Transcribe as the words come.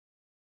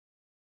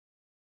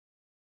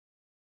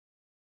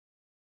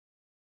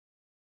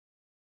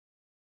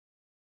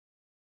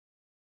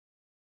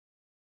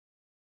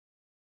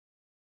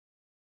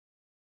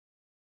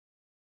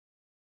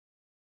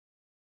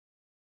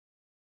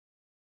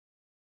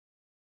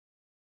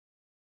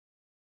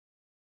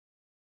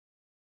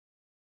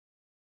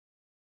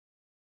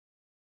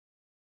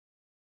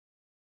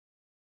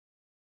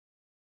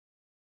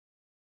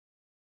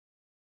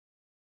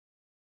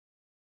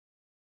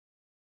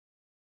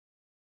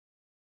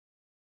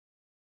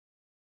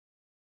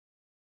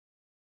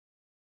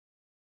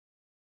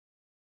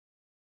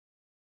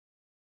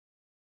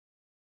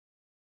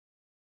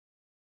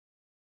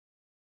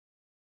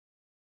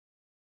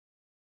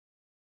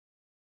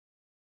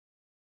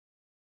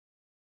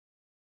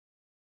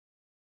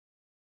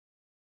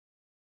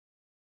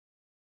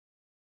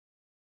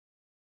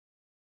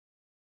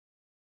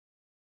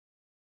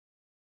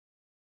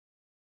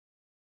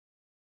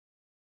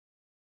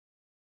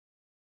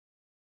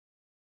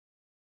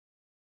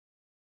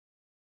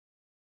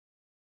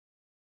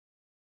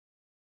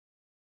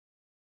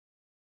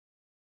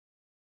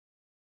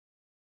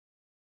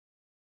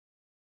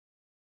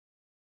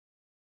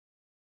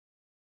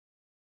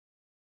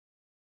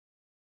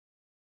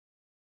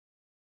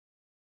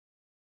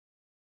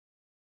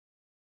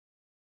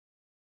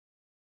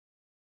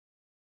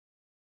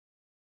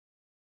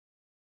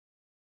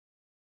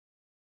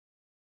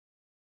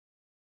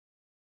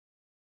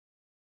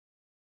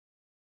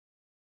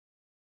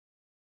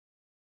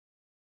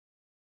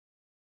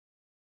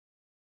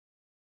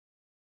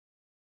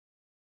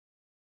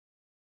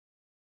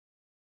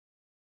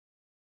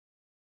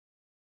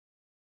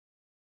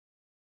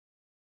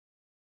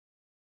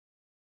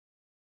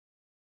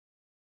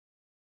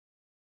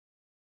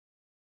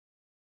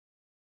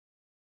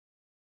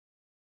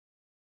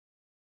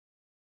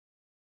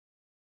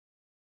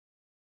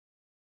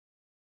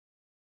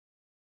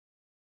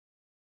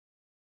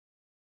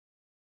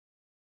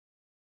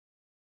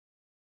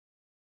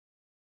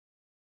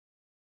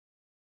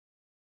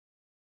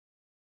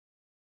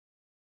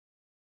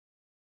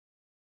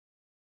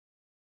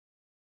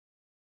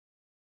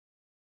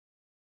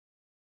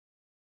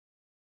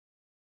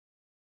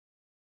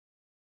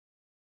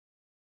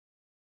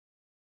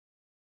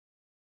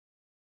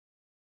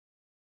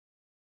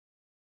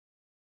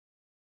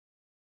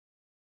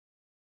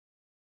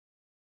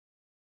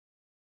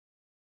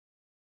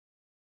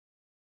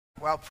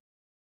Well,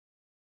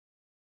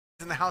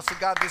 in the house of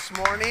God this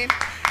morning,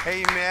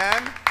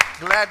 amen.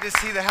 Glad to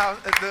see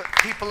the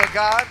people of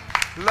God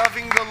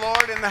loving the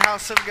Lord in the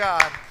house of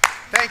God.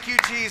 Thank you,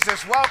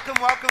 Jesus. Welcome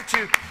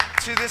to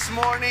this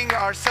morning,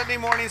 our Sunday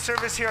morning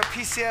service here at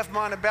PCF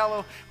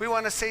Montebello. We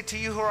want to say to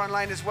you who are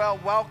online as well,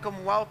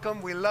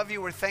 welcome. We love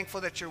you. We're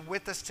thankful that you're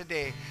with us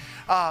today.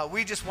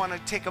 We just want to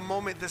take a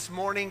moment this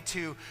morning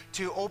to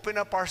open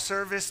up our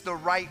service the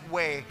right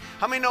way.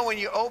 How many know when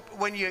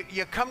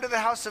you come to the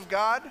house of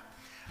God?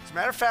 As a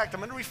matter of fact,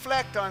 I'm going to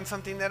reflect on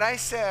something that I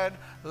said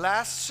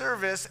last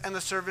service and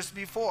the service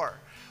before.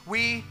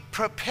 We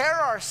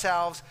prepare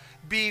ourselves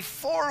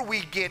before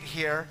we get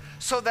here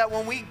so that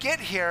when we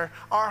get here,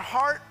 our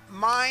heart,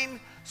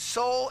 mind,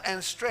 soul,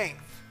 and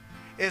strength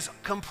is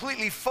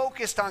completely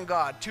focused on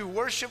God, to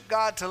worship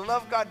God, to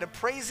love God, to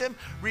praise Him,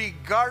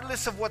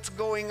 regardless of what's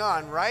going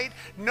on, right?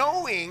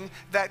 Knowing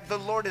that the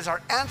Lord is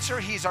our answer,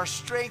 He's our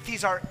strength,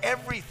 He's our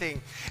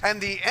everything. And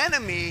the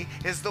enemy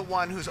is the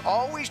one who's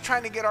always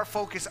trying to get our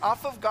focus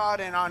off of God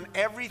and on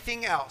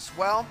everything else.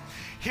 Well,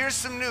 here's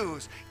some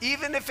news.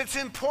 Even if it's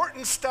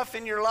important stuff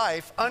in your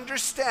life,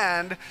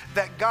 understand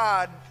that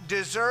God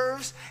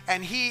deserves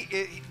and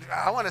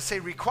I want to say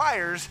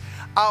requires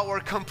our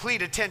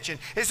complete attention.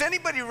 Is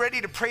anybody ready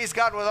to praise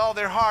God with all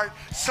their heart,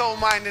 soul,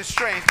 mind, and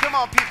strength? Come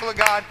on, people of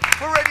God.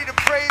 We're ready to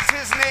praise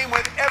His name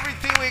with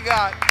everything we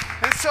got.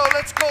 And so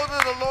let's go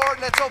to the Lord.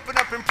 Let's open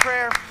up in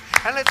prayer.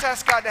 And let's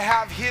ask God to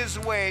have His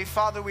way.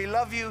 Father, we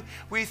love you.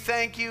 We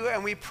thank you.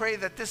 And we pray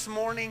that this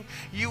morning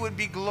you would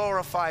be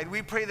glorified.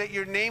 We pray that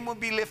your name would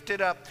be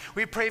lifted up.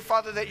 We pray,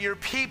 Father, that your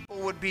people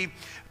would be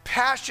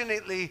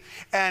passionately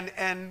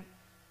and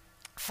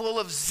full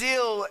of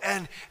zeal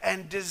and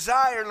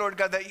desire, Lord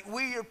God, that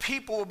we, your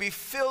people, will be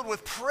filled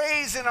with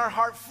praise in our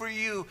heart for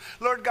you.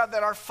 Lord God,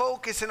 that our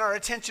focus and our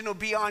attention will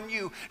be on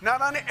you, not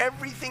on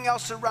everything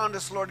else around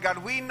us, Lord God.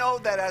 We know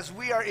that as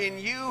we are in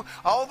you,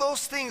 all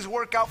those things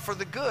work out for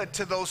the good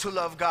to those who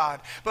love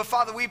God. But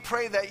Father, we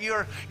pray that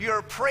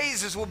your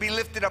praises will be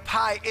lifted up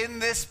high in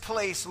this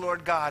place,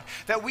 Lord God,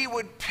 that we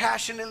would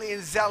passionately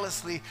and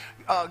zealously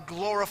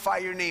glorify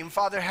your name.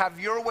 Father, have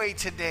your way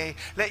today.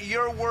 Let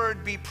your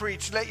word be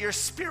preached. Let your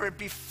spirit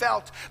be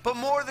felt. But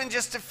more than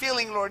just a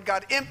feeling, Lord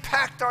God,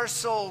 impact our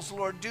souls,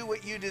 Lord. Do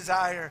what you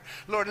desire.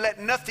 Lord, let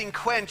nothing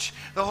quench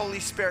the Holy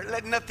Spirit.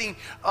 Let nothing,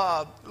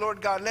 Lord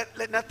God,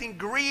 let nothing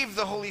grieve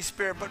the Holy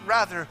Spirit, but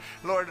rather,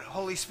 Lord,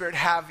 Holy Spirit,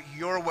 have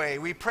your way.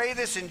 We pray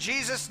this in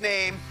Jesus'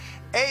 name.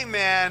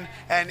 Amen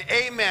and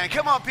amen.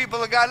 Come on,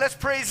 people of God. Let's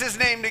praise his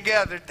name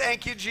together.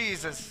 Thank you,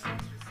 Jesus.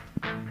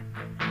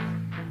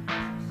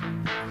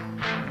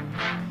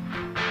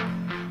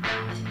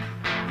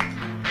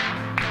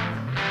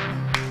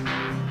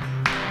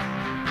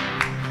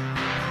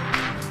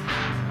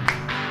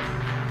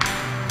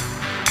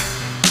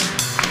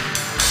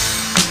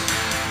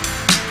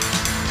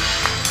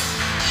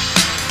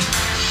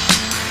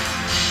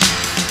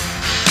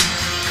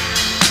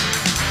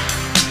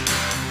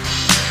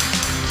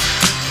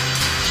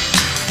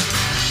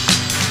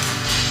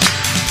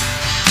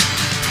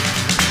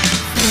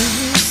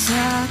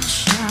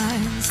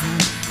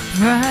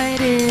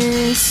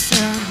 Brightest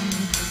sun,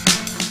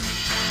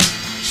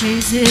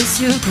 Jesus,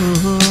 you're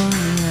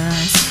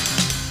glorious.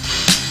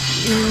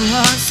 You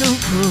are so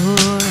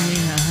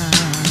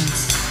glorious.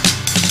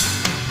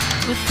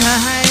 With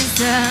eyes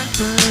that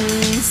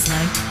blaze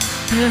like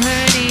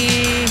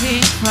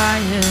burning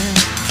fire,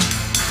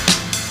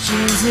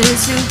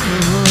 Jesus, you're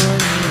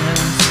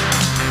glorious.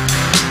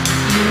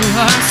 You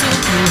are so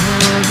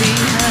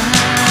glorious.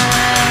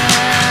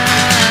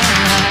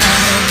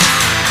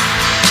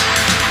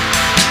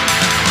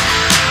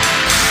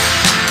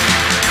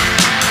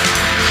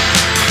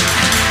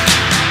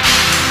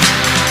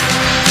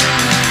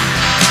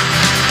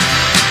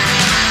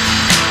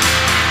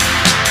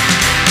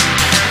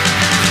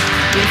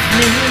 This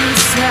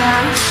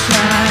light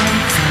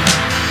shines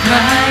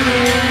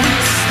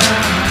brightest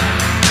star.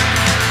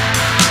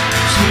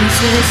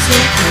 Jesus,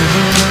 you're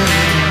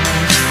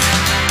glorious.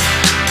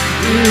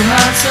 You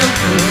are so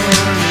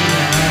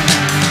glorious.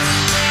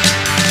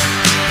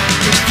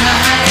 With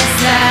eyes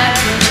that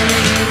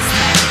blaze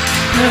like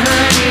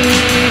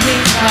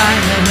burning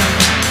fire.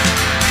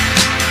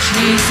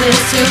 Jesus,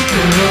 you're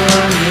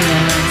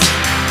glorious.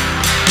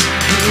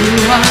 You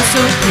are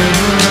so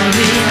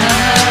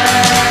glorious.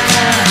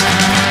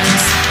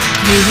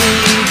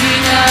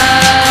 Giving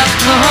up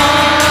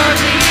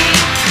glory,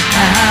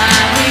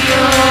 have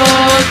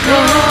your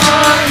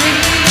glory.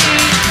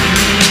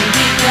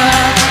 Giving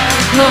up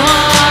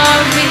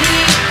glory,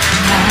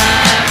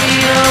 have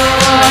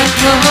your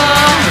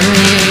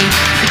glory.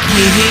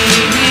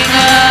 Giving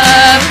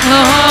up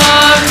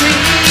glory,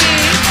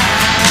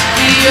 have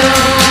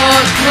your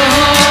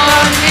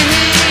glory.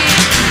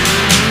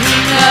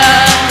 Giving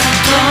up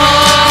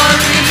glory,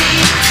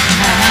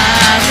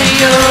 have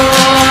your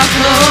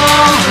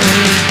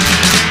glory.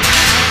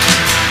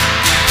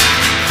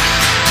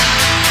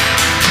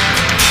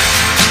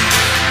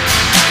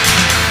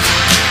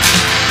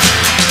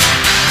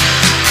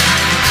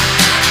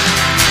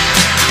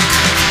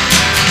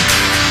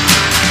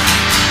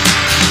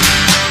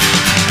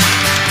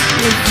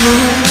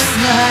 voice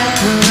like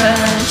a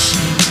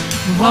rushing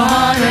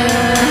water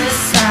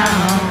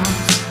sound.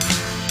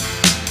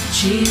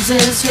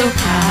 Jesus, you're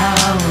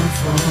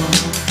powerful.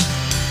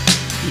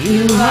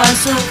 You are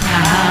so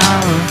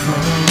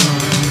powerful.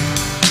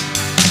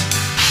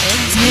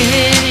 And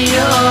in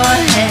your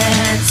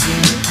hands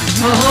you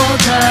hold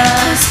the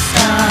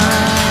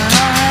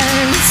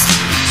stars.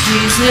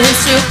 Jesus,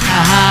 you're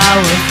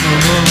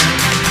powerful.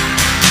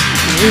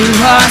 You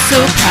are so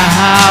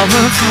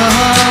powerful.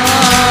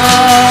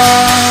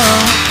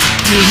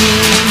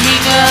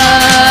 King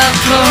of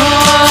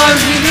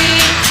glory,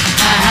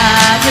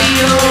 have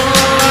your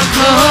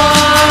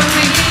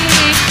glory.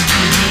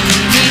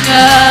 King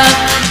of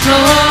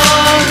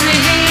glory,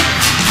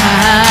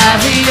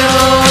 have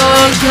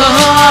your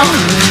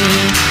glory.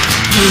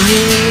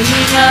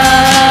 King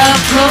of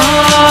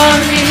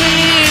glory,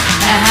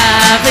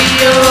 have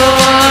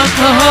your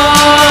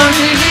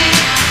glory.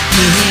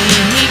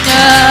 King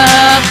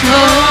of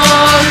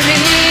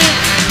glory,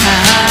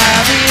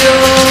 have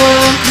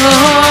your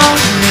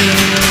glory.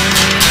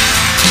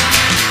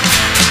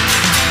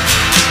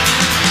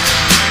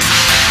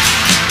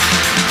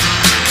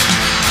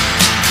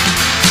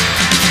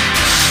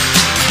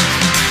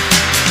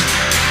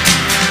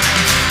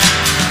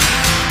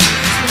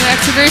 Back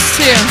to verse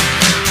 2.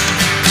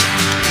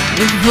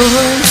 Your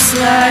voice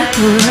like a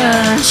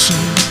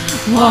rushing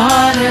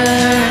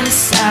water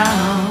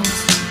sound.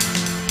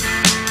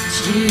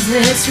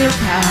 Jesus, you're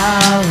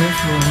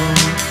powerful.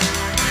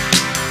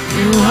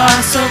 You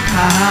are so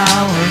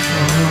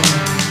powerful.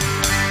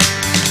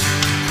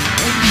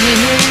 And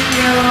in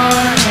your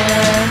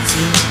hands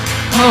you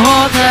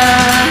hold the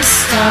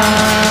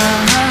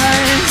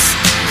stars.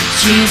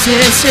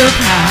 Jesus, you're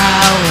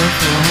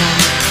powerful.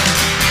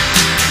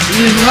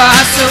 You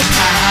are so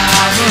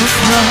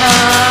powerful.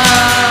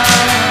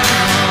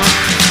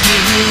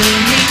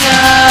 King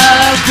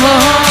of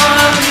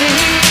glory,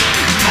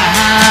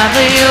 have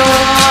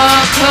your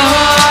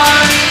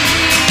glory.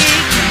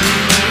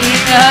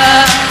 King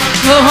of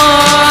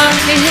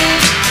glory,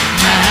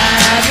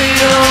 have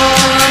your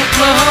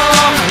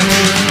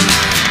glory.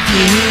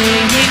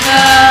 King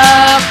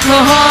of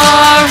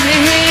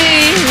glory,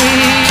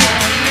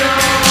 have your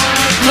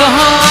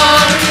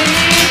glory.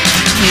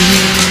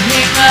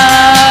 King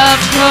of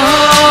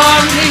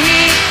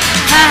glory,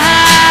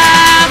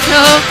 have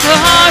your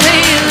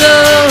glory,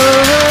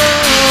 Lord.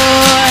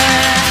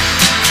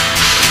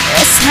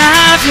 Yes,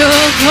 have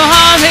your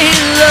glory,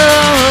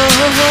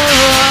 Lord.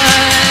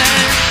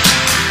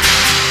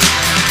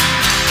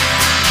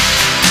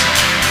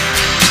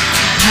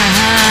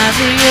 Have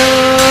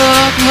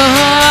your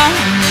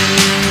glory,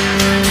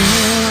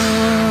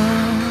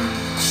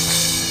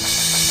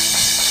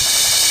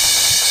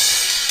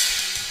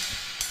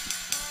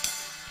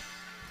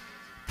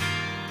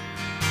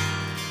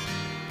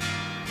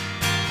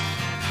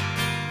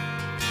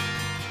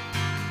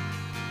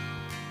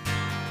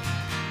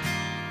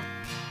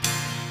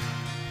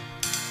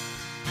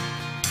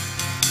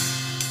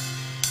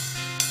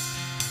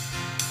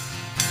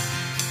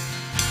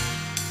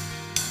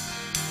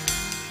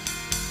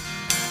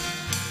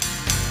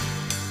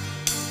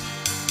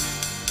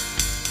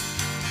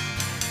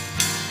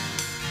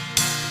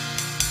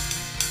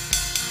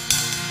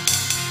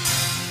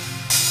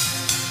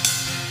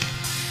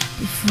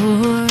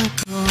 before I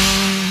go,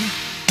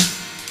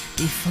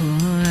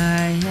 before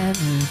I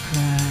ever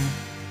cry,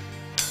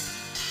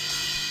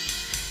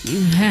 you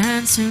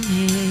answer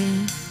me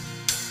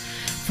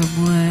from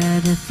where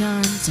the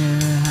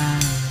thunder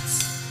hides.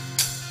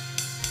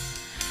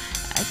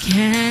 I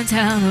can't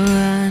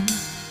outrun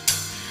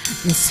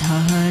this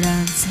heart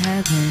I'm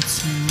tethered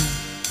to.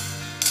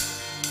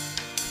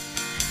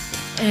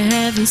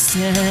 Every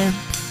step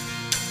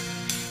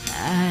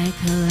I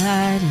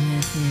collide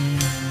with you.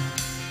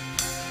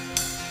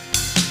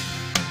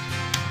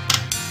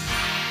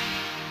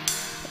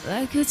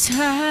 Like a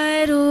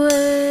tidal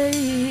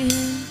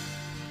wave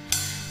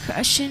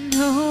crashing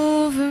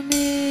over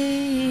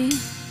me,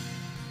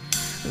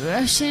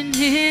 rushing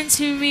in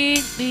to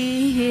meet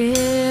me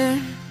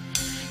here.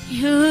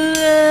 Your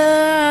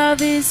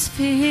love is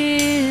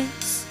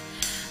fierce,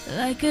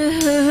 like a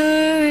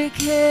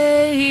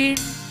hurricane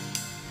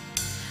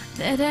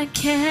that I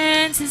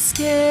can't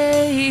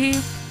escape,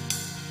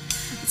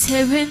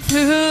 tearing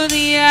through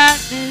the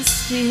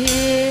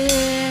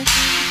atmosphere.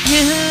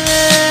 Your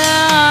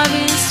love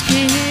is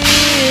fierce.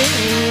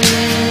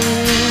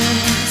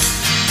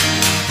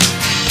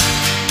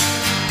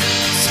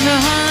 Your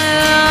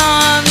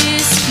love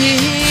is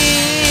fierce.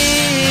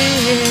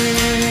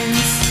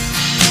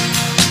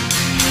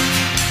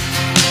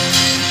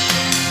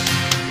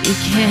 You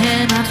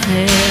cannot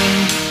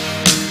fail.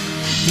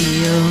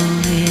 The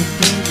only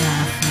thing I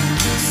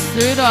found is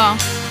through it all.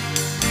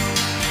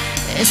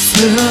 It's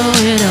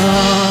through it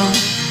all.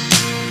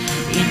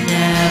 You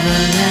never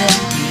let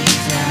me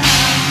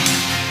down.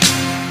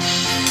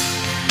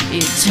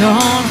 You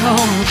don't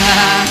hold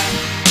back.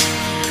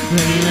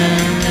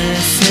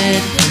 Relentless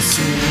in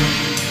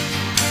pursuit.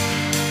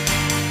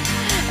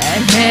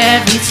 At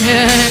every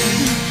turn,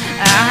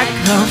 I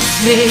come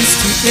face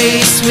to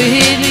face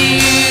with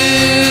you.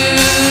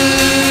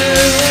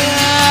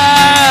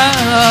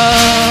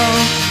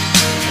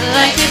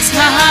 Like a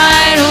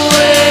tidal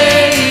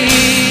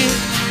wave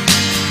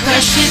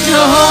crashing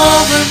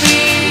over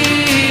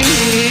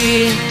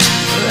me,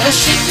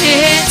 rushing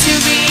in to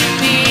meet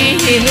me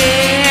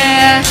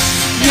here.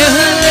 Your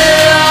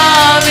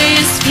love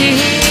is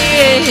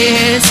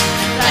fierce,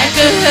 like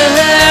a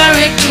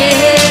hurricane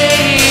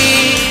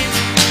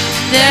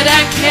that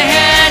I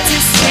can't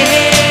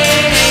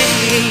escape,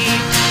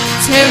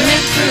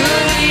 tearing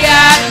through the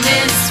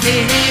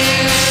atmosphere.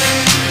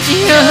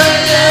 Your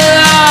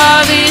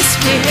love is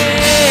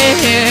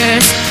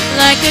fierce,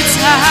 like a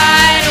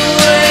tidal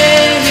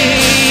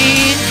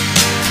wave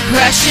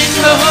crashing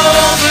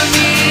over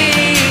me,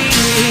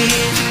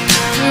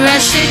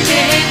 rushing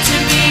in to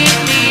meet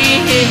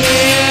me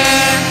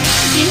here.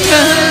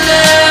 Your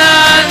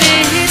love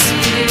is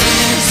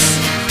fierce,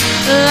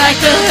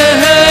 like a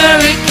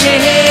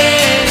hurricane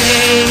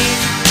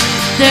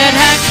that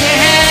I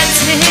can't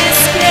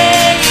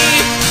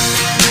escape,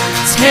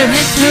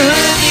 tearing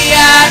through the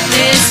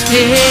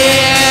atmosphere.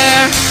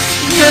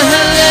 Your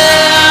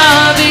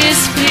love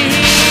is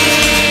fierce.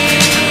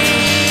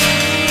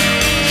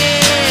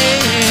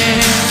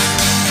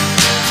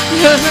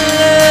 Your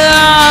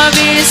love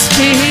is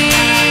fierce.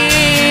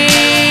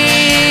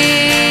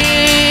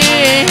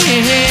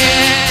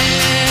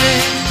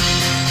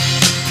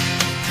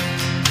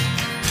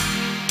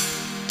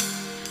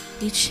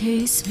 You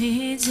chase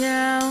me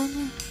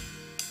down,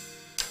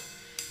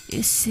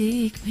 you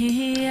seek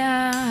me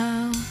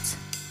out.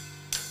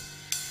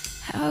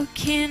 How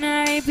can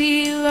I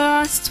be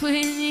lost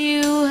when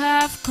you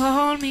have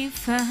called me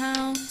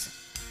found?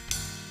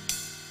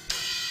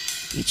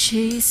 You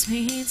chase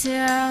me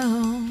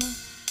down,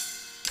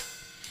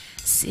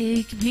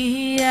 seek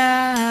me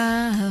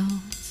out.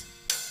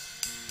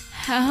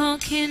 How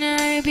can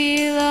I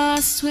be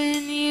lost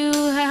when you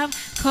have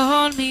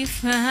called me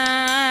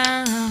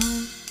found?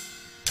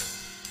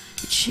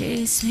 You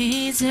chase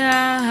me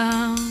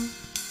down,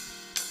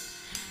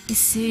 you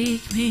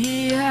seek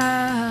me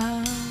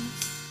out.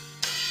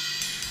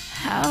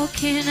 How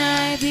can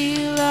I be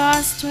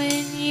lost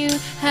when you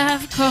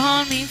have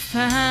called me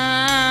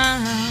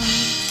found?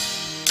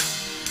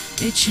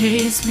 You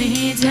chase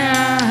me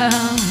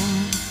down,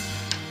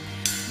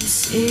 you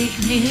seek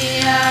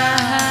me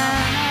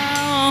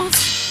out.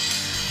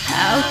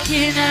 How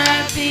can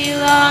I be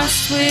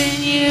lost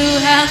when you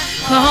have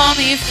called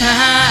me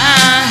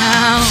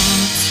found?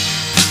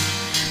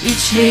 You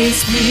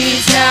chase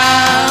me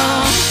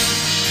down,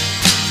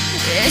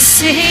 you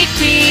seek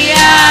me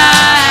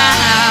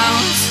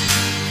out.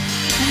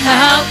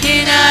 How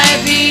can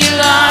I be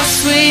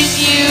lost when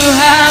you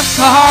have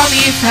called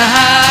me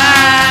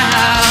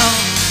found?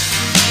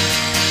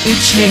 You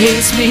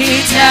chase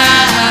me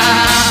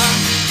down,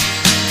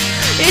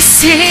 you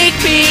seek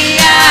me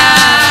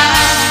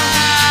out.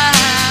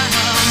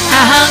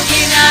 How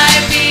can I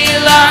be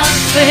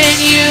lost when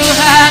you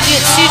have?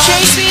 Yes, you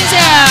chase me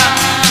down,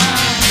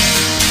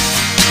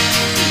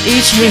 you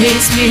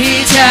chase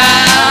me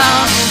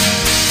down,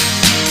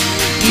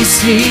 you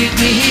seek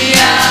me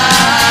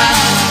out.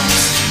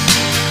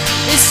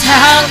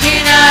 How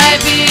can I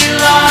be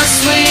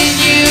lost when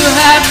you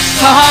have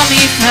called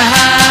me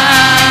found?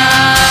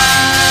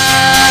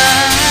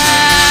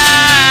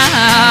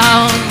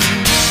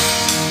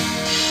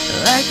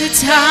 Like a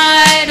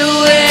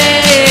tidal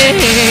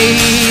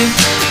wave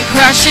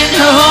crashing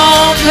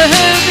over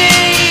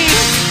me,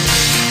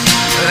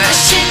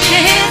 rushing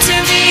into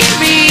me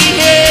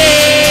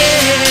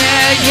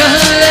here. Your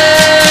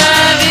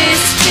love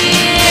is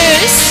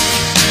fierce,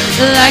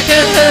 like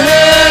a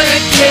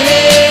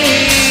hurricane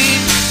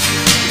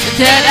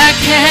that I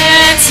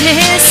can't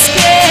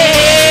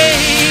escape,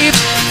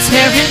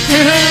 tearing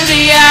through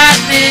the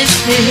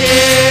atmosphere.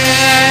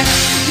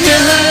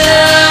 Your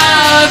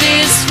love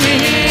is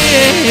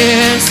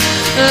fierce,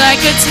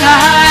 like a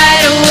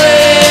tidal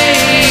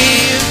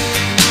wave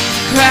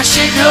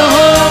crashing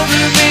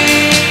over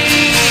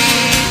me,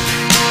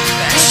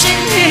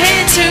 rushing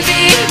in to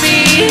meet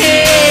me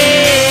here.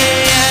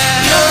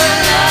 Your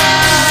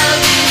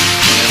love is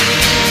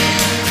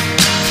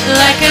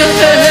like a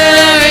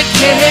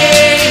hurricane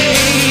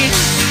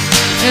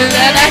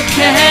that I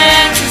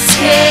can't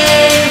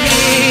escape,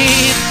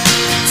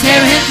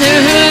 tearing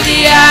through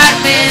the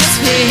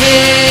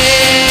atmosphere.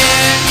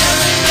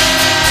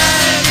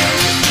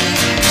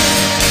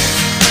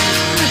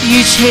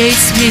 You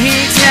chase me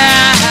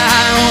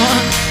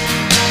down,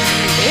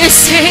 you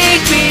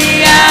seek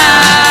me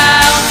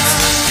out.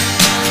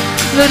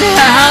 But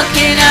how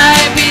can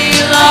I be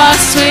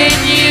lost when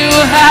you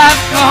have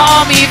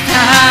called me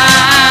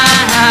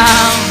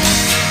found?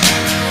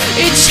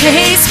 You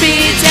chase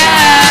me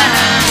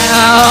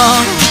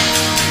down,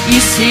 you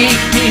seek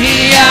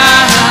me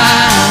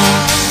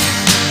out.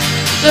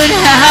 But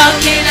how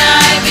can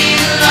I be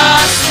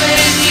lost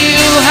when you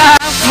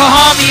have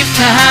called me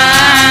found?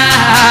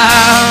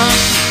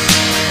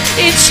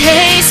 You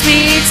chase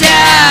me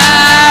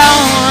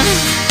down,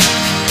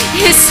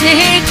 you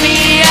seek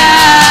me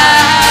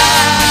out.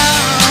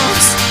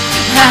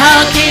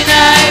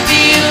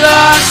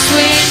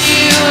 when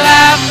you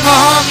have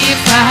called me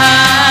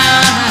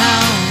found.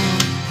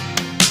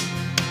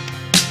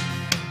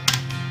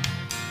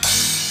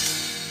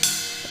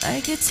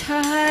 Like a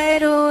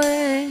tidal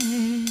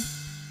wave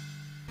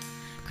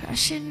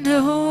crashing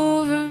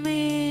over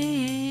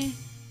me,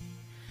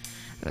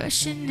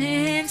 rushing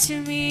in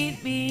to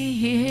meet me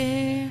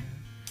here.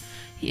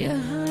 Your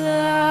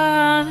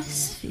love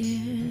is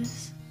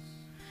fierce,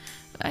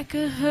 like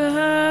a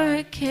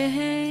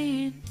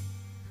hurricane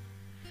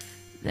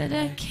that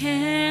I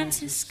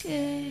can't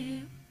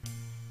escape.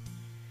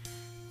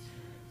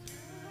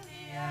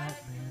 The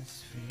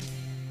atmosphere.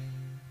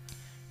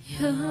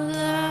 Your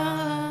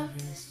love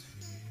is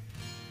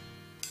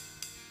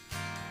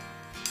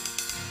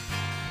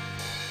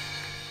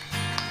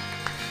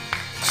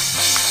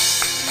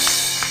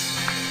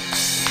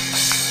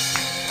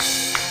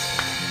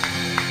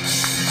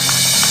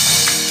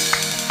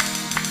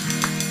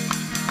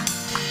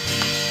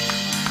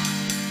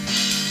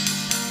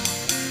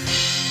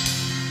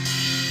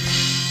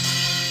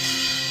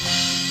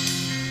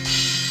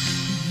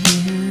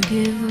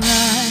give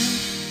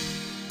life,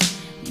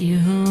 you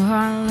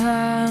are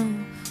love,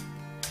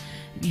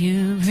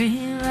 you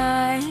bring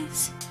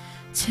light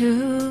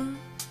to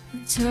the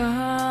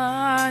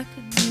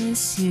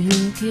darkness, you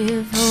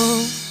give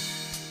hope,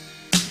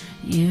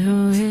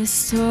 you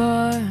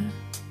restore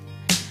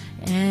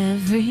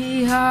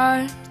every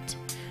heart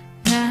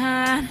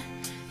that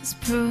is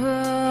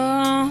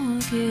broken.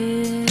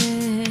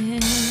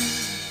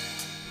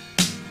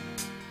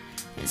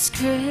 It's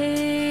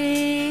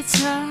great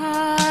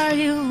are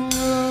you,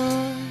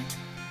 Lord.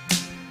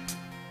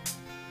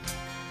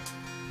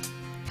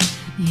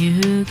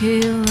 You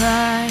give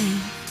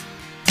life,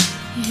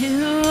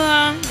 you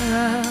are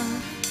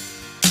love,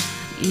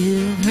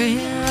 you bring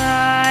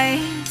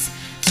light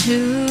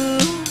to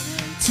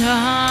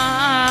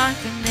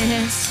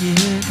darkness, you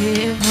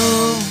give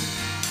hope,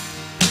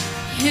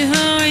 you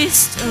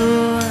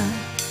restore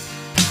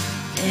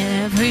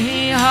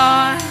every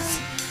heart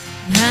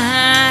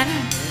that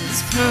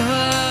is broken.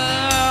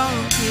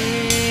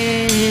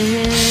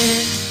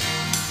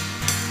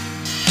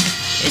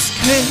 It's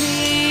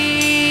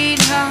great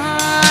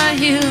are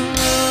you,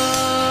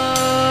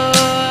 Lord.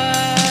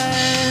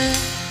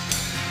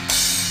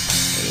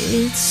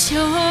 It's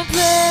your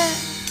breath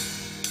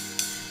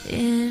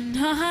in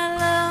our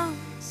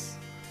lungs,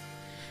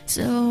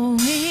 so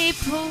we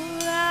pour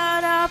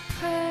out our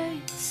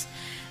praise,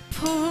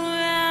 pour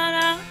out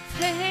our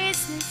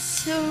praise.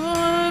 It's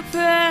your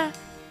breath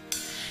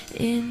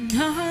in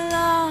our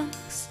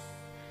lungs,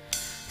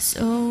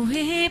 so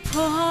we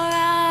pour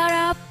out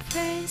our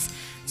praise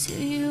to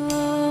you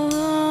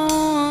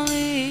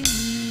only.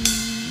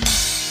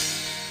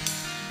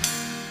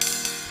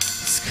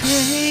 It's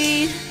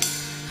great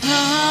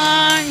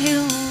are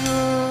you,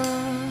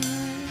 Lord.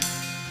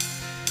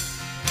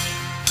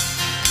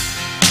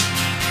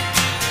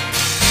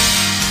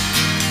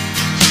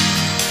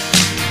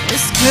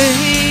 It's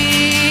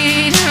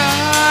great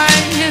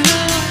are you,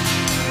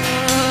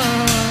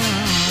 Lord.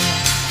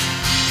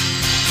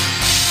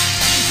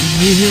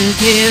 You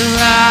give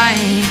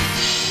life,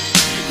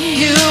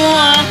 you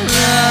are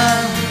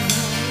love,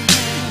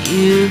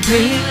 you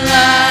bring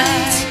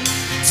light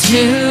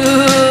to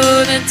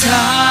the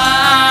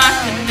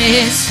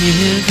darkness,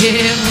 you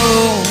give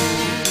hope,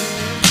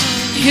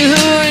 you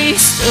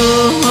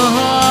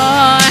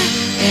restore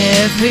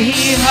every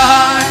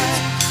heart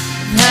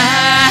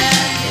that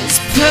is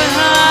broken.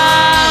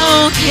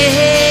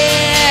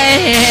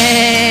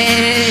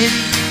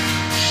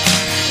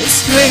 It's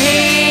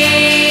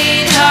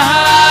great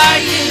are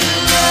you,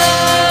 Lord.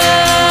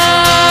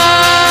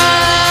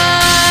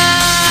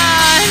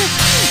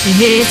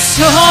 It's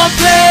your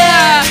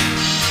prayer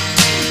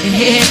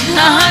in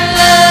our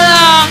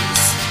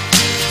lungs,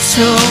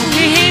 so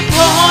we pour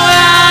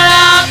out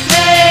our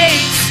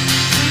praise,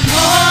 we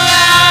pour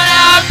out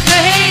our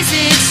praise.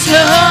 It's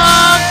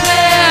your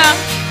prayer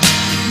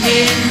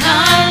in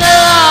our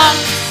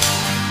lungs,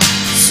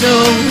 so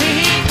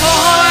we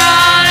pour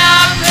out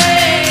our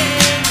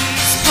praise,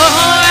 pour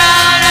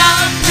out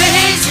our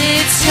praise.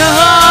 It's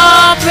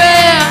your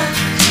prayer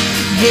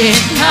in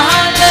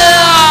our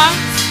lungs,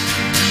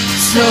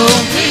 so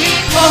we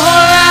pour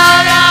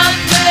out our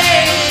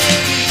praise,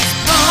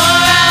 pour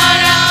out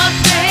our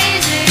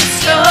praise.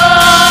 It's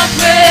your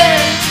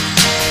prayer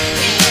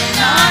in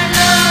our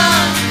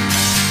lungs,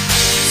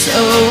 so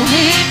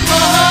we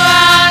pour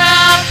out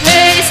our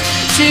praise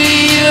to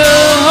you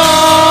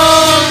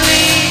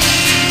only.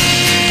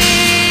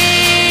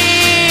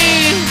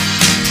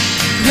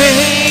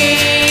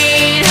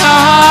 Great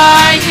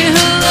are you,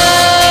 Lord.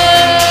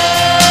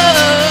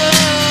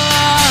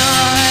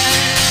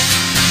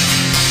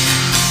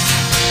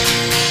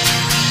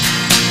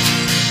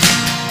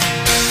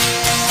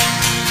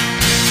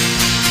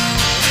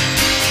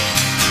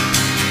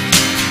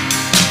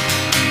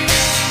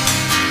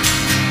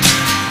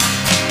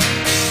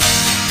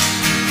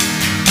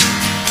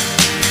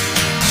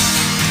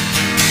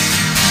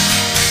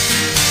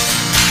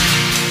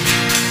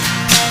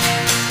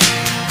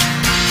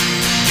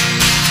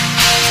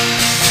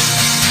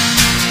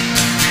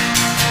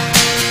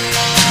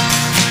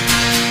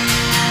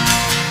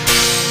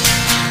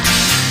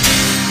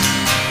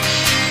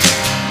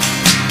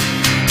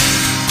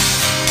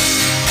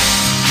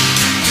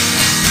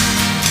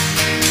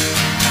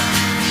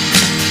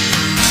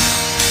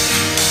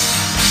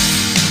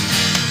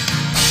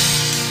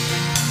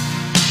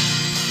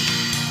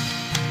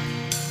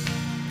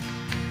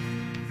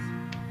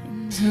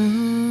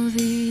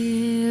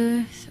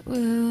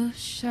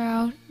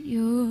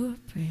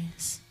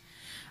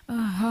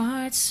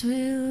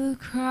 will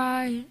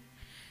cry,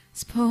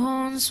 these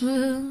bones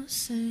will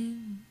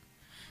sing.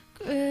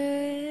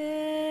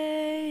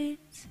 Great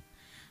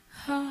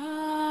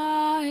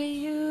are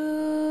you,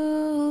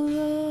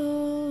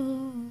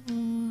 Lord,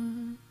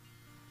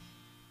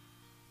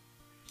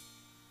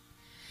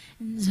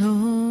 and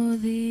all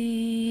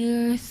the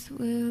earth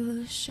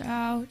will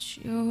shout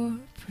your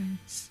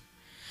praise.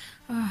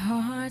 Our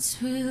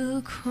hearts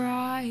will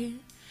cry,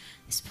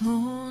 these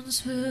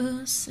bones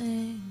will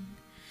sing.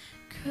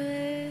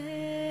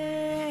 Great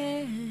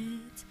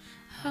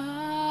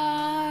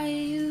are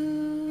you,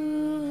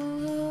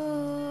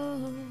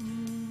 Lord,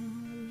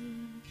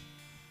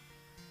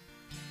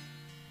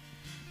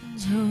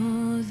 and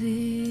all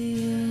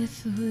the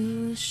earth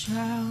will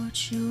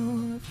shout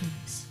your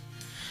praise.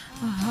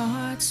 Our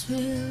hearts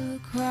will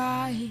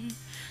cry,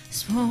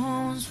 these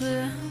bones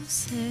will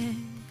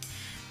sing.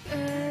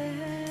 Great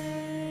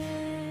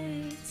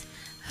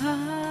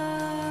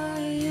are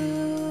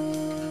you,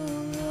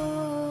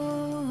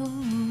 Lord.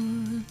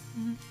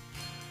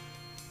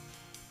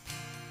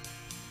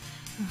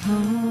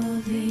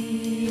 All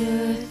the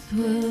earth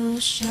will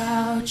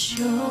shout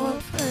your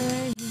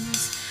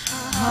praise.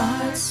 Our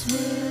hearts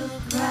will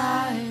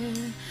cry,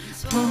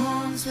 these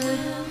bones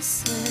will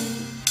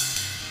sing.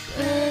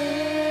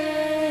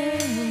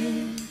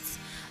 Great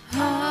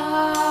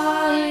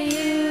are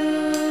you,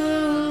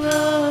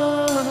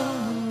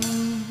 Lord.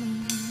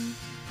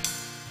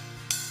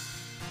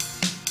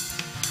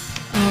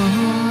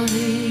 All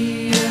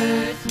the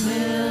earth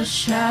will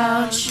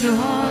shout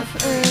your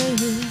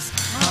praise.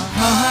 Our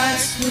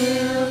hearts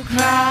will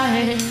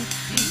cry,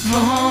 these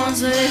bones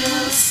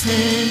will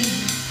sing.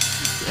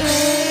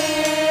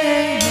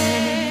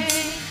 Great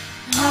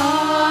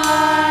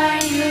are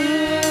you,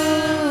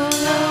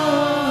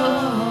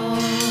 Lord.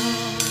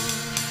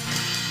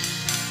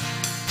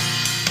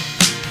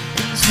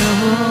 And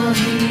all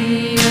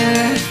the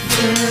earth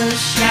will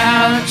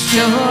shout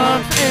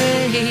your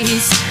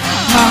praise.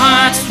 Our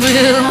hearts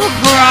will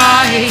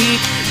cry,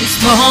 these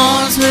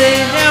bones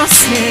will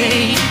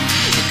sing.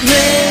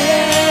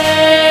 Great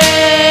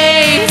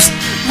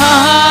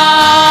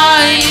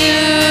are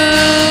you,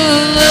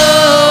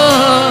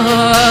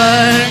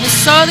 Lord.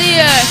 It's all the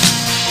earth.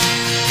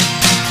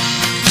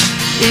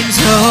 And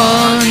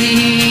all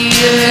the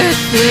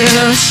earth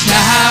will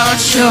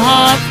shout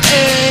your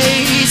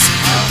praise.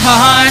 Our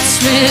hearts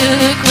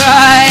will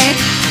cry,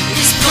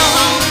 these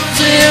bones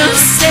will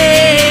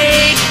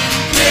sing.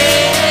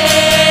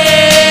 Great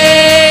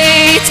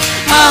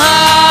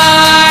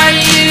are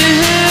you,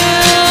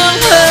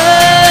 Lord.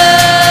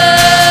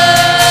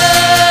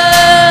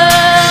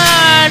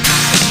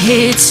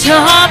 It's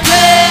your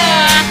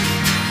prayer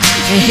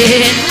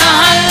in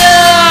our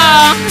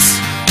lungs,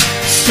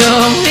 so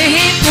we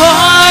pour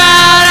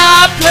out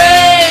our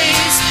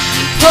praise.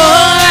 We pour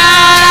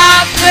out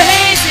our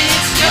praise.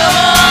 It's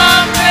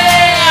your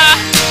prayer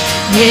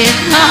in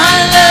our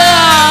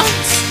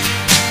lungs,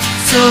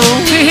 so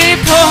we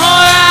pour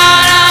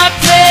out our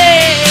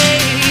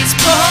praise.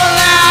 Pour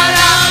out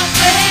our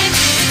praise.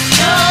 It's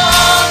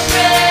your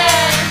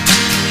prayer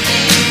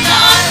in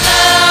our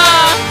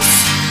lungs,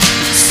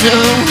 so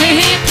we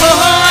pour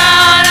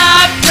out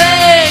our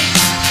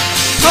praise.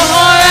 Pour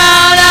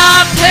out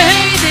our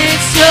praise.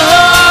 It's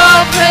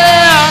your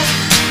prayer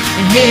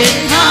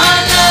in our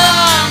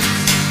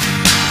lungs,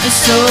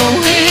 so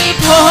we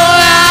pour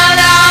out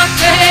our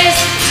praise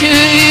to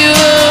you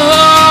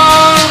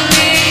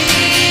only.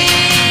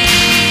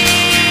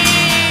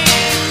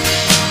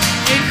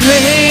 And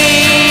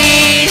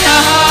great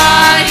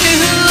are you,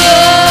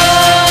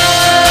 Lord,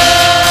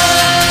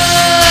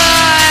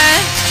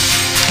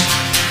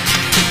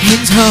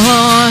 and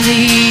all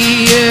the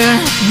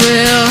earth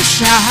will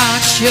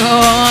shout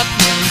your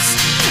praise.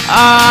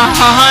 Our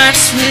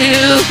hearts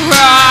will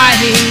cry,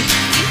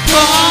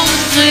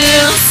 bones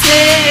will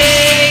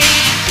sing.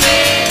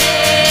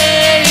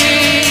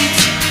 Great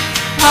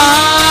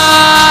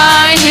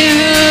are you,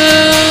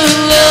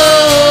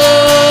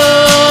 Lord,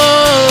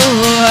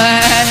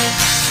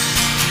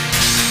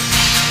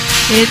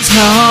 and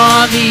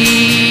all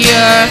the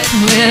earth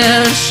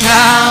will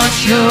shout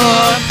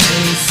your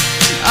praise.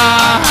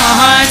 Our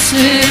hearts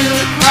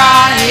will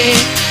cry,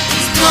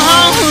 these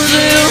bones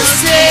will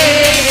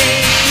sing.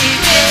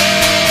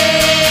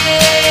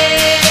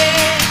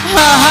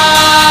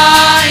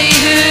 Are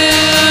you,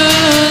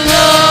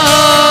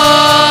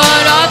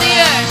 Lord? All the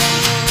earth,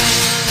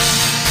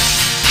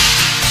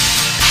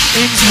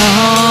 and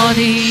all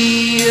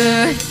the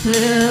earth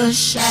will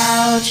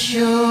shout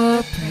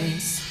your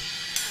praise.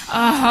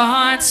 Our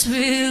hearts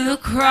will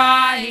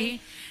cry,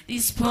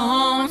 these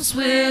bones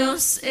will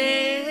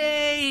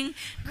sing.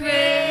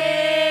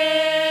 Great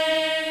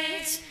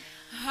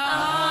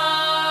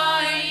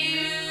are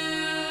you,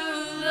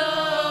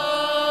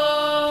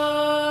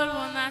 Lord.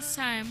 One last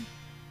time.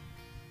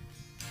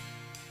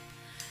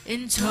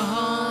 And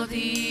all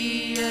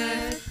the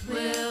earth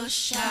will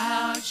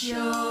shout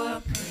your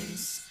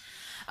praise.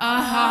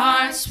 Our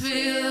hearts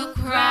will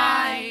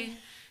cry,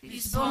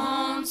 these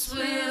bones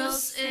will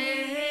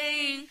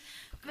sing.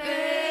 Great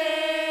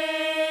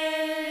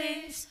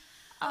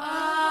are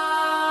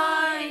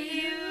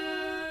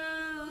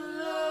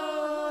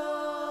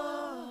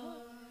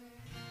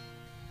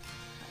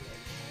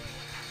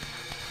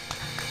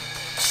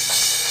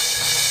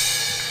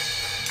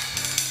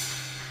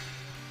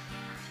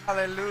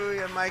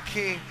Hallelujah, my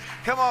King.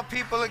 Come on,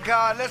 people of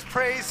God, let's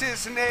praise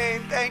his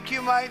name. Thank you,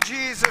 my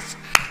Jesus.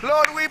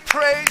 Lord, we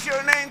praise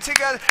your name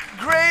together.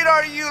 Great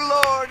are you,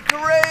 Lord.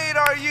 Great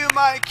are you,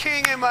 my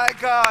King and my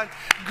God.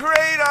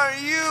 Great are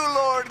you,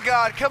 Lord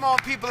God. Come on,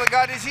 people of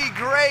God. Is he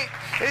great?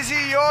 Is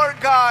he your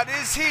God?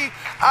 Is he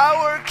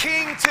our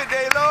King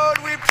today? Lord,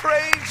 we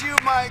praise you,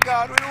 my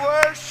God. We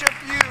worship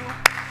you.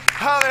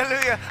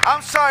 Hallelujah.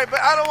 I'm sorry,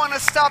 but I don't want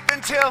to stop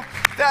until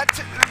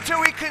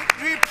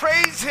we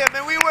praise him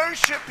and we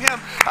worship him.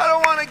 I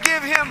don't want to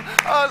give him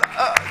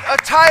a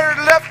tired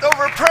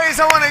leftover praise.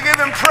 I want to give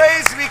him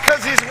praise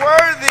because he's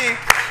worthy.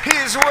 He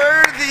is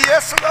worthy.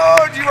 Yes,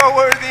 Lord, you are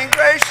worthy and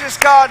gracious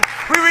God.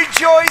 We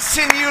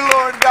rejoice in you,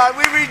 Lord God.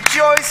 We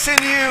rejoice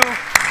in you.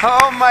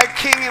 Oh, my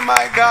King and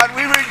my God.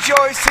 We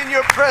rejoice in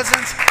your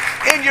presence,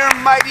 in your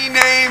mighty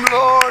name,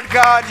 Lord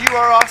God. You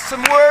are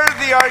awesome.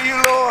 Worthy are you,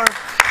 Lord.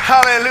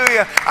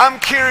 Hallelujah.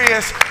 I'm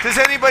curious. Does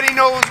anybody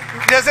know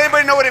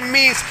what it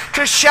means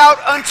to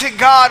shout unto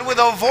God with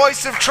a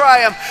voice of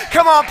triumph?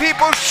 Come on,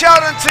 people,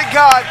 shout unto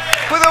God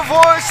with a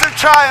voice of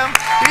triumph.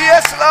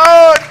 Yes,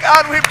 Lord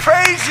God, we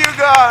praise you,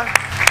 God.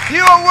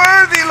 You are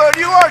worthy, Lord.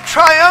 You are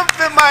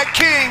triumphant, my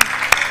King.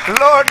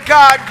 Lord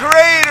God,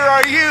 greater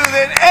are you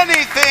than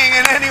anything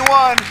and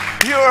anyone.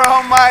 You are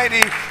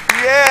almighty.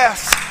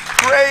 Yes.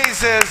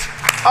 Praises,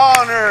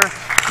 honor,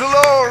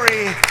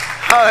 glory.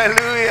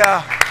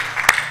 Hallelujah.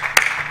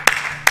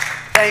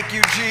 Thank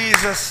you,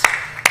 Jesus.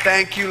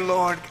 Thank you,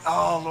 Lord.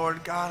 Oh,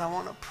 Lord God, I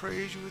want to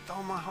praise you with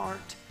all my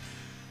heart,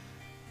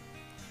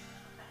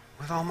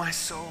 with all my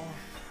soul,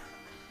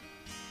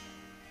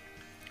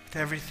 with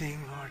everything,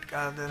 Lord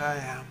God, that I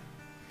am.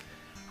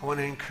 I want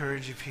to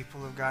encourage you,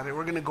 people of God.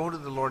 We're going to go to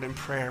the Lord in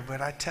prayer, but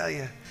I tell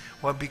you,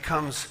 what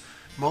becomes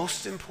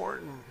most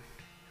important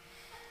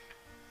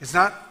is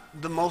not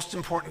the most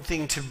important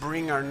thing to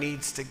bring our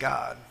needs to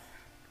God.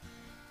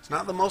 It's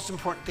not the most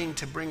important thing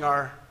to bring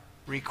our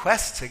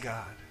requests to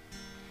God.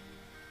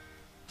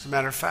 As a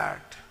matter of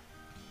fact,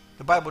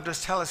 the Bible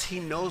does tell us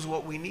he knows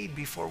what we need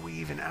before we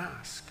even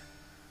ask.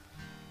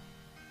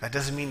 That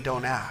doesn't mean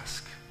don't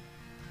ask.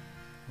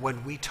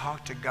 When we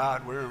talk to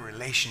God, we're in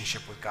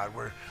relationship with God.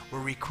 We're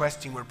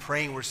requesting, we're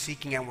praying, we're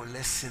seeking, and we're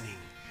listening.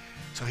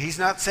 So he's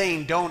not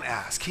saying don't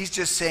ask. He's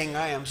just saying,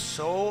 I am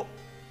so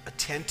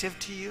attentive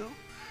to you.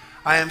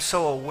 I am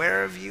so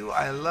aware of you.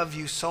 I love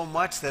you so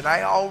much that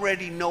I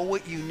already know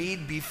what you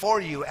need before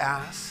you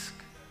ask.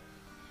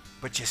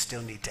 But you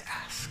still need to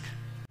ask.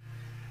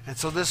 And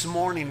so this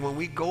morning when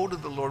we go to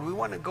the Lord, we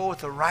want to go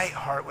with a right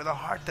heart, with a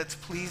heart that's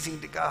pleasing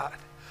to God.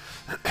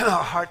 A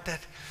heart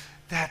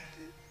that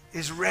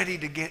is ready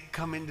to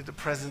come into the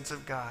presence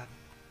of God.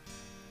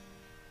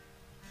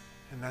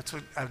 And that's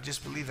what I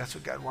just believe that's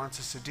what God wants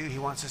us to do. He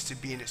wants us to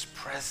be in his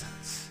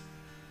presence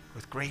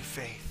with great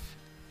faith.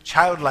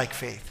 Childlike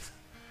faith.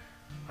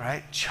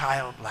 Right?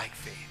 Childlike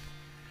faith.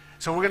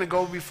 So we're going to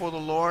go before the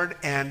Lord,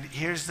 and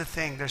here's the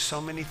thing. There's so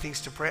many things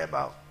to pray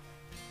about.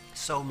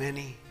 So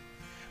many.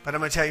 But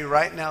I'm going to tell you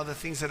right now, the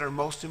things that are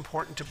most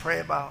important to pray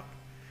about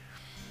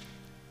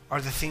are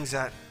the things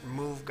that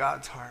move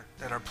God's heart,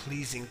 that are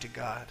pleasing to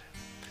God.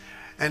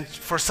 And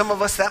for some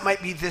of us, that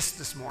might be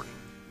this morning.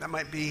 That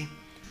might be,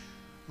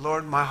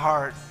 Lord, my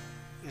heart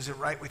isn't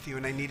right with you,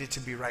 and I need it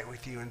to be right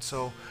with you. And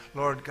so,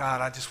 Lord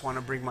God, I just want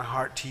to bring my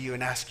heart to you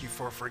and ask you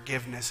for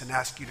forgiveness and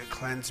ask you to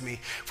cleanse me.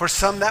 For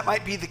some, that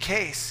might be the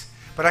case.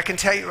 But I can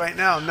tell you right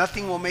now,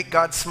 nothing will make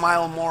God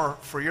smile more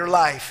for your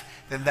life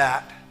than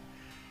that.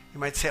 You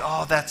might say,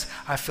 oh,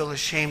 I feel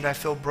ashamed, I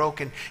feel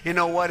broken. You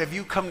know what? If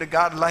you come to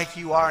God like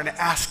you are and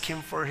ask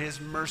him for his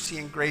mercy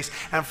and grace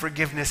and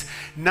forgiveness,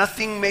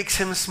 nothing makes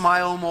him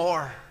smile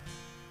more.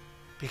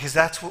 Because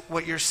that's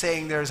what you're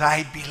saying there is,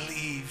 I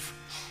believe.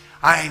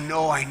 I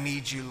know I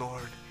need you,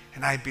 Lord,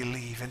 and I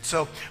believe. And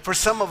so for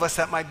some of us,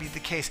 that might be the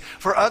case.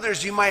 For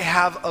others, you might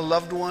have a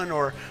loved one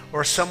or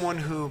someone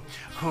who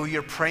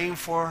you're praying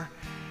for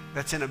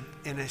that's in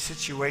a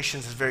situation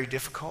that's very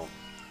difficult.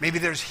 Maybe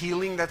there's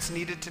healing that's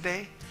needed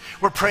today.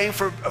 We're praying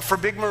for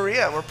Big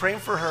Maria. We're praying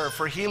for her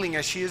for healing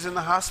as she is in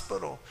the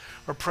hospital.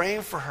 We're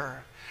praying for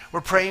her.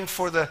 We're praying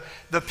for the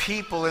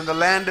people in the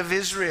land of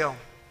Israel.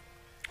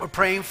 We're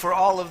praying for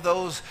all of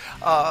those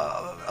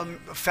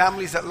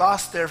families that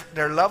lost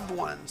their loved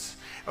ones,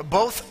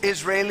 both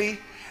Israeli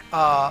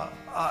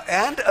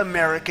and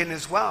American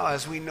as well.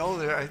 As we know,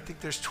 I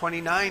think there's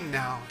 29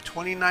 now.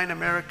 29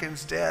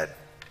 Americans dead,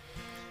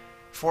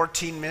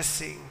 14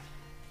 missing.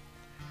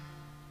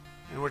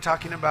 And we're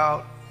talking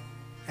about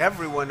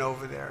everyone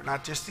over there,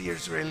 not just the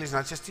Israelis,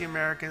 not just the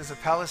Americans, the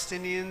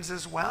Palestinians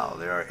as well.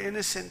 There are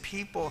innocent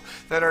people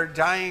that are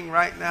dying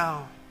right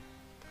now.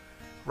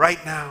 Right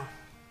now.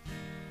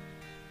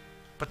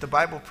 But the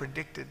Bible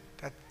predicted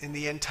that in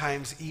the end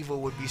times,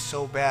 evil would be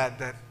so bad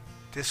that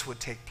this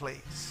would take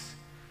place.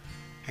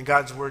 And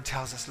God's word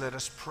tells us, let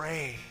us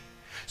pray.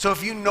 So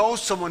if you know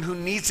someone who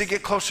needs to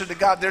get closer to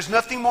God, there's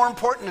nothing more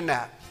important than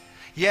that.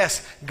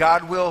 Yes,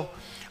 God will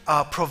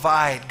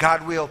provide.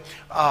 God will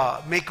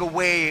make a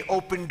way,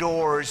 open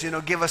doors,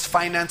 give us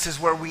finances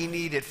where we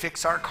need it,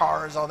 fix our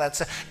cars, all that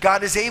stuff.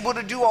 God is able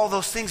to do all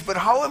those things, but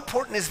how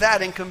important is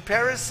that in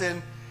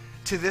comparison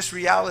to this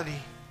reality?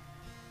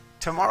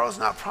 Tomorrow's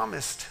not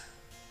promised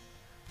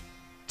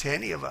to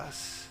any of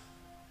us.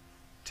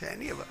 To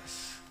any of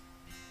us.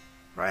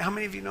 Right? How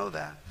many of you know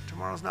that?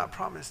 Tomorrow's not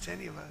promised to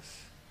any of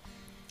us.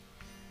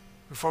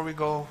 Before we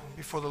go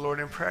before the Lord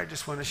in prayer, I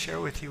just want to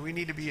share with you, we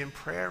need to be in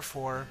prayer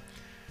for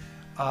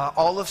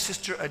all of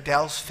Sister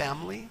Adele's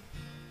family.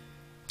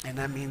 And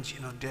that means,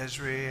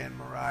 Desiree and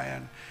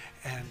Mariah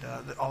and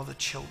all the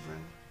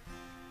children.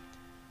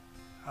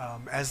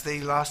 As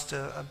they lost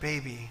a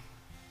baby.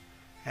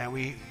 And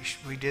we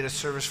did a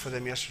service for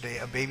them yesterday,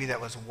 a baby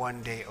that was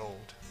 1 day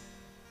old.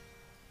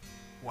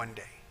 1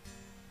 day.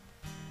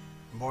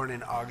 Born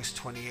in August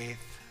 28th.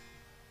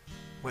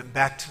 Went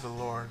back to the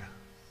Lord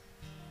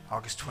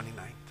August 29th.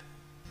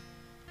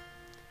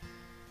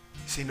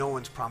 See, no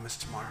one's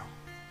promised tomorrow.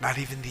 Not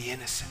even the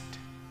innocent.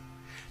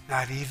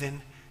 Not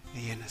even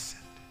the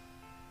innocent.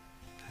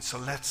 And so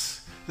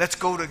let's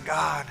go to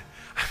God.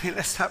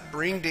 Let's not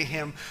bring to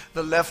him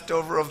the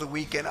leftover of the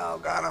weekend. Oh,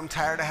 God, I'm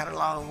tired. I had a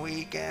long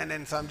weekend,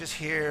 and so I'm just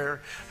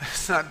here.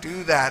 Let's not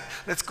do that.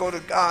 Let's go to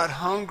God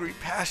hungry,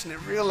 passionate,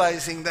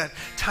 realizing that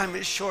time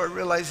is short,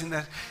 realizing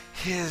that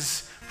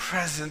his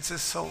presence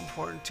is so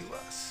important to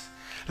us.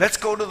 Let's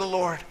go to the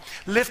Lord.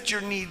 Lift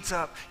your needs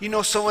up. You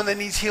know someone that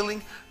needs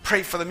healing?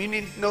 Pray for them.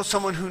 You know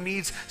someone who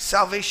needs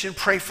salvation?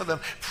 Pray for them.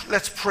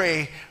 Let's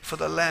pray for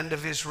the land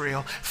of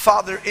Israel.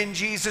 Father, in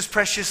Jesus'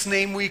 precious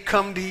name, we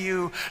come to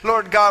you,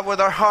 Lord God, with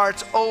our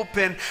hearts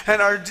open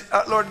and our,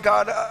 Lord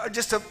God,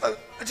 just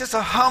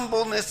a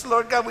humbleness.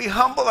 Lord God, we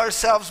humble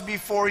ourselves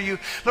before you.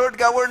 Lord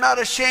God, we're not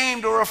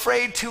ashamed or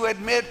afraid to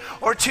admit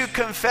or to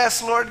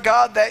confess, Lord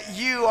God, that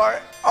you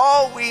are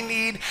all we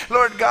need.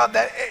 Lord God,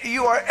 that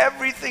you are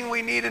everything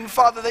we need. And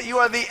Father, that you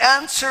are the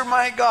answer,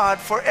 my God,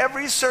 for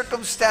every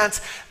circumstance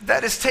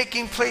that is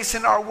taking place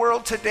in our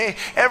world today.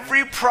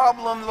 Every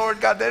problem, Lord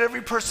God, that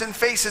every person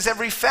faces,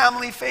 every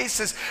family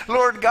faces.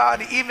 Lord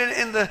God, even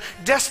in the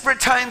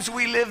desperate times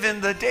we live in,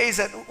 the days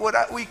that what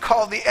we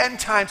call the end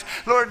times,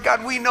 Lord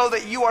God, we know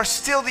that you are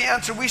still the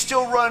answer. We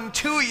still run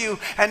to you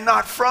and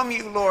not from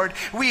you, Lord.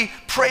 We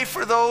pray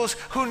for those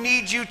who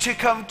need you to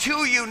come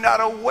to you,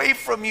 not away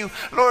from you.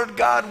 Lord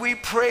God, we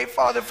pray,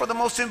 Father, for the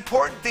most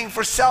important thing,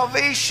 for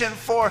salvation,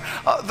 for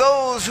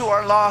those who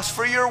are lost.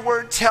 For your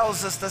word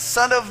tells us the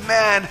Son of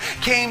Man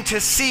came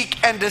to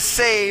seek and to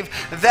save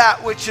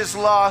that which is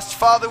lost.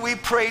 Father, we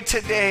pray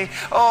today,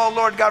 oh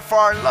Lord God, for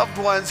our loved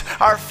ones,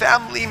 our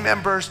family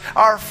members,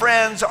 our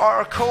friends,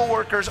 our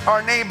co-workers,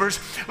 our neighbors.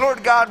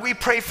 Lord God, we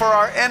pray for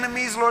our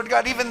enemies, Lord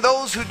God, even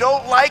those who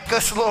don't like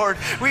us, Lord.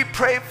 We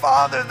pray,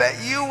 Father,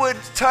 that you would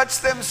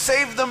touch them,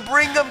 save them,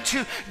 bring them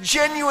to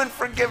genuine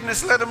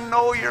forgiveness. Let them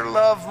know your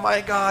love,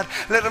 my God.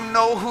 Let them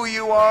know who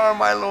you are,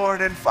 my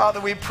Lord. And Father,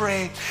 we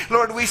pray,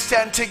 Lord, we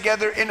stand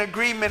together in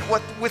agreement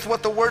with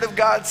what the Word of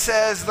God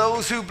says.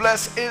 Those who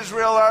bless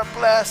Israel are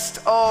blessed.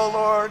 Oh,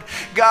 Lord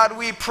God,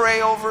 we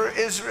pray over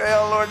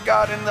Israel, Lord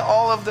God, and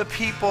all of the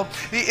people,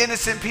 the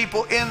innocent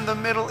people in the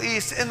Middle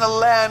East, in the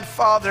land,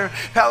 Father,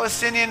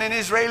 Palestinian and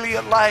Israeli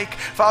alike.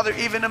 Father,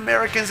 even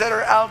Americans that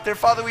are out there,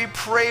 Father, we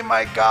pray,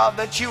 my God,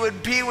 that you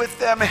would be with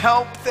them,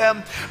 help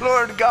them,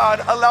 Lord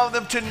God, allow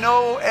them to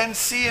know and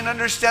see and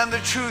understand the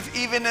truth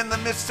even in the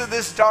midst of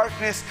this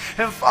darkness.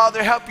 And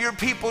Father, help your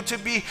people to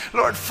be,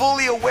 Lord,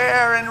 fully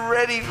aware and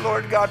ready,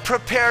 Lord God,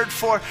 prepared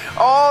for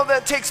all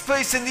that takes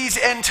place in these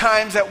end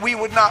times, that we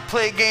would not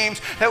play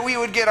games, that we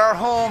would get our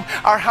home,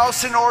 our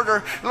house in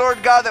order,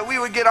 Lord God, that we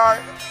would get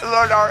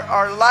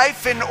our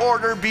life in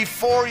order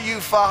before you,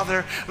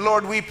 Father.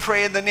 Lord, we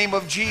pray in the name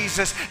of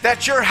Jesus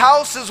that your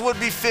houses would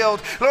be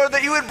filled, Lord,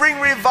 that you would bring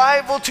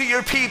revival to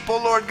your people,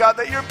 Lord God,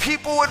 that your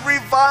people would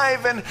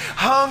revive and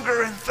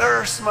hunger and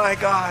thirst, my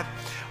God.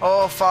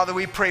 Oh, Father,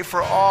 we pray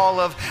for all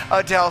of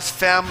Adele's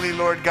family,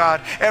 Lord God,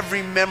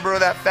 every member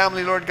of that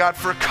family, Lord God,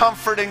 for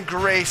comfort and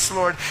grace,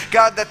 Lord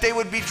God, that they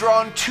would be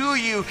drawn to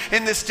you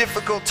in this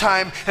difficult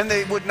time and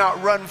they would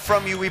not run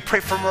from you. We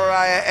pray for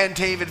Mariah and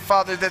David,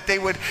 Father, that they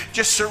would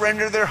just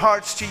surrender their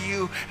hearts to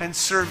you and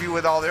serve you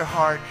with all their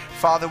heart.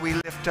 Father, we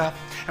lift up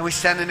and we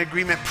stand in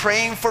agreement,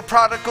 praying for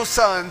prodigal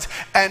sons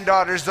and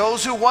daughters,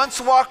 those who once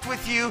walked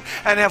with you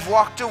and have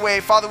walked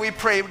away. Father, we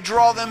pray,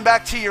 draw them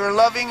back to your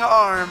loving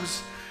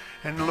arms.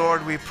 And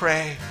Lord, we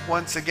pray,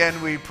 once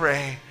again we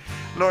pray,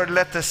 Lord,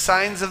 let the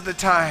signs of the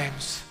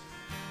times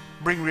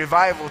bring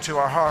revival to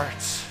our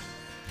hearts,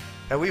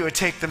 that we would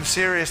take them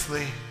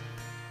seriously,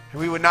 and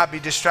we would not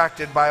be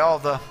distracted by all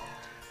the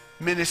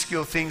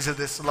minuscule things of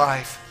this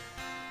life,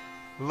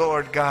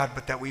 Lord God,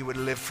 but that we would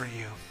live for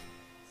you.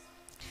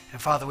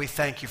 And Father, we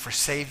thank you for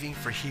saving,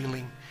 for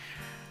healing,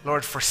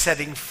 Lord, for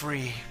setting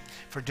free,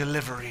 for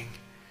delivering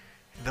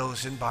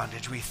those in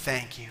bondage. We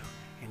thank you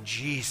in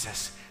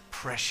Jesus'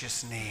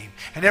 precious name.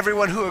 And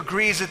everyone who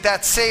agrees with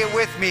that, say it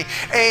with me.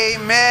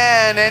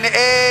 Amen and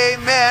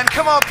amen.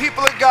 Come on,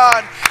 people of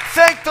God.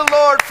 Thank the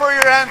Lord for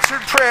your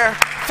answered prayer.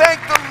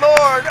 Thank the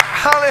Lord.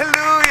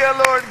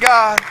 Hallelujah, Lord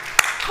God.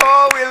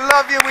 Oh, we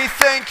love you. We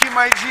thank you,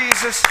 my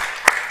Jesus.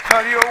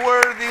 God, you are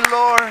worthy,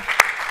 Lord.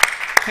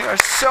 You are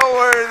so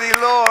worthy,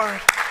 Lord.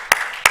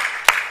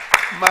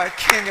 My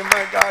King and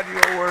my God, you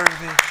are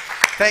worthy.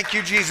 Thank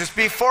you, Jesus.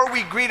 Before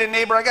we greet a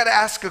neighbor, I got to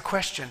ask a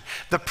question.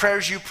 The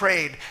prayers you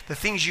prayed, the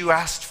things you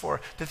asked for,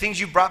 the things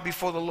you brought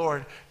before the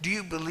Lord, do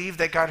you believe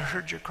that God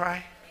heard your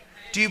cry?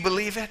 Do you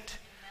believe it?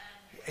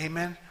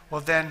 Amen.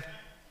 Well, then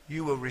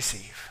you will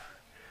receive.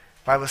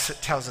 The Bible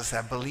tells us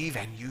that believe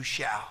and you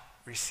shall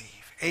receive.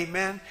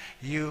 Amen.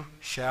 You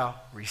shall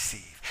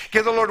receive.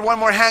 Give the Lord one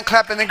more hand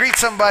clap and then greet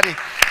somebody.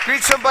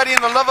 Greet somebody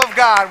in the love of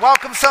God.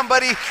 Welcome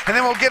somebody, and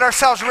then we'll get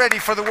ourselves ready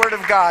for the Word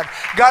of God.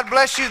 God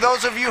bless you.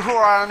 Those of you who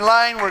are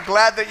online, we're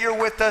glad that you're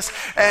with us,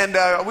 and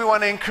we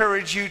want to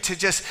encourage you to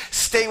just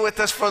stay with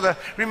us for the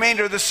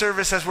remainder of the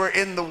service as we're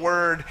in the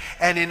Word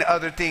and in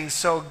other things.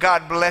 So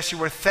God bless you.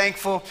 We're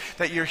thankful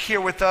that you're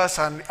here with us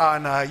on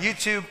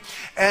YouTube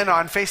and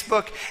on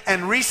Facebook.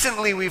 And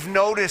recently we've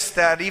noticed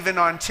that even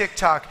on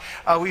TikTok,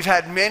 we've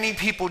had many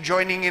people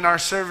joining in our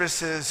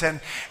services, and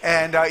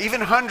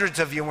even hundreds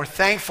of you, and we're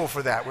thankful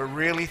for that. We're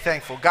really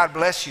thankful. God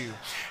bless you.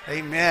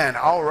 Amen.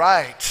 All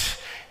right.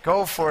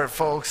 Go for it,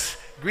 folks.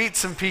 Greet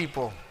some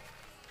people.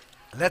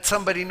 Let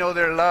somebody know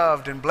they're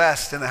loved and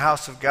blessed in the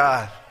house of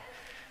God.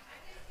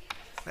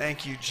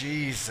 Thank you,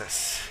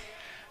 Jesus.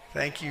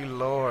 Thank you,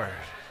 Lord.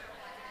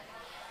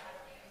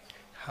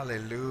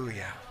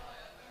 Hallelujah.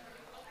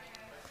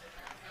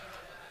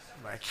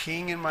 My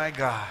King and my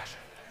God,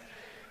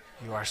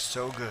 you are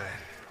so good.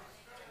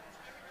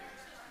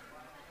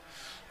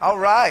 All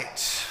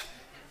right.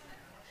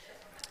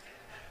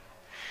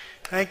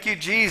 Thank you,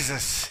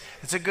 Jesus.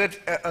 It's a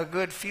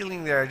good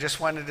feeling there. I just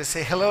wanted to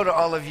say hello to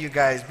all of you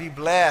guys. Be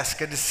blessed.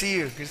 Good to see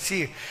you. Good to see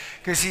you.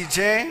 Good to see you,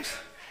 James.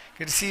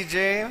 Good to see you,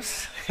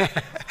 James.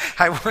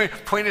 I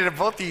pointed at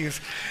both of you.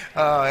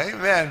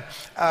 Amen.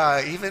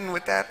 Even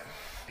with that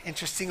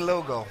interesting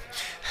logo.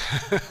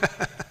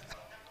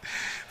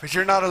 But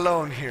you're not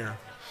alone here.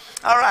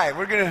 All right,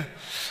 we're going to...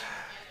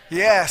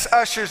 Yes,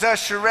 ushers,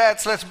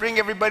 usherettes, let's bring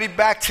everybody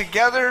back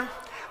together.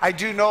 I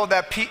do know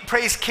that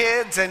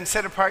Praisekidz and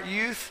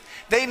Setapartyouth,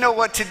 they know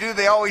what to do.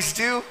 They always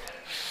do.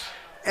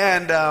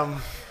 And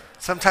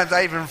sometimes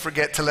I even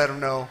forget to let them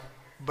know,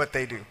 but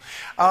they do.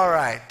 All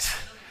right.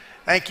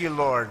 Thank you,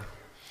 Lord.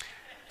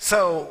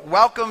 So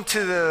welcome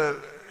to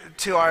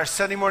our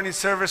Sunday morning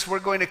service. We're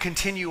going to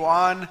continue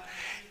on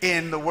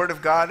in the Word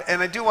of God.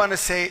 And I do want to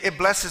say it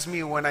blesses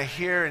me when I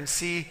hear and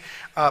see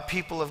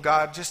people of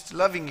God just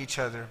loving each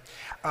other.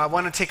 I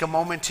want to take a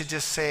moment to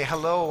just say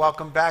hello,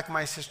 welcome back,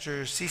 my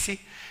sister Cece.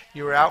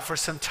 You were out for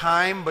some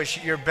time,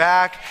 but you're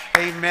back.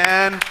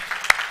 Amen.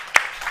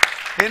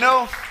 You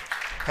know,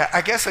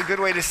 I guess a good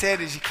way to say it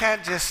is you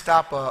can't just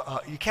stop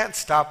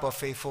a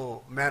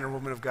faithful man or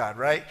woman of God,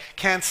 right?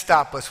 Can't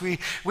stop us. We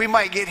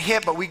might get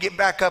hit, but we get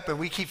back up and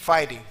we keep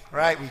fighting,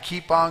 right? We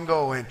keep on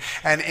going.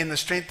 And in the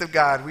strength of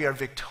God, we are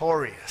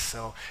victorious.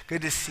 So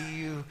good to see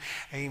you.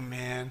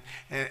 Amen.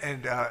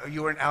 And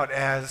you weren't out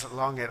as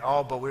long at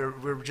all, but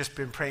we've just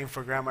been praying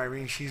for Grandma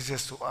Irene. She's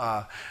just,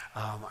 I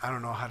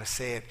don't know how to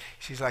say it.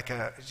 She's like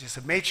just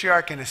a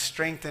matriarch and a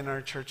strength in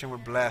our church, and we're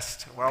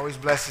blessed. We're always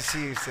blessed to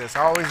see you, sis.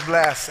 Always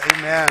blessed.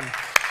 Amen.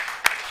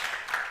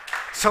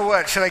 So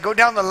what? Should I go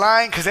down the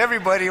line? Because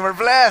everybody, we're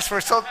blessed. We're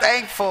so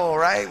thankful,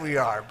 right? We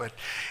are. But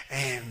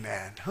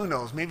amen. Who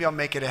knows? Maybe I'll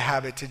make it a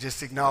habit to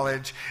just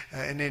acknowledge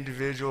an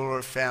individual or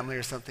a family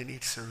or something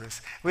each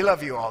service. We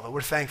love you all, though.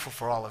 We're thankful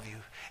for all of you.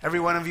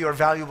 Every one of you are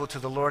valuable to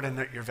the Lord,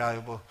 and you're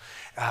valuable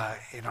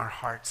in our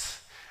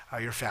hearts,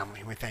 your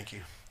family. We thank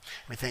you.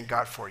 We thank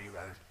God for you,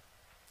 rather.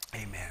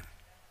 Amen.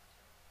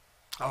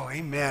 Oh,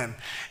 amen.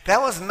 That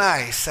was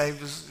nice. I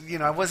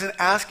wasn't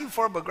asking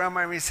for it, but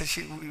Grandma Irene said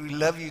we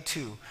love you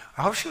too.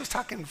 I hope she was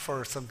talking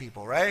for some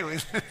people, right?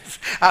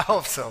 I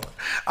hope so.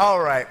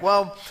 All right.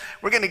 Well,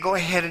 we're going to go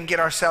ahead and get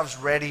ourselves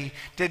ready.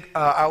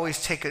 I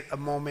always take a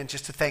moment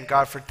just to thank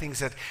God for things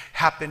that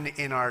happen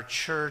in our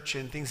church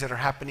and things that are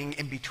happening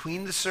in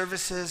between the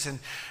services.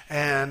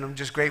 And I'm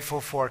just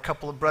grateful for a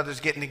couple of brothers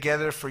getting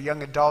together for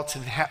young adults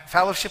and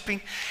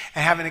fellowshipping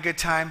and having a good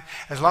time.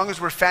 As long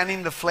as we're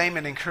fanning the flame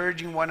and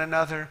encouraging one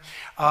another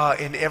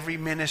in every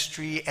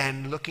ministry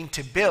and looking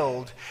to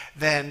build,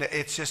 then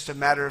it's just a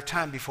matter of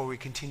time before we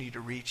continue to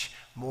reach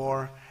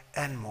more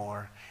and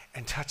more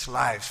and touch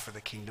lives for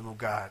the kingdom of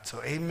God.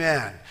 So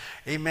amen.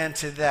 Amen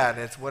to that.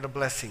 It's what a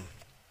blessing.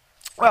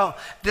 Well,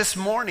 this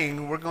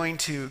morning we're going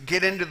to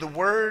get into the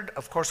Word.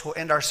 Of course, we'll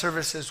end our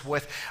services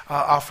with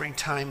offering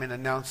time and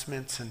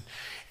announcements.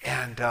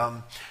 And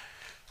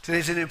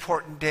today's an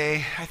important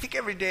day. I think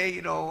every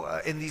day,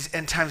 in these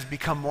end times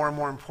become more and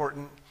more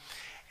important.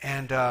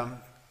 And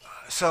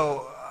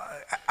so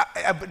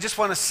I just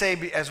want to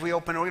say, as we're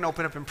going to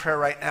open up in prayer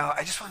right now,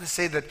 I just want to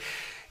say that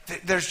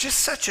there's just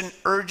such an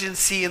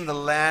urgency in the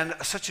land,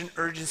 such an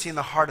urgency in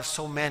the heart of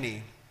so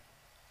many.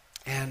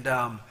 And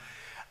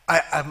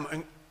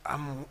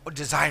I'm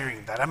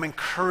desiring that. I'm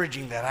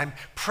encouraging that. I'm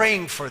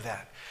praying for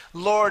that.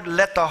 Lord,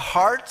 let the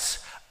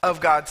hearts of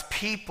God's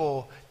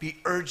people be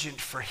urgent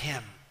for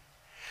Him.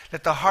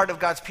 Let the heart of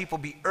God's people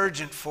be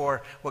urgent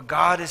for what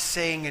God is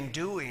saying and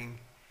doing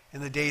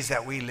in the days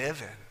that we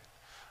live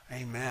in.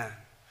 Amen.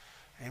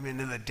 Amen.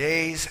 In the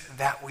days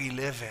that we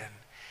live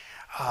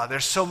in.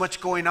 There's so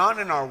much going on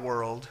in our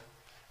world,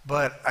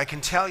 but I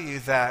can tell you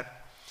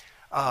that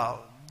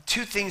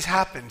two things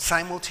happen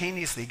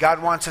simultaneously.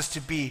 God wants us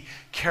to be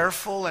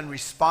careful and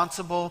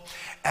responsible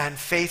and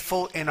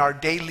faithful in our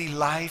daily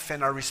life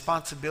and our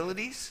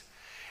responsibilities.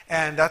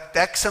 And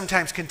that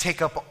sometimes can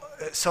take up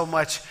so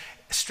much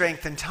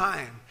strength and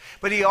time.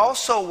 But he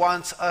also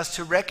wants us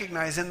to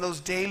recognize in those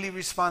daily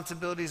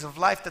responsibilities of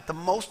life that the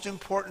most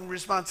important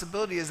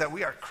responsibility is that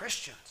we are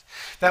Christians,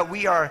 that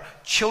we are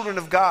children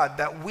of God,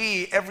 that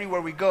we,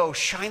 everywhere we go,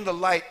 shine the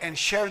light and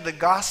share the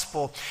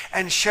gospel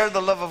and share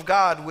the love of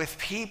God with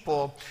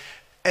people,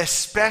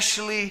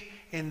 especially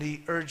in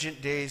the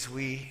urgent days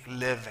we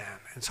live in.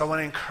 And so I want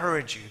to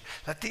encourage you,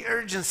 let the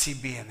urgency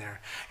be in there.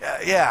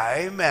 Yeah,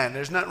 amen.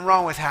 There's nothing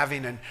wrong with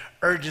having an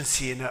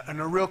urgency and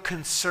a real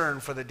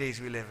concern for the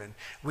days we live in.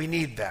 We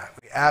need that.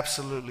 We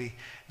absolutely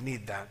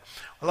need that.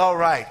 Well, all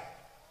right.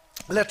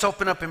 Let's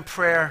open up in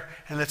prayer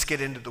and let's get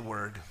into the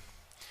word.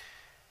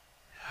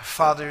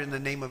 Father, in the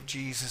name of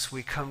Jesus,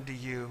 we come to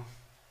you.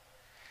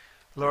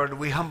 Lord,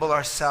 we humble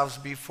ourselves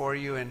before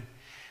you, and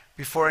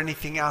before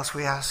anything else,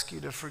 we ask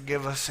you to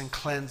forgive us and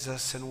cleanse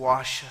us and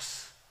wash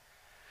us.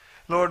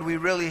 Lord, we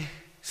really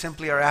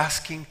simply are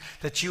asking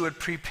that you would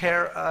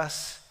prepare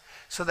us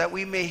so that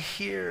we may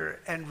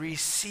hear and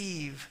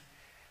receive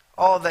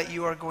all that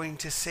you are going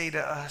to say to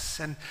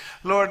us. And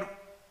Lord,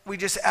 we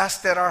just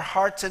ask that our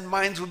hearts and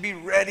minds would be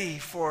ready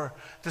for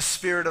the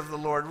Spirit of the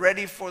Lord,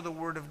 ready for the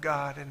Word of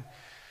God.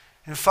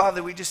 And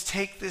Father, we just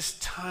take this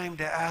time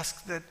to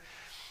ask that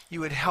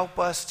you would help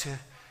us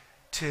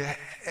to,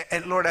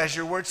 and Lord, as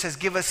your word says,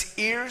 give us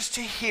ears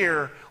to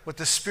hear what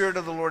the Spirit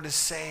of the Lord is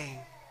saying.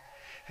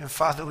 And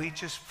Father, we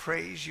just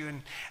praise you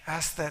and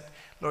ask that,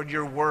 Lord,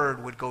 your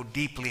word would go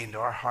deeply into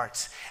our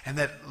hearts, and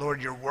that,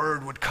 Lord, your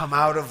word would come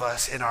out of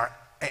us in our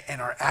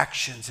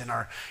actions, in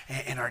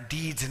our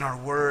deeds, in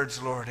our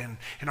words, Lord,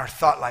 in our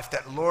thought life,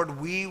 that, Lord,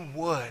 we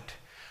would,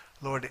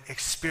 Lord,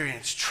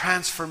 experience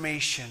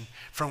transformation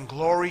from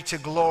glory to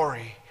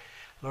glory,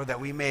 Lord,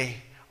 that we may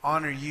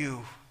honor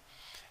you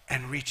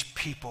and reach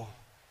people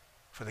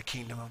for the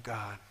kingdom of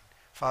God.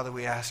 Father,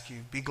 we ask you,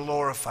 be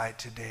glorified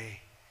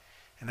today.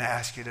 And I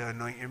ask you to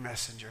anoint your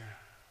messenger.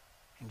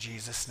 In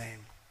Jesus'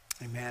 name,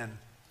 amen.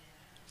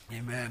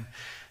 Amen.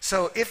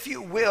 So if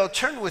you will,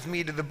 turn with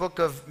me to the book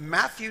of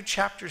Matthew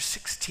chapter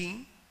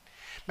 16.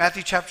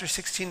 Matthew chapter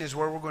 16 is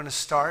where we're going to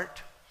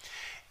start.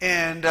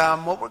 And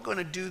what we're going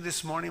to do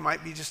this morning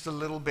might be just a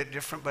little bit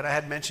different, but I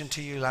had mentioned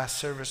to you last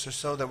service or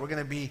so that we're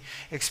going to be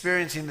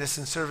experiencing this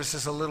in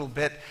services a little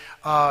bit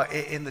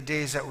in the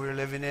days that we're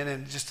living in,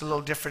 and just a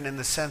little different in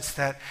the sense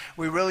that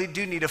we really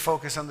do need to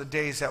focus on the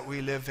days that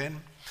we live in.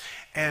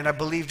 And I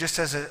believe, just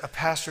as a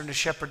pastor and a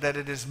shepherd, that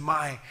it is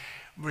my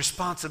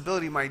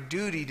responsibility, my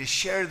duty to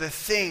share the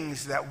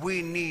things that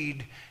we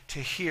need to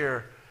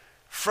hear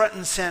front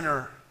and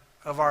center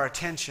of our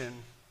attention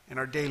in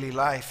our daily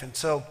life. And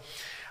so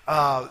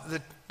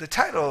the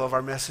title of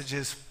our message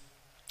is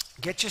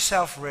Get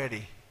Yourself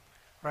Ready.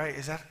 Right?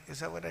 Is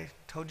that what I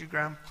told you,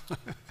 Graham?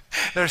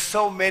 There's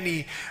so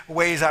many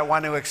ways I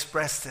want to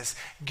express this.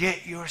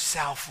 Get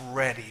yourself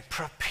ready.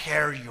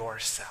 Prepare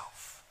yourself.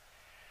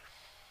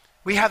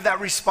 We have that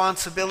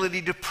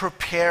responsibility to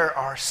prepare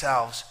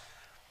ourselves.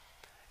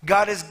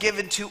 God has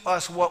given to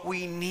us what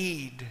we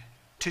need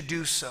to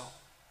do so.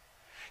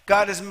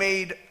 God has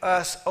made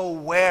us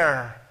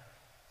aware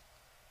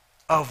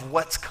of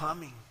what's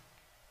coming.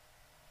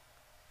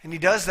 And he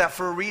does that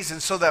for a reason,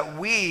 so that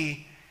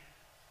we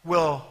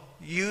will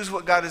use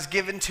what God has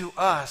given to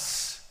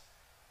us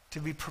to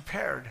be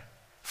prepared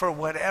for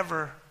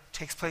whatever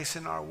takes place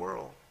in our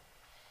world.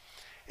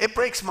 It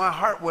breaks my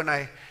heart when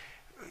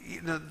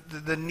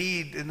the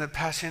need and the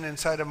passion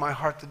inside of my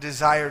heart, the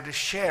desire to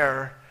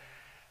share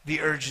the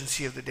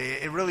urgency of the day.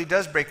 It really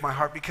does break my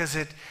heart because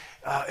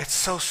it's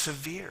so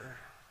severe.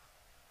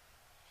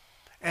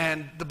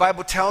 And the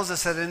Bible tells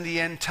us that in the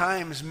end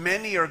times,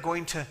 many are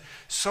going to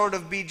sort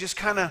of be just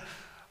kind of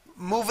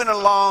moving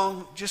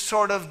along, just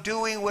sort of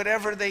doing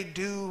whatever they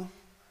do,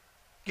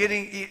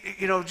 getting,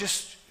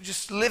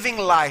 just living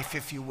life,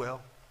 if you will.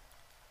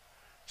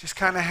 Just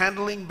kind of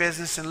handling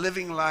business and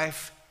living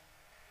life.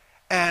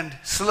 And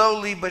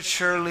slowly but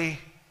surely,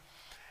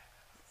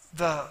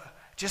 that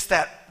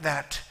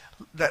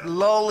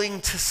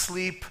lulling to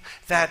sleep,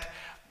 that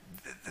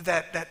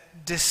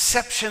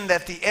deception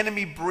that the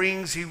enemy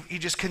brings, he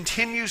just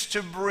continues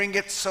to bring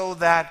it, so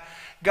that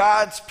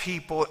God's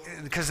people,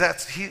 because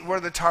we're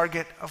the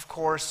target, of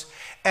course,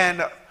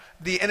 and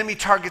the enemy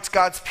targets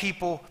God's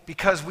people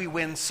because we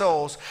win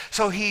souls.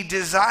 So he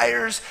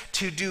desires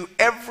to do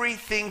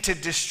everything to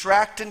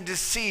distract and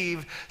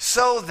deceive,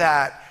 so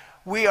that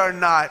we are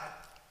not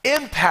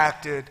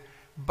impacted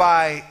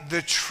by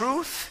the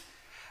truth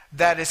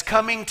that is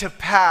coming to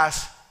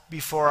pass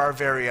before our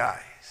very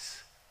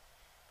eyes.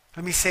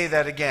 Let me say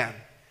that again.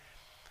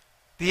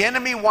 The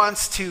enemy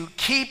wants to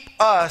keep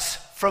us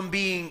from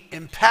being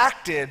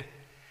impacted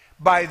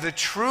by the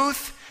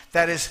truth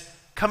that is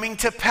coming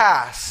to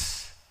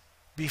pass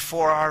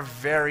before our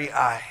very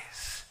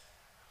eyes.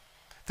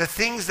 The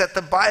things that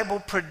the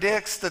Bible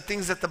predicts, the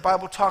things that the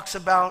Bible talks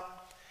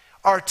about,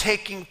 are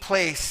taking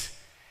place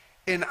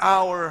in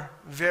our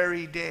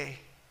very day,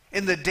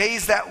 in the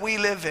days that we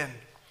live in.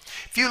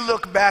 If you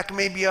look back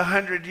maybe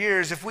 100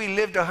 years, if we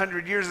lived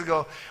 100 years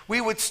ago,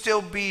 we would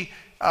still be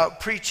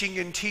preaching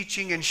and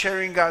teaching and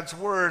sharing God's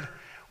word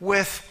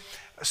with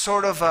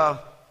sort of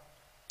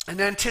an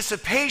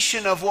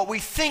anticipation of what we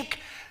think,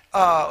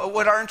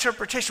 what our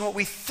interpretation, what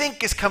we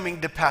think is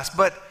coming to pass.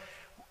 But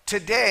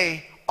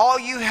today, all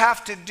you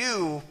have to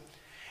do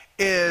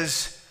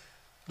is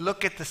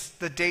look at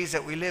the days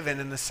that we live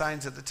in and the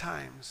signs of the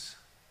times.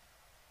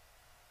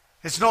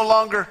 It's no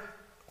longer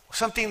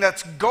something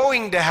that's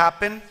going to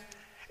happen.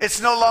 It's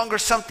no longer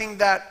something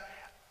that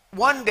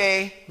one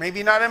day,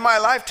 maybe not in my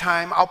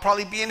lifetime, I'll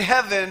probably be in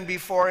heaven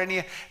before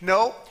any.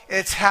 No,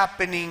 it's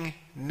happening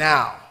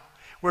now.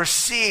 We're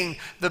seeing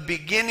the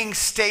beginning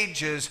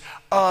stages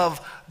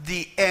of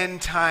the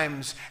end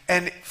times.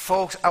 And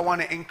folks, I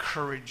want to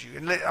encourage you.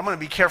 And I'm going to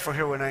be careful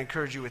here when I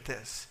encourage you with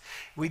this.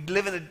 We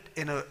live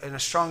in a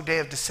strong day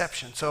of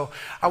deception. So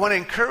I want to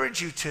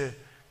encourage you to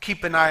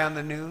keep an eye on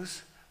the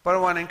news. But I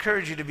want to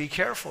encourage you to be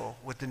careful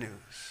with the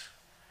news.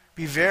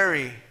 Be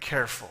very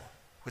careful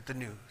with the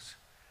news.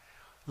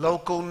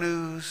 Local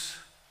news,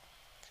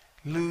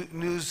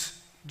 news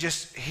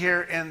just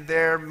here and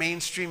there,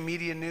 mainstream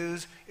media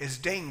news is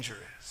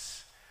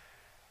dangerous.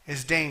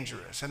 Is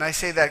dangerous. And I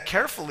say that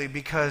carefully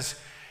because,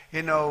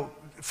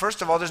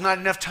 first of all, there's not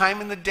enough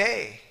time in the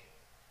day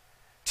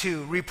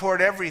to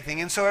report everything.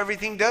 And so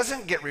everything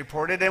doesn't get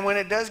reported. And when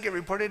it does get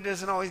reported, it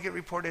doesn't always get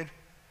reported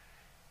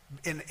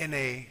in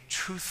a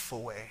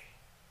truthful way,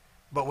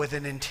 but with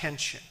an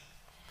intention.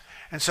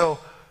 And so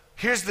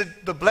here's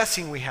the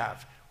blessing we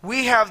have.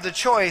 We have the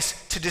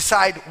choice to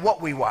decide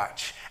what we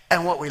watch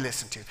and what we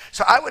listen to.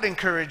 So I would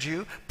encourage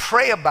you,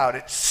 pray about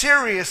it.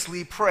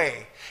 Seriously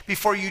pray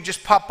before you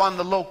just pop on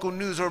the local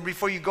news, or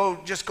before you go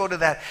to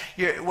that,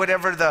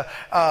 whatever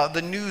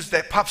the news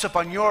that pops up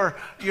on your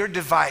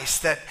device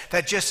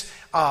that just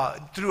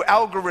through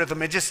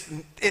algorithm, it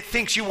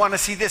thinks you want to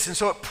see this, and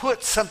so it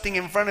puts something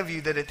in front of you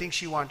that it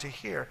thinks you want to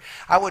hear.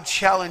 I would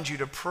challenge you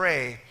to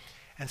pray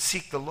and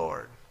seek the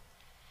Lord,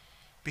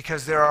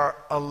 because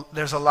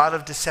there's a lot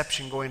of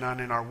deception going on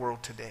in our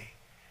world today.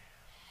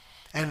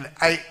 And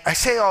I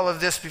say all of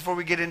this before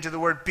we get into the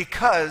word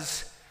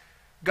because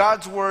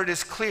God's word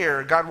is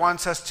clear. God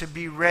wants us to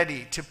be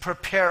ready, to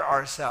prepare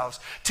ourselves,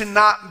 to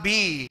not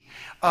be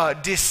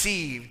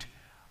deceived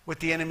with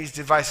the enemy's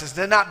devices,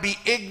 to not be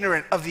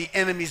ignorant of the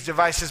enemy's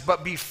devices,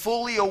 but be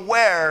fully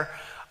aware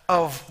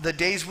of the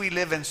days we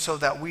live in so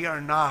that we are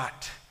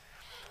not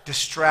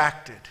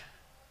distracted.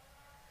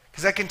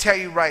 Because I can tell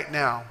you right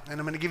now, and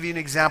I'm going to give you an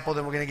example,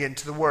 then we're going to get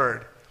into the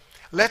word.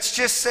 Let's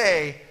just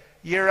say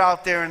you're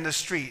out there in the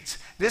streets.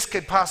 This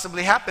could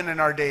possibly happen in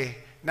our day.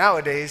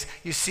 Nowadays,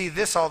 you see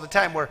this all the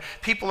time where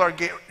people are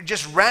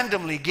just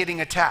randomly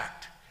getting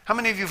attacked. How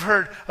many of you have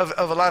heard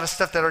of a lot of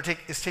stuff that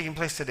is taking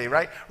place today,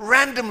 right?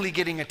 Randomly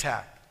getting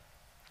attacked.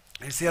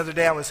 It's the other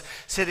day I was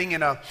sitting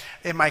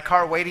in my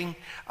car waiting,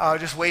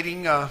 just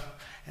waiting.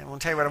 I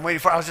won't tell you what I'm waiting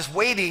for. I was just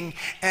waiting,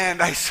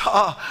 and I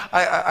saw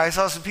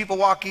some people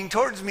walking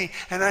towards me,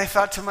 and I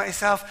thought to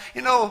myself,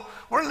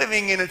 we're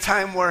living in a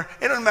time where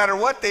it doesn't matter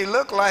what they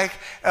look like,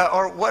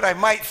 or what I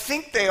might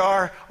think they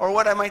are, or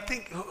what I might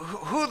think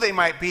who they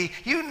might be.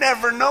 You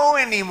never know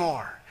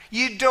anymore.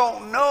 You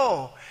don't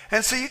know.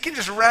 And so you can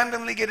just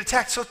randomly get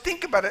attacked. So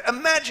think about it.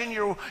 Imagine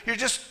you're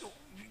just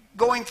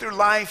going through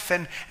life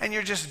and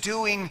you're just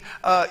doing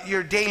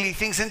your daily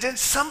things, and then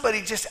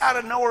somebody just out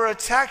of nowhere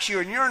attacks you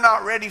and you're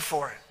not ready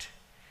for it.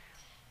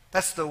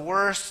 That's the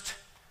worst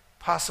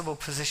possible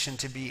position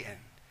to be in,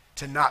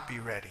 to not be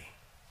ready.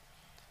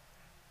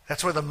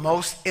 That's where the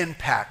most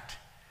impact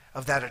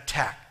of that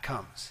attack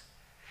comes.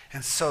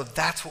 And so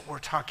that's what we're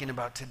talking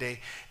about today,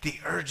 the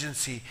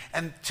urgency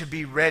and to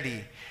be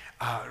ready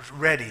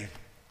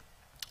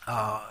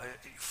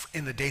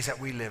in the days that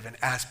we live in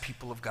as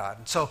people of God.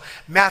 And so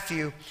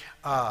Matthew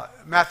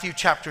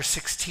chapter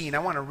 16, I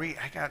want to read.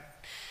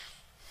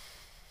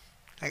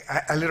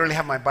 I literally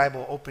have my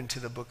Bible open to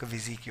the book of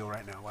Ezekiel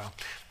right now.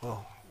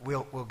 Well,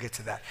 we'll get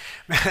to that.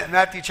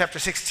 Matthew chapter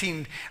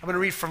 16, I'm going to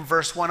read from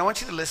verse 1. I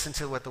want you to listen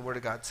to what the Word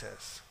of God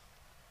says.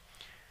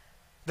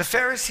 The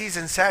Pharisees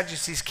and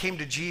Sadducees came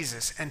to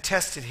Jesus and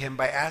tested him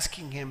by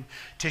asking him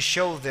to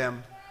show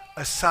them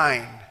a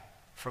sign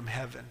from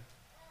heaven.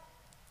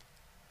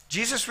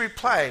 Jesus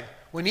replied,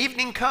 when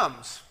evening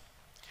comes,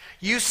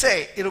 you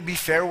say it'll be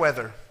fair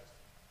weather.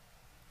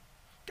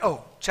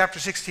 Oh, chapter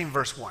 16,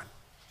 verse 1.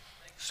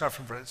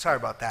 Sorry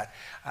about that.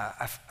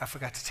 I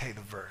forgot to tell you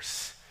the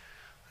verse.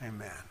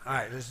 Amen. All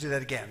right, let's do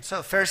that again.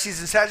 So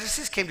Pharisees and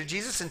Sadducees came to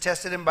Jesus and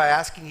tested him by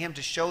asking him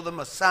to show them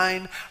a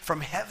sign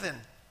from heaven.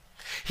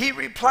 He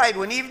replied,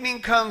 when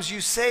evening comes,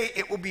 you say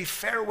it will be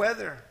fair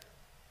weather,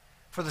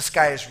 for the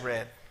sky is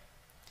red.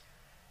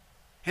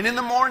 And in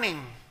the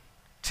morning,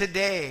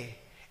 today,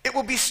 It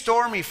will be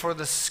stormy, for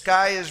the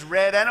sky is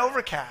red and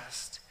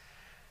overcast.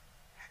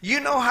 You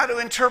know how to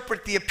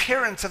interpret the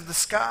appearance of the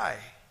sky,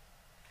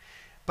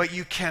 but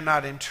you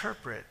cannot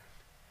interpret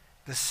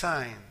the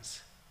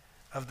signs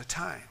of the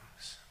times.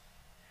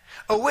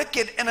 A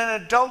wicked and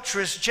an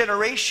adulterous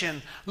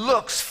generation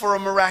looks for a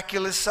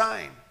miraculous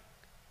sign,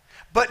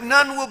 but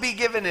none will be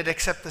given it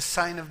except the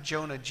sign of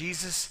Jonah.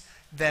 Jesus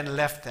then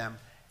left them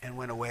and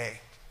went away.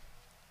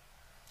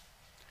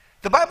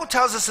 The Bible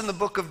tells us in the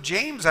book of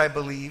James, I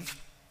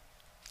believe,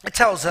 it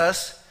tells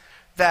us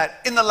that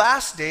in the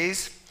last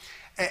days,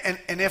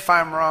 and if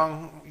I'm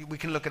wrong, we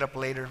can look it up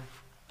later,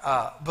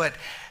 but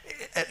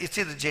it's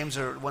either James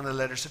or one of the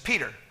letters of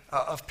Peter,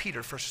 1st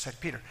or 2nd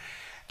Peter.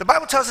 The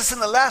Bible tells us in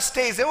the last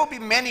days there will be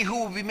many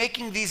who will be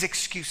making these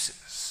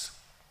excuses.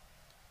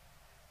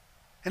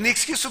 And the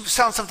excuse will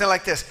sound something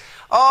like this.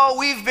 Oh,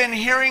 we've been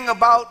hearing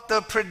about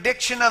the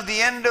prediction of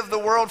the end of the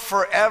world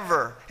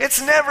forever.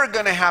 It's never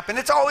going to happen.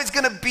 It's always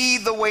going to be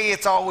the way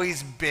it's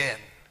always been.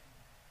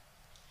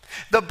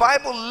 The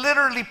Bible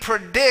literally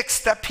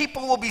predicts that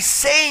people will be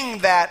saying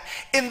that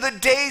in the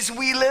days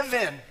we live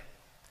in.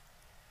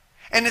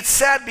 And it's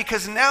sad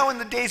because now in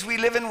the days we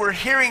live in, we're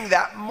hearing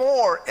that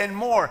more and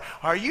more.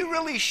 Are you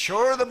really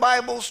sure the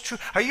Bible's true?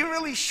 Are you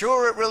really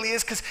sure it really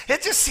is? Because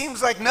it just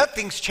seems like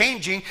nothing's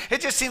changing.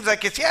 It just seems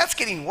like it's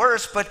getting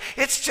worse, but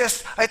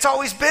it's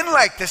always been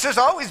like this. There's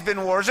always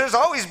been wars. There's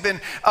always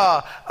been,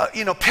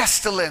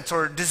 pestilence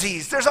or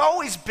disease. There's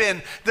always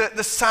been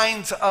the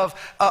signs of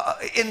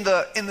in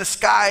the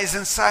skies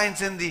and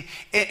signs in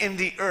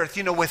the earth,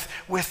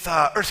 with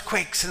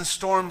earthquakes and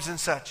storms and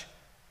such.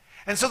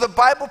 And so the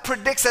Bible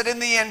predicts that in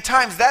the end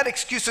times, that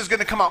excuse is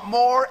going to come out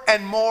more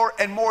and more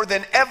and more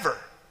than ever.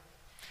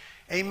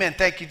 Amen.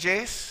 Thank you,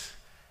 Jace.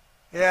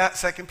 Yeah,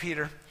 2nd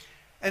Peter.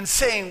 And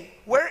saying,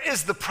 where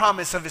is the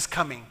promise of his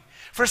coming?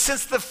 For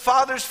since the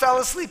fathers fell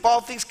asleep,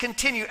 all things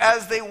continue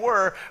as they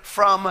were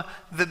from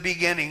the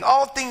beginning.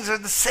 All things are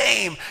the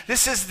same.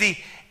 This is the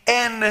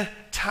end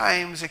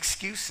times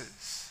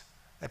excuses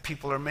that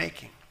people are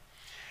making.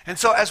 And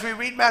so as we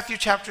read Matthew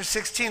chapter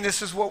 16,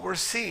 this is what we're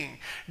seeing.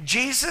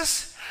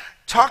 Jesus,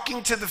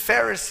 talking to the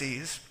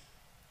Pharisees,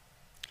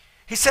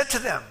 he said to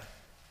them,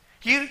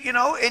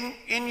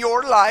 in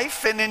your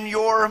life and in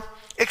your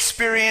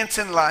experience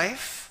in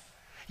life,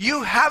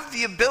 you have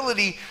the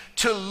ability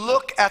to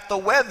look at the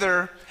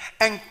weather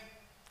and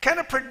kind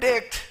of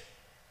predict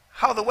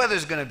how the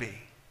weather's going to be.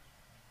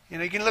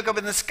 You can look up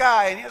in the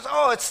sky and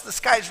the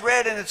sky's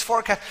red and it's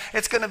forecast.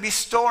 It's going to be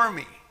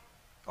stormy.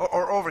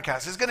 Or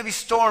overcast. It's going to be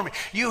stormy.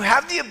 You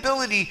have the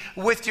ability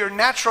with your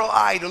natural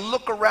eye to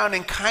look around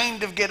and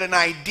kind of get an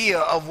idea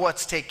of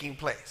what's taking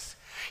place.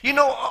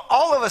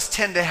 All of us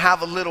tend to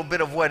have a little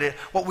bit of what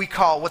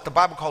the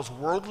Bible calls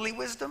worldly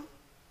wisdom.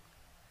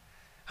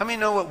 How many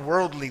know what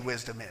worldly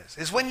wisdom is?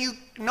 It's when you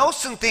know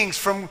some things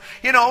from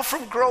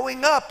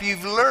growing up.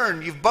 You've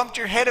learned, you've bumped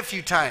your head a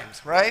few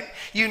times, right?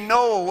 You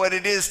know what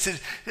it is to,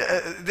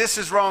 this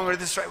is wrong or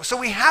this is right. So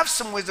we have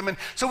some wisdom, and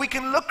so we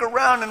can look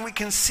around and we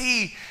can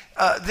see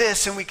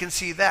this and we can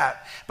see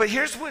that. But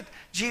here's what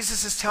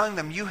Jesus is telling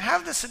them. You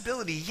have this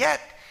ability, yet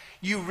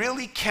you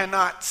really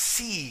cannot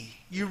see.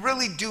 You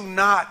really do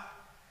not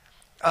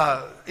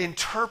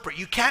interpret.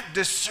 You can't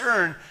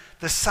discern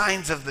the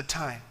signs of the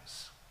times.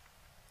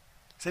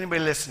 Is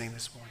anybody listening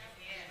this morning?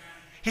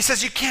 He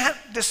says you can't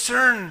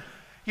discern.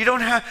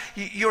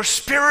 You're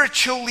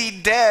spiritually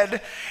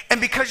dead. And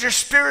because you're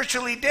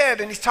spiritually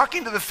dead, and he's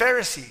talking to the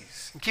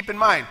Pharisees. And keep in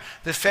mind,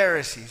 the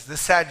Pharisees, the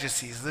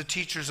Sadducees, the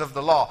teachers of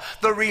the law,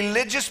 the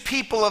religious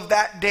people of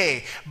that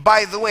day.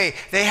 By the way,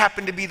 they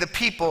happened to be the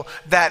people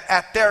that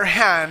at their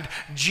hand,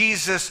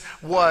 Jesus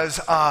was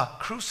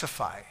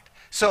crucified.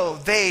 So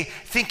they,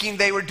 thinking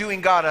they were doing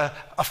God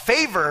a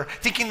favor,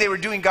 thinking they were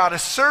doing God a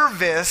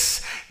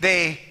service,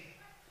 they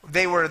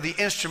were the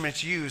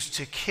instruments used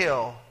to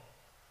kill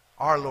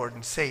our Lord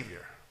and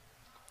Savior.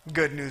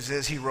 Good news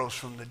is he rose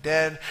from the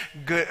dead.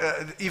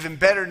 Even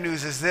better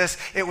news is this.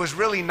 It was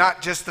really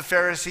not just the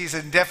Pharisees,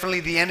 and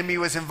definitely the enemy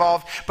was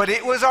involved, but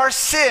it was our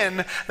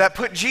sin that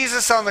put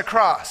Jesus on the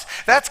cross.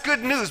 That's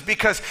good news,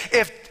 because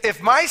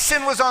if my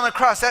sin was on the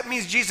cross, that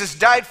means Jesus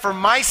died for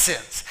my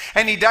sins,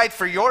 and he died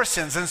for your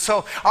sins. And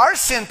so our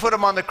sin put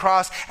him on the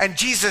cross, and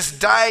Jesus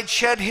died,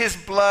 shed his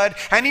blood,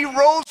 and he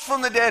rose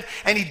from the dead,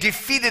 and he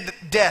defeated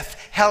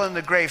death, hell, and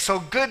the grave. So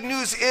good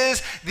news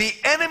is the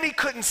enemy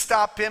couldn't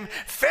stop him.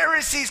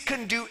 Pharisees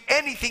couldn't do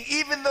anything,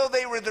 even though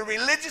they were the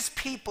religious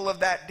people of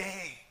that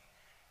day.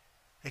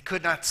 They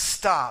could not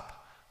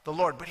stop the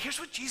Lord. But here's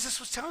what Jesus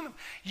was telling them.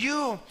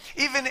 You,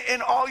 even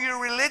in all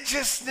your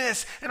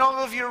religiousness and all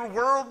of your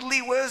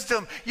worldly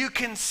wisdom, you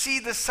can see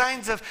the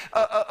signs of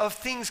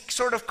things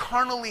sort of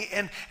carnally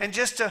and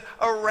just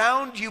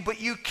around you, but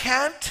you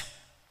cannot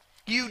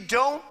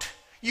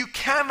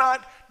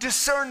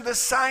discern the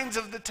signs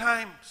of the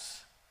times.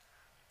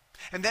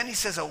 And then he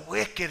says a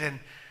wicked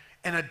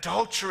and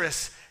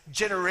adulterous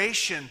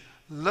generation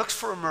looks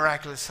for a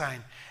miraculous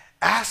sign,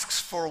 asks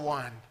for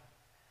one,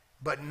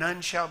 but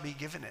none shall be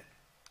given it.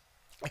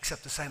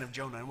 except the sign of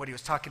Jonah. And what he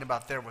was talking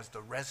about there was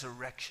the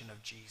resurrection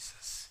of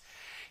Jesus.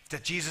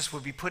 That Jesus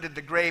would be put in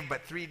the grave,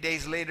 but 3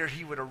 days later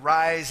he would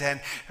arise,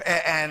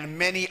 and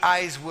many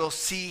eyes will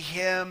see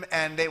him,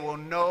 and they will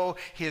know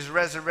he is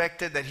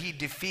resurrected, that he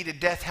defeated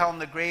death, hell, and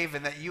the grave,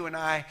 and that you and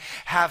I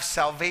have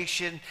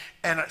salvation,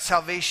 and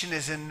salvation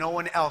is in no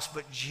one else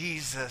but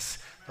Jesus,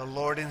 the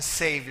Lord and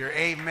Savior.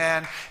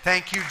 Amen.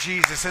 Thank you,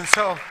 Jesus. And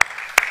so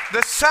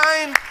the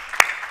sign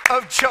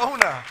of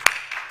Jonah.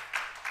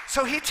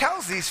 So he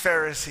tells these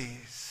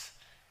Pharisees,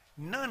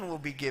 none will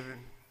be given.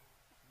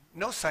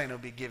 No sign will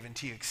be given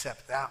to you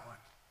except that one.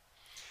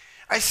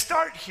 I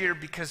start here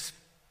because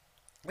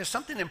there's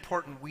something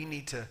important we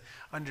need to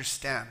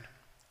understand.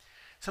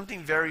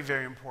 Something very,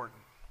 very important.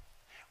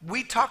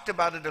 We talked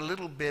about it a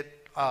little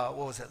bit,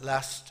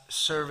 last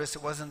service.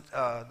 It wasn't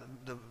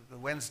the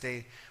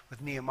Wednesday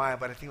with Nehemiah,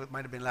 but I think it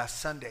might have been last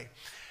Sunday.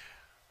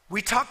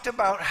 We talked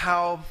about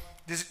how,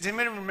 does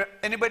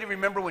anybody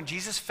remember when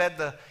Jesus fed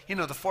the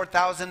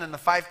 4,000 and the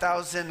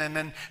 5,000, and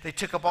then they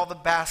took up all the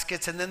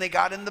baskets, and then they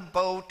got in the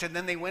boat, and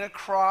then they went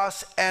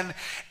across, and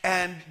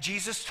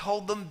Jesus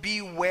told them,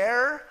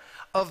 beware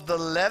of the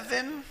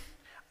leaven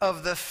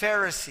of the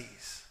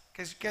Pharisees.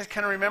 You guys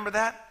kind of remember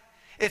that?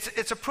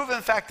 It's a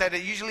proven fact that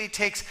it usually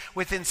takes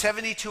within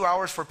 72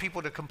 hours for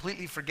people to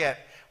completely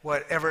forget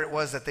whatever it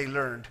was that they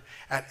learned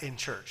in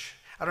church.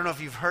 I don't know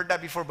if you've heard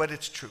that before, but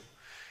it's true.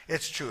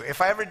 It's true.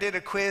 If I ever did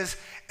a quiz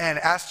and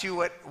asked you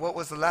what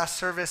was the last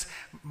service,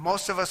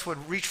 most of us would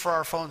reach for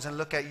our phones and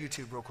look at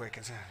YouTube real quick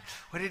and say,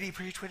 what did he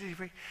preach? What did he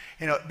preach?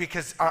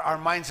 Because our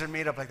minds are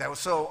made up like that.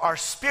 So our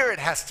spirit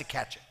has to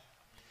catch it.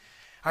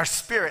 Our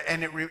spirit,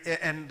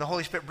 and the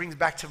Holy Spirit brings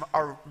back to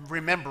our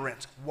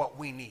remembrance what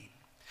we need.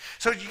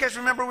 So you guys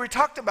remember we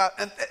talked about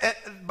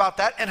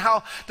that, and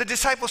how the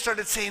disciples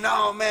started saying,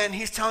 oh man,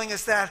 he's telling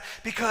us that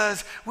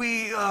because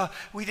we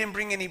didn't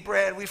bring any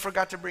bread. We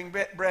forgot to bring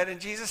bread. And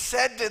Jesus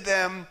said to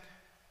them,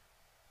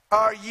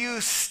 are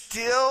you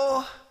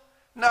still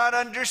not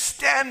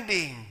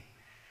understanding?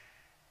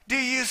 Do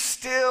you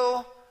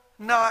still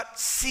not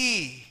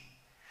see?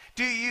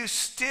 Do you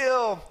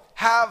still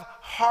have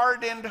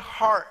hardened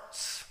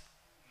hearts?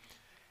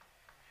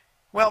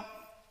 Well,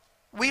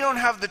 we don't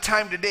have the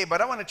time today,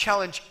 but I want to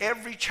challenge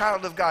every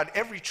child of God,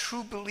 every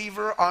true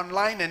believer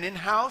online and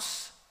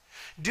in-house.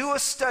 Do a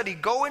study.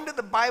 Go into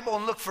the Bible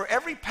and look for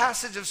every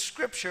passage of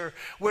Scripture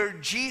where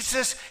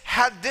Jesus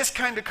had this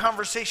kind of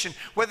conversation,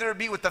 whether it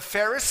be with the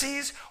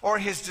Pharisees or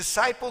his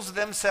disciples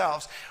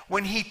themselves,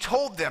 when he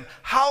told them,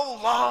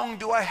 how long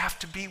do I have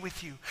to be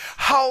with you?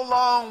 How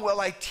long will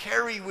I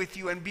tarry with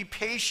you and be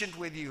patient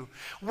with you?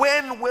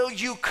 When will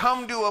you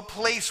come to a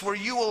place where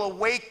you will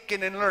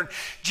awaken and learn?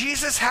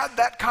 Jesus had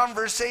that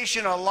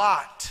conversation a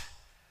lot.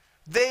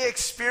 They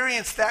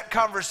experienced that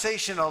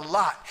conversation a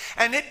lot.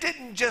 And it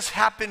didn't just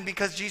happen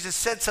because Jesus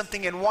said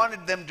something and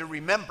wanted them to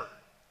remember.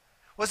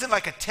 It wasn't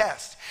like a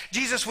test.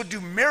 Jesus would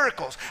do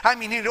miracles. I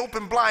mean, he'd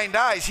open blind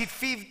eyes. He'd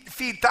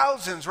feed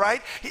thousands,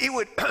 right?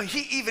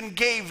 He even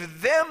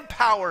gave them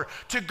power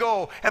to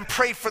go and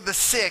pray for the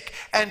sick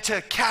and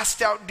to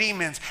cast out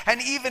demons.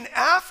 And even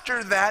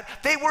after that,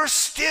 they were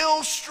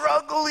still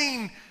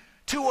struggling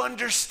to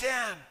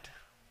understand.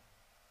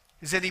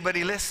 Is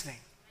anybody listening?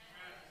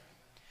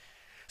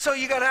 So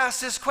you got to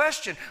ask this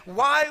question.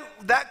 Why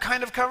that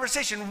kind of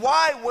conversation?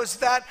 Why was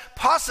that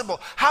possible?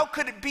 How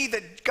could it be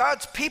that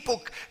God's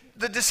people,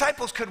 the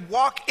disciples, could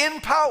walk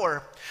in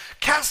power,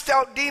 cast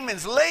out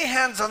demons, lay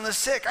hands on the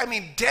sick, I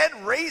mean, dead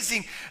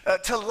raising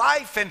to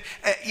life, and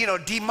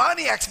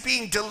demoniacs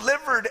being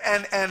delivered,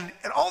 and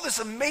all this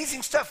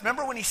amazing stuff?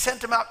 Remember when he sent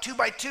them out 2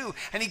 by 2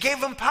 and he gave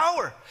them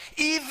power?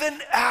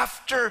 Even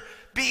after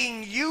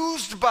being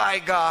used by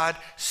God,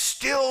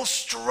 still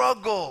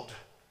struggled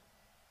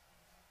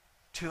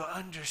to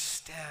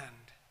understand.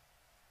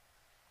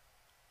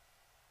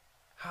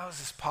 How is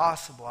this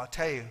possible? I'll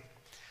tell you.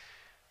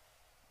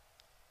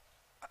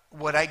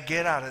 What I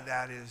get out of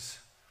that is,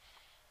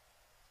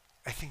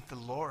 I think the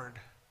Lord,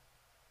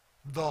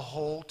 the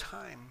whole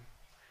time,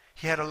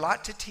 he had a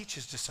lot to teach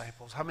his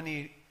disciples. How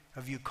many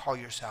of you call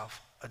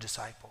yourself a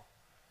disciple?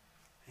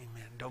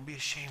 Amen. Don't be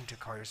ashamed to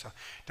call yourself.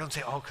 Don't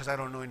say, oh, because I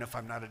don't know enough,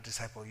 I'm not a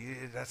disciple.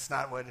 That's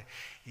not what,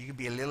 you could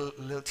be a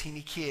little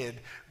teeny kid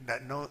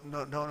that don't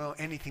know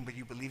anything, but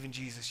you believe in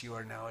Jesus, you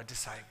are now a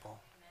disciple.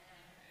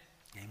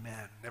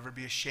 Amen. Never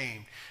be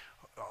ashamed.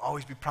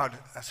 Always be proud.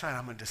 That's right,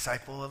 I'm a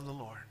disciple of the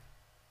Lord.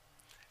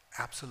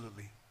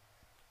 Absolutely.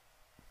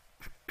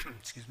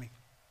 Excuse me.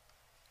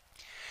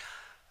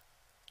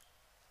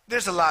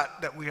 There's a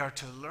lot that we are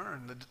to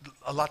learn,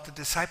 a lot the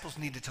disciples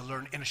needed to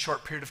learn in a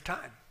short period of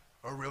time.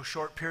 A real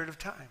short period of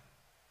time.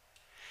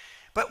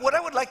 But what I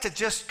would like to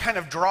just kind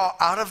of draw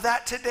out of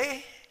that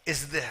today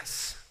is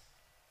this.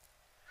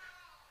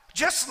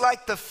 Just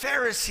like the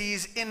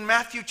Pharisees in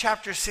Matthew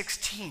chapter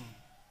 16,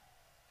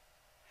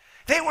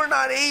 they were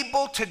not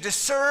able to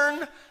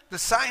discern the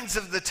signs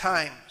of the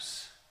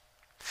times.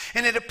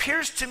 And it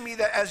appears to me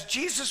that as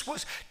Jesus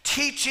was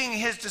teaching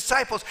his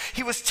disciples,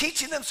 he was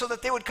teaching them so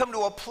that they would come to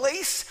a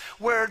place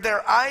where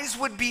their eyes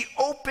would be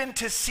open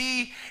to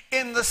see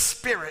in the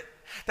Spirit.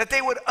 that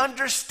they would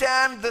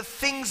understand the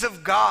things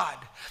of God,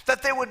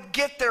 that they would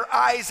get their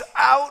eyes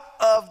out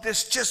of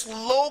this just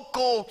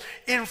local,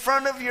 in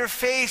front of your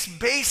face,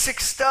 basic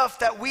stuff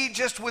that we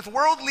just with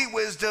worldly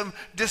wisdom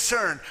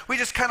discern. We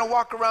just kind of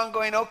walk around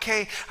going,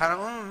 okay,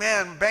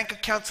 man, bank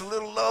account's a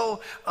little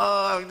low.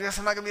 I guess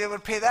I'm not going to be able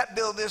to pay that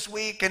bill this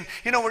week. And,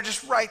 we're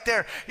just right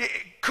there.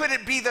 Could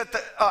it be that,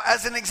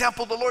 as an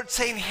example, the Lord's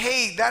saying,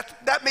 hey,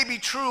 that may be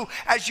true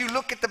as you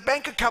look at the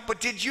bank account, but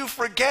did you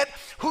forget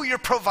who your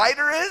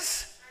provider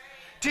is?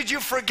 Did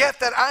you forget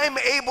that I'm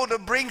able to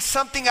bring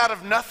something out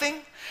of nothing?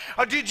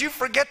 Or did you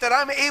forget that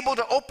I'm able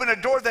to open a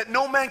door that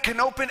no man can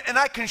open, and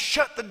I can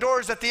shut the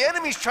doors that the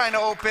enemy's trying to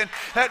open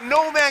that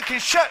no man can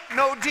shut?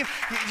 No demon.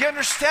 You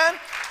understand?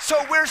 So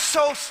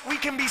we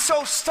can be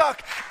so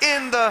stuck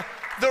in the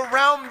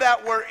realm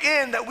that we're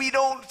in that we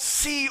don't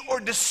see or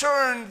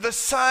discern the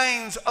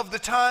signs of the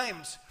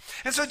times.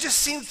 And so it just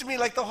seems to me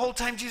like the whole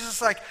time Jesus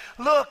is like,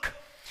 look,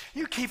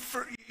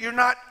 you're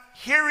not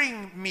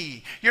hearing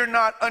me. You're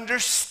not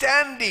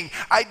understanding.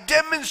 I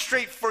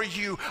demonstrate for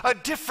you a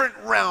different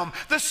realm,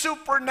 the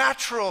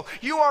supernatural.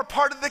 You are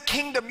part of the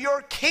kingdom.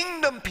 You're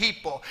kingdom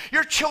people.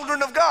 You're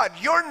children of God.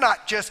 You're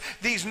not just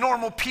these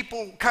normal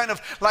people, kind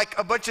of like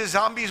a bunch of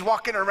zombies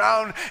walking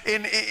around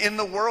in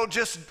the world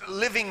just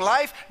living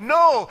life.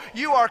 No,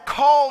 you are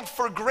called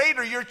for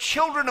greater. You're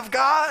children of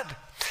God.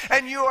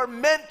 And you are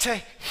meant to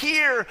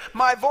hear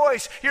my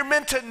voice. You're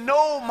meant to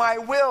know my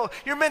will.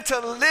 You're meant to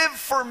live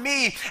for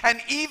me.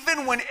 And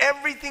even when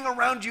everything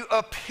around you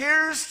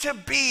appears to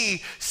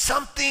be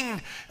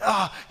something,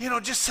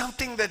 just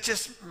something that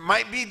just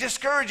might be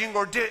discouraging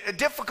or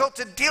difficult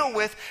to deal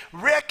with,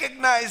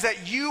 recognize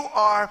that you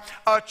are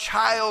a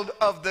child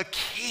of the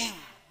King.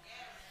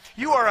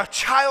 You are a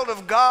child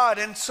of God,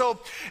 and so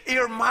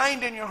your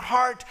mind and your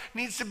heart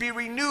needs to be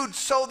renewed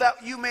so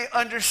that you may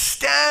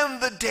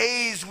understand the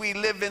days we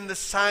live in, the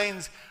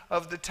signs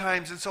of the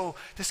times. And so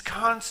this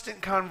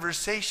constant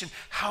conversation,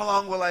 how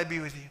long will I be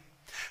with you?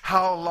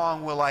 How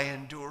long will I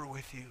endure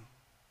with you?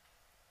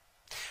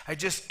 I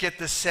just get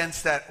the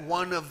sense that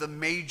one of the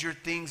major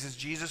things is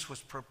Jesus was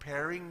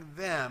preparing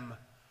them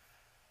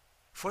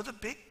for the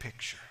big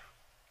picture,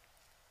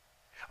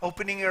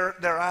 opening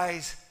their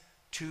eyes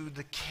to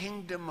the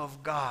kingdom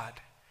of God,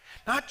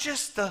 not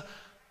just the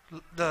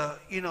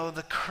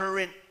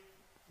current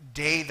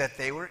day that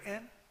they were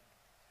in,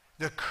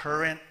 the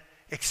current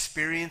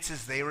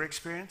experiences they were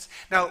experiencing.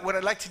 Now, what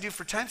I'd like to do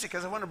for time's sake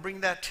is I want to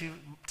bring that to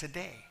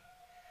today,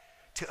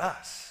 to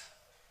us.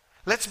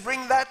 Let's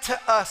bring that to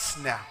us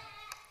now,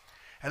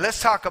 and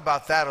let's talk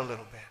about that a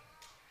little bit,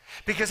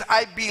 because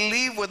I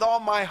believe with all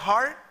my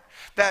heart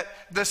that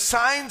the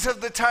signs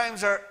of the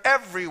times are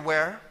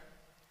everywhere.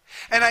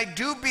 And I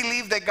do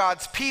believe that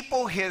God's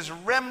people, his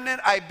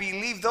remnant, I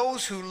believe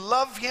those who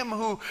love him,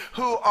 who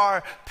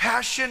are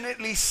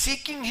passionately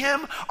seeking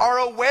him, are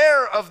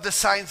aware of the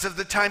signs of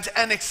the times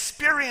and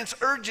experience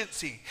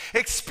urgency,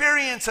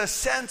 experience a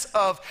sense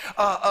of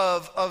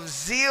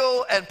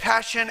zeal and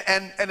passion.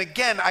 And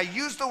again, I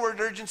use the word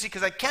urgency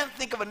because I can't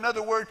think of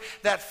another word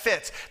that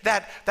fits.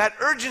 That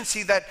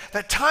urgency,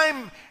 that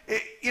time.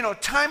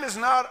 Time is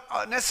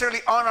not necessarily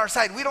on our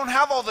side. We don't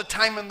have all the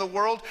time in the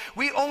world.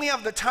 We only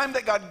have the time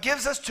that God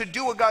gives us to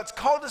do what God's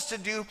called us to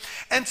do.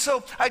 And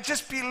so I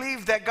just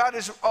believe that God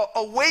is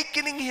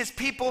awakening his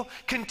people,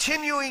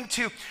 continuing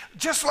to,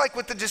 just like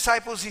with the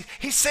disciples,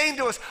 he's saying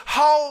to us,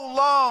 how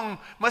long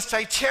must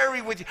I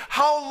tarry with you?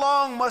 How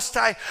long must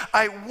I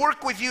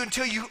work with you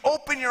until you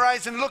open your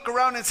eyes and look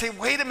around and say,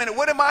 wait a minute,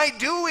 what am I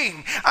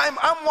doing?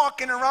 I'm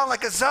walking around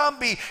like a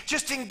zombie,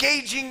 just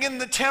engaging in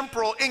the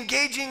temporal,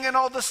 engaging in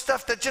all the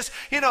stuff that just,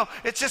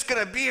 it's just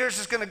going to be here, it's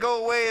just going to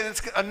go away,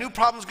 and a new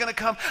problem's going to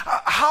come.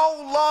 How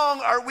long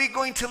are we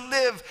going to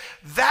live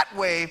that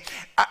way?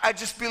 I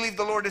just believe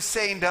the Lord is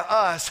saying to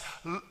us,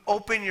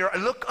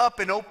 look up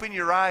and open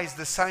your eyes.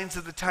 The signs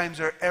of the times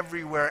are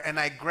everywhere, and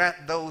I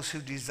grant those who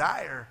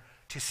desire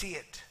to see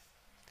it.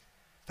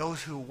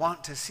 Those who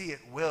want to see it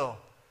will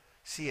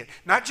see it.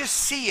 Not just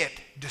see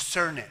it,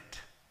 discern it.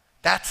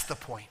 That's the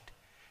point.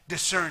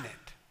 Discern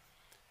it.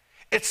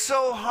 It's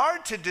so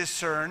hard to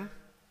discern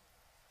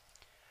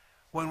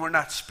when we're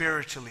not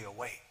spiritually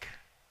awake.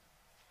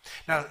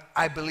 Now,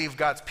 I believe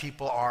God's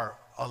people are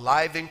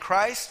alive in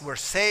Christ. We're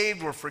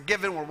saved, we're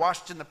forgiven, we're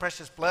washed in the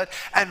precious blood,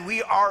 and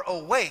we are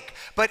awake.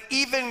 But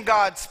even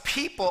God's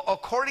people,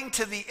 according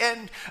to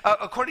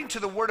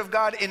the word of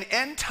God in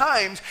end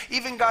times,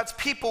 even God's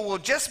people will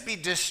just be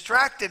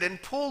distracted and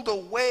pulled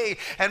away,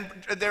 and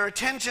their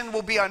attention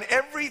will be on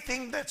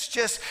everything that's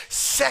just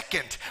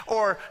second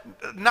or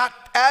not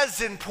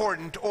as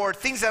important, or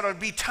things that would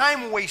be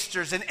time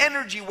wasters and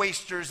energy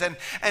wasters and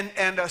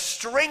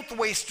strength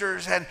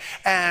wasters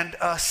and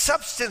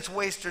substance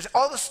wasters,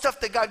 all the stuff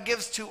that God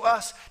gives to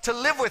us to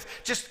live with,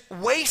 just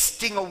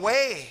wasting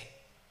away.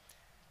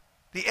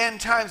 The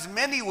end times,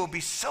 many will be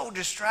so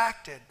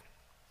distracted.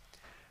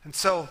 And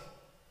so,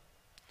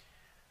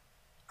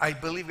 I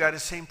believe God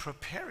is saying,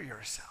 prepare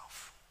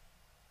yourself.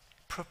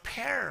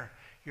 Prepare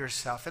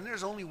yourself. And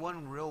there's only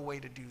one real way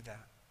to do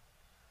that.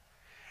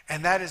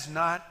 And that is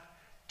not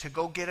to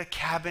go get a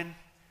cabin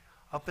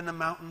up in the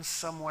mountains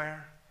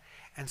somewhere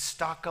and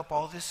stock up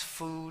all this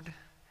food,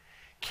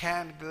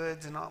 canned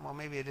goods and all. Well,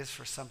 maybe it is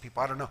for some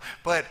people, I don't know.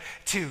 But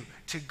to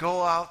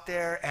go out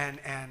there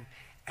and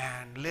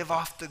live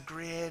off the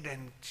grid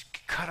and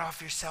cut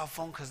off your cell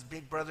phone because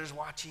Big Brother's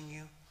watching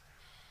you.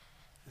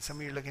 And some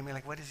of you are looking at me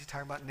like, what is he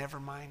talking about? Never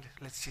mind.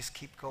 Let's just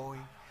keep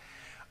going.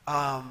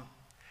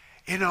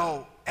 You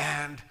know,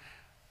 and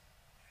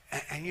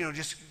you know,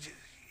 just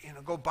you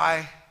know, go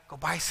buy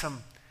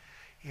some,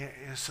 you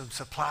know, some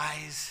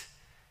supplies,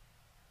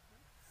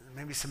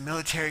 maybe some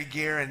military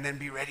gear, and then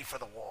be ready for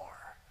the war.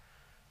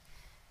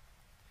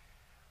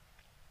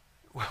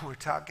 What we're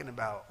talking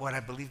about, what I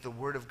believe the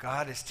Word of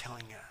God is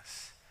telling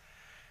us,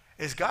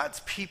 is God's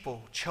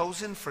people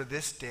chosen for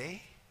this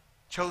day,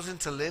 chosen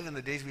to live in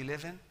the days we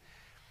live in.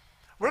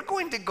 We're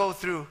going to go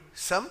through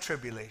some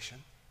tribulation.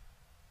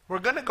 We're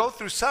going to go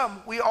through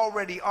some. We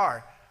already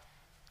are.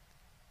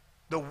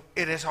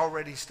 It has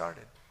already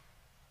started.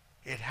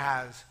 It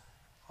has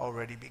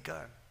already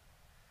begun.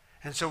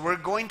 And so we're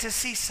going to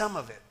see some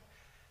of it.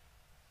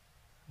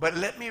 But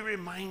let me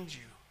remind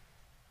you,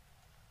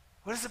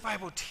 what does the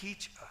Bible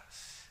teach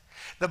us?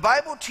 The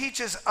Bible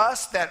teaches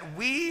us that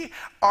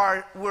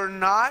we're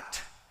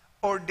not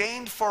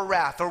ordained for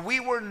wrath, or we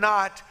were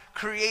not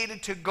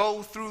created to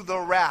go through the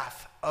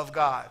wrath of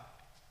God.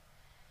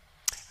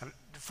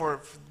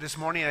 For this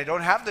morning, I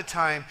don't have the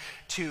time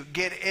to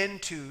get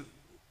into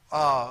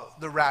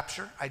the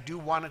rapture. I do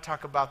want to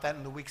talk about that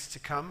in the weeks to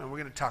come, and we're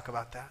going to talk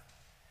about that.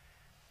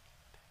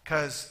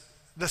 Because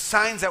the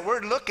signs that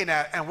we're looking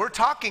at and we're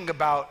talking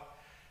about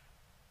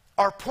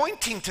are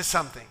pointing to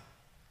something.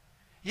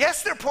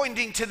 Yes, they're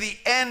pointing to the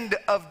end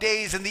of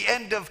days and the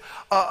end of,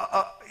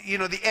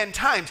 the end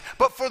times.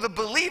 But for the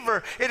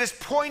believer, it is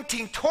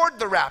pointing toward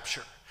the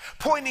rapture,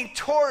 pointing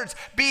towards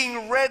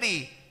being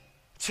ready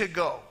to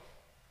go,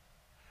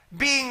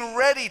 being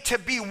ready to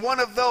be one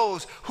of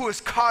those who is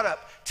caught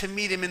up to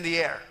meet him in the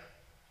air.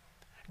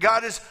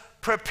 God is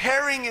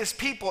preparing his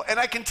people. And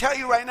I can tell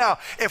you right now,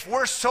 if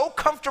we're so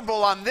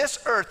comfortable on this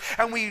earth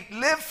and we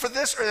live for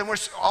this earth,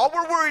 and all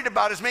we're worried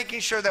about is making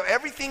sure that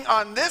everything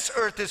on this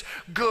earth is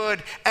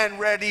good and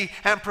ready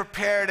and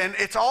prepared, and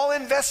it's all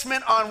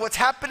investment on what's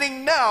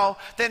happening now,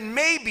 then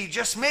maybe,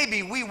 just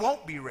maybe, we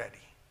won't be ready.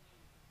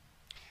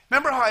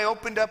 Remember how I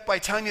opened up by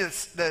telling you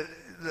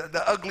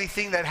the ugly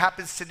thing that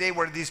happens today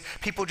where these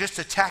people just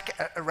attack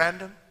at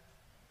random?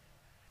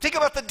 Think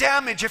about the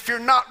damage if you're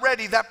not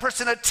ready. That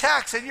person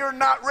attacks and you're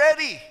not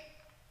ready.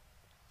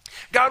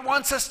 God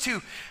wants us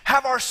to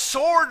have our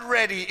sword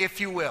ready, if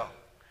you will.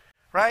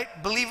 Right?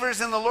 Believers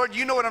in the Lord,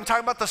 you know what I'm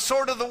talking about, the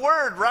sword of the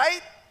word,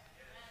 right?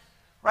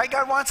 Right?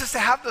 God wants us to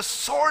have the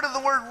sword of the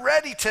word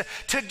ready to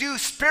do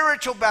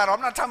spiritual battle.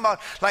 I'm not talking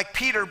about like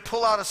Peter,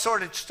 pull out a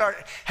sword and start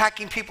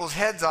hacking people's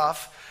heads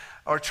off,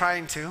 or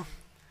trying to.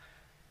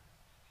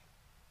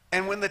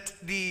 And when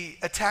the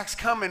attacks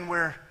come and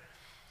we're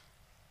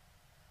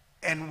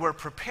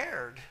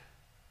prepared,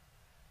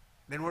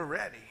 then we're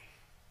ready.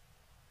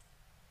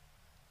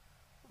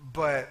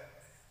 But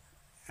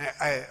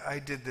I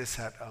did this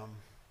at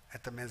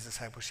the men's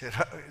discipleship.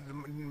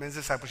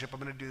 I'm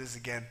going to do this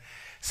again.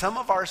 Some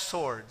of our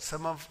sword,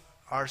 the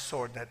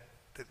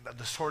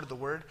sword of the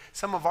word,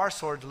 some of our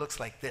sword looks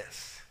like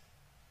this.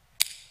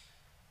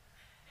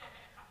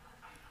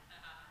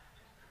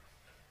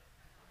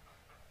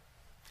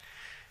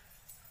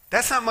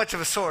 That's not much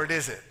of a sword,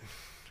 is it?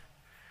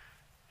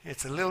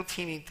 It's a little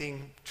teeny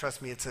thing.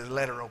 Trust me, it's a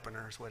letter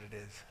opener is what it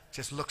is. It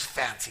just looks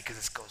fancy because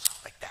it goes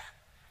like that.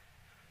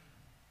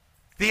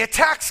 The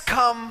attacks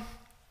come,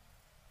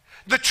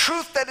 the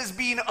truth that is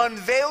being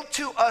unveiled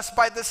to us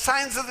by the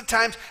signs of the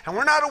times, and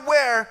we're not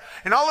aware,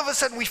 and all of a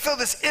sudden we feel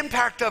this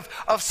impact of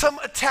some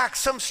attack,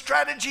 some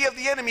strategy of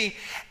the enemy,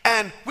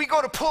 and we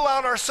go to pull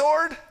out our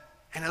sword,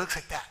 and it looks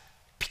like that.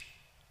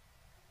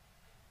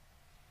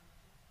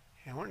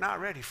 And we're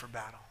not ready for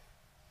battle.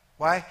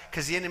 Why?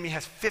 Because the enemy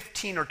has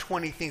 15 or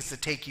 20 things to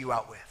take you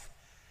out with.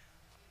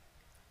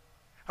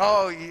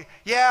 Oh,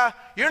 yeah,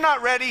 you're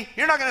not ready.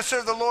 You're not going to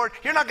serve the Lord.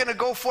 You're not going to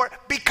go for it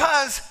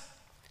because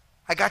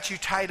I got you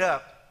tied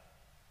up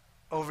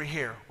over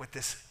here with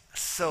this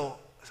so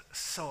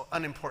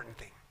unimportant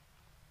thing.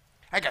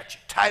 I got you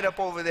tied up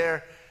over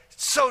there,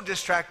 so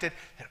distracted.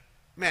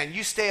 Man,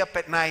 you stay up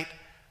at night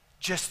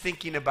just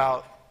thinking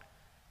about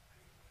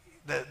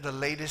the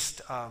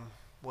latest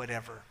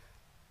whatever.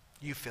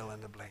 You fill in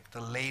the blank. The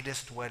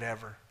latest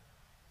whatever.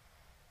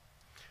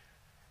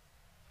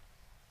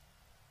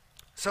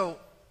 So,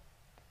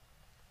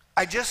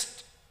 I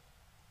just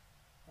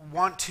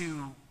want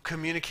to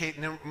communicate,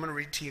 and I'm going to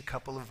read to you a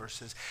couple of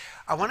verses.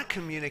 I want to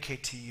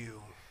communicate to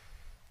you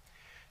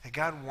that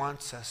God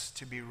wants us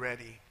to be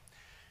ready,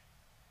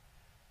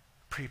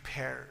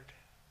 prepared.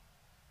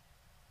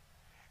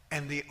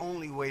 And the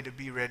only way to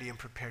be ready and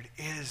prepared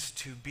is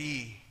to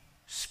be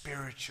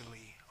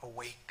spiritually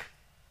awake.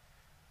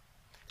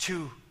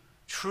 To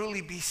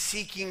truly be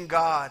seeking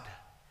God.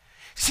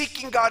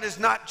 Seeking God is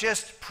not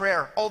just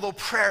prayer, although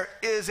prayer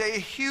is a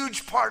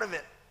huge part of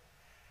it.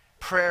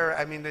 prayer,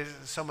 I mean, there's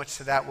so much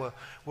to that.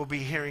 We'll be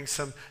hearing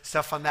some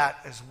stuff on that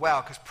as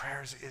well, because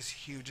prayer is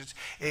huge.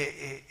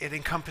 It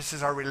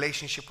encompasses our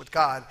relationship with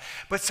God.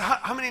 But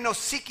how many know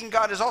seeking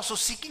God is also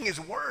seeking his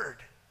word?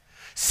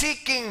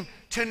 Seeking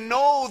to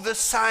know the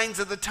signs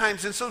of the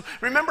times. And so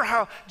remember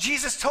how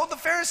Jesus told the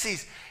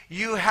Pharisees,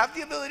 you have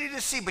the ability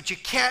to see, but you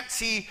can't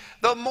see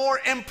the more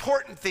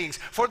important things.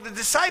 For the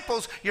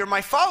disciples, you're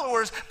my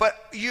followers,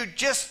 but you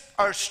just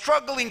are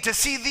struggling to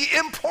see the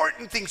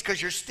important things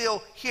because you're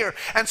still here.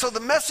 And so the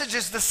message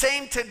is the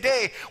same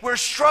today. We're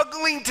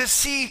struggling to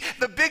see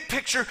the big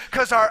picture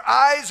because our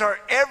eyes are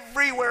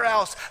everywhere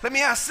else. Let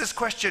me ask this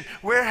question.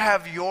 Where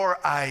have your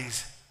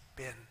eyes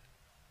been?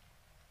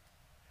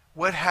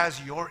 What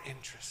has your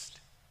interest?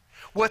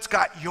 What's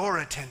got your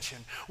attention?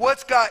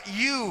 What's got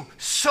you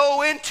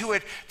so into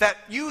it that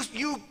you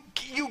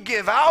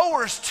give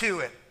hours to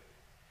it?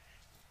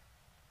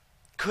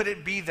 Could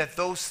it be that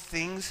those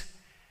things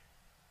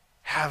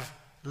have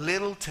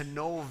little to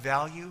no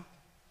value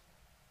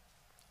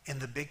in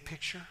the big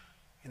picture,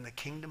 in the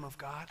kingdom of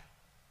God?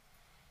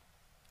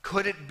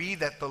 Could it be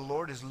that the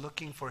Lord is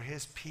looking for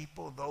his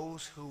people,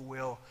 those who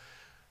will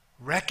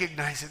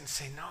recognize it and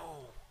say,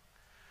 no,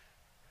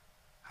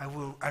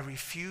 I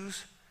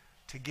refuse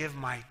to give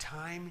my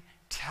time,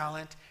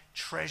 talent,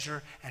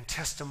 treasure, and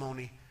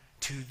testimony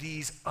to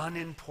these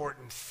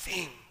unimportant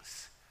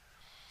things.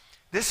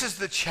 This is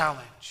the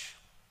challenge.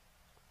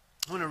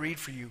 I want to read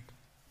for you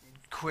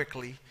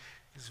quickly,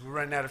 because we're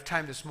running out of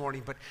time this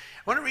morning, but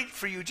I want to read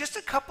for you just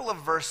a couple of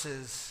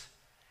verses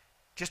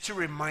just to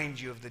remind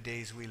you of the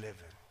days we live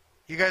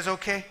in. You guys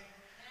okay?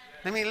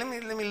 Let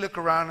me look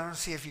around and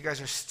see if you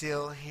guys are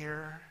still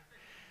here.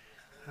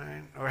 All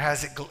right? Or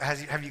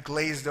have you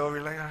glazed over?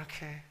 You're like,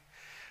 okay,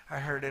 I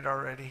heard it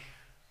already.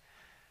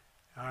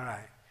 All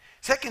right.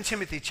 2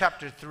 Timothy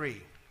chapter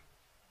 3,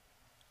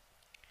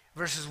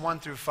 verses 1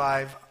 through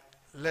 5.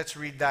 Let's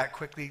read that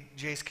quickly.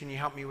 Jace, can you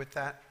help me with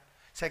that?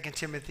 2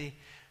 Timothy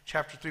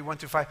chapter 3, 1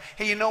 through 5.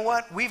 Hey, you know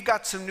what? We've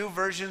got some new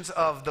versions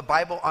of the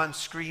Bible on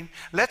screen.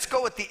 Let's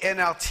go with the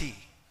NLT.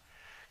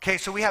 Okay,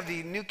 so we have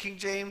the New King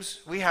James,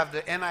 we have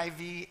the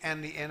NIV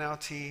and the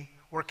NLT,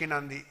 working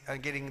on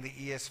getting the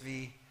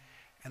ESV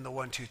and the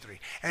 1, 2, 3.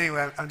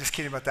 Anyway, I'm just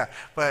kidding about that.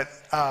 But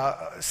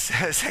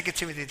 2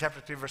 Timothy chapter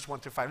 3, verse 1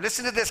 through 5.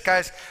 Listen to this,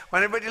 guys. I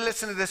want everybody to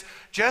listen to this.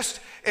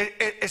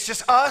 It's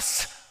just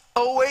us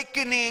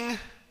awakening.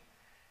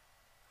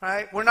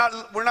 Right? We're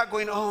not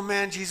going, oh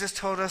man, Jesus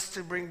told us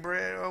to bring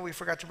bread. Oh, we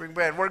forgot to bring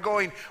bread. We're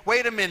going,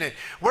 wait a minute.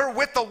 We're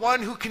with the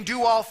one who can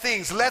do all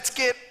things. Let's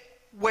get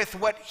with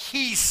what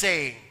he's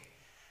saying.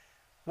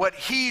 What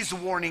he's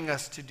warning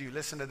us to do.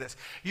 Listen to this.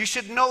 You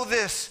should know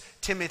this,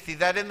 Timothy,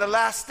 that in the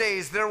last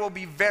days there will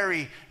be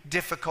very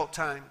difficult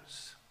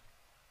times.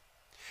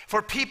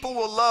 For people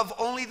will love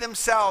only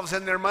themselves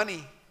and their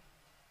money.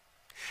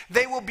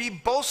 They will be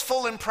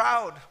boastful and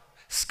proud,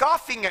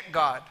 scoffing at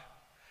God,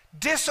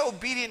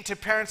 disobedient to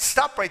parents.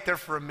 Stop right there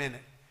for a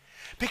minute.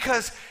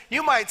 Because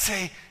you might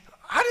say,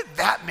 how did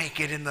that make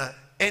it in the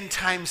end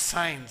time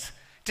signs?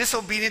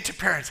 Disobedient to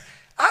parents.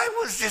 I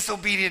was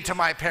disobedient to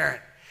my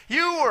parent.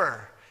 You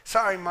were.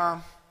 Sorry,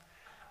 Mom.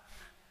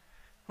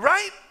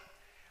 Right?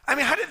 I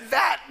mean, how did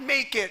that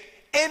make it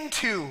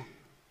into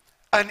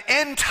an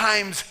end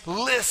times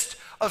list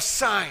of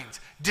signs?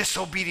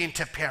 Disobedient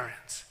to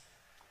parents.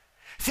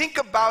 Think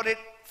about it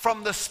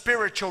from the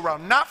spiritual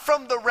realm, not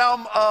from the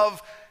realm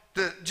of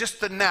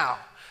just the now.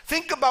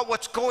 Think about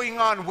what's going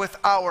on with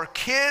our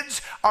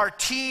kids, our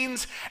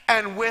teens,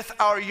 and with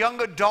our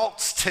young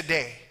adults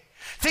today.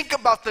 Think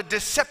about the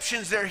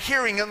deceptions they're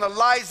hearing and the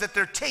lies that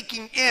they're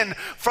taking in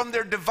from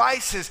their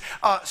devices,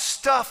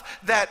 stuff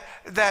that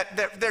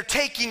they're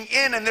taking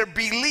in and they're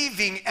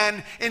believing,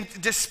 and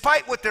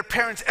despite what their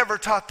parents ever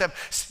taught them.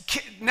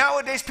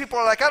 Nowadays, people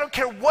are like, I don't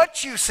care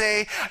what you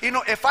say. You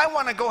know, if I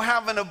want to go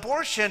have an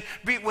abortion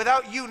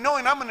without you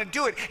knowing, I'm going to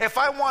do it. If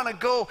I want to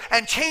go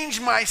and change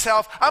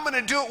myself, I'm going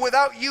to do it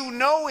without you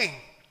knowing.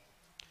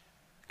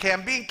 Okay,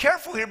 I'm being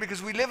careful here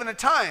because we live in a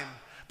time.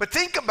 But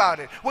think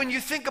about it. When you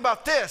think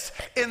about this,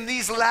 in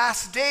these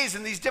last days,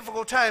 in these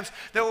difficult times,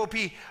 there will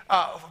be,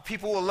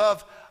 people will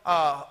love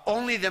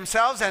only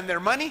themselves and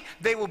their money.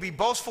 They will be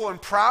boastful and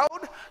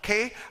proud.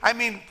 Okay? I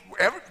mean,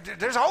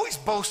 there's always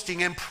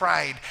boasting and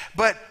pride.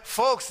 But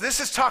folks, this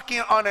is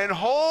talking on a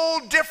whole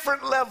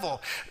different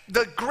level.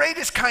 The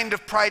greatest kind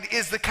of pride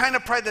is the kind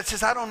of pride that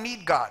says, I don't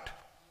need God.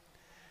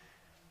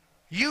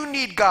 You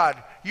need God.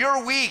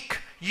 You're weak.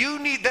 You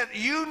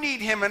need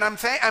him, and I'm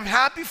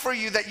happy for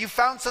you that you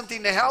found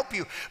something to help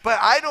you, but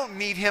I don't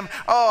need him.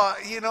 Oh,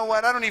 you know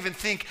what? I don't even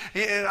think,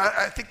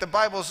 I think the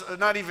Bible's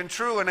not even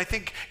true, and I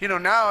think,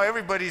 now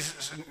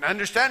everybody's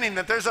understanding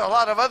that there's a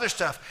lot of other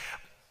stuff.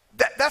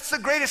 That's the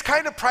greatest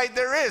kind of pride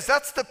there is.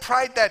 That's the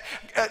pride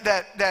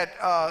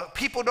that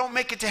people don't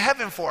make it to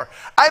heaven for.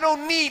 I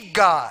don't need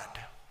God.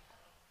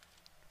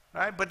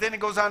 Right? But then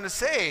it goes on to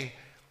say,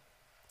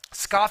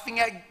 scoffing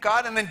at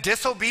God and then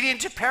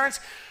disobedient to parents.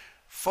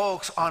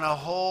 Folks, on a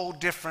whole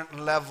different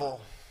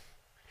level.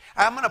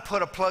 I'm going to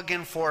put a plug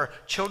in for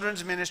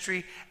children's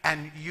ministry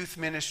and youth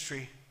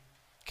ministry.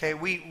 Okay,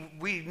 we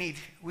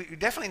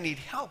definitely need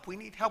help. We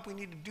need help. We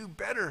need to do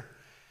better.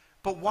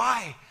 But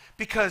why?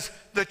 Because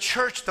the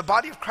church, the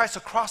body of Christ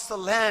across the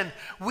land,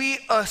 we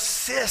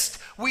assist,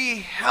 we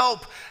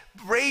help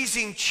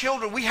raising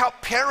children, we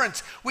help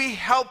parents, we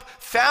help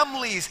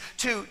families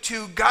to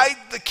guide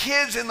the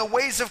kids in the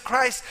ways of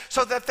Christ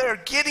so that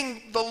they're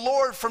getting the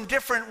Lord from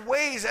different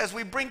ways. As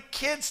we bring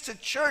kids to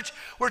church,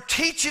 we're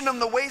teaching them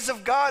the ways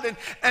of God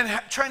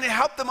and trying to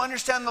help them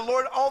understand the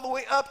Lord all the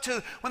way up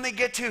to when they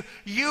get to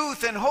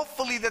youth, and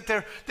hopefully that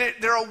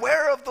they're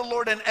aware of the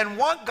Lord and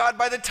want God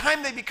by the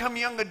time they become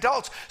young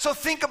adults. So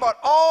think about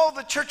all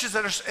the churches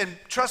that are, and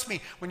trust me,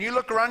 when you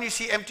look around, you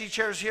see empty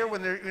chairs here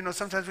when they're,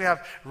 sometimes we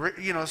have,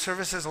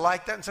 services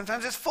like that, and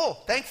sometimes it's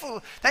full,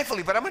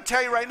 thankfully. But I'm going to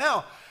tell you right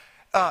now,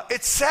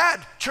 it's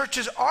sad.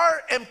 Churches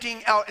are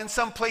emptying out in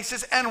some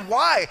places. And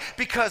why?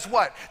 Because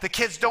what? The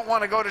kids don't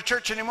want to go to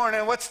church anymore.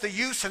 And what's the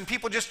use? And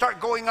people just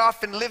start going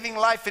off and living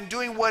life and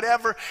doing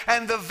whatever.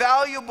 And the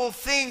valuable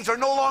things are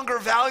no longer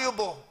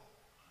valuable.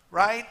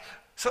 Right?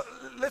 So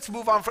let's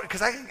move on,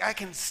 because I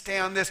can stay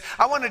on this.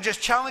 I want to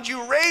just challenge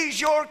you, raise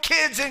your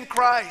kids in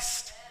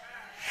Christ.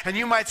 And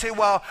you might say,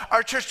 well,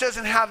 our church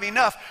doesn't have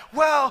enough.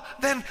 Well,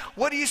 then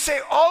what do you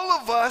say? All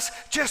of us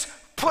just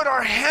put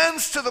our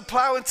hands to the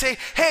plow and say,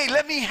 hey,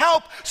 let me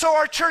help so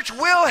our church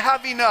will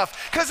have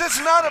enough. Because it's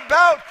not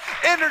about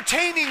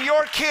entertaining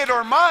your kid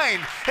or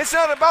mine. It's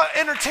not about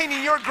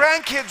entertaining your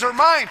grandkids or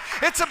mine.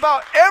 It's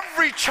about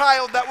every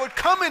child that would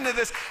come into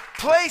this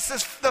place,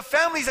 the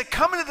families that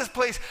come into this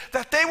place,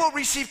 that they will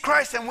receive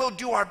Christ, and we'll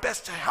do our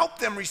best to help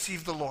them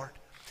receive the Lord.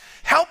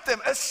 Help them,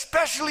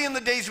 especially in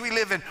the days we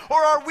live in.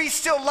 Or are we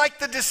still like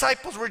the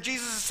disciples, where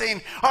Jesus is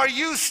saying, are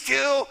you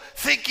still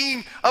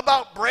thinking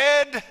about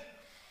bread?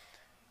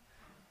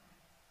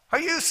 Are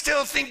you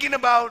still thinking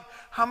about,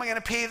 how am I going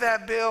to pay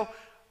that bill?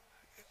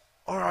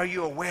 Or are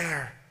you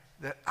aware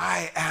that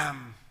I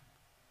am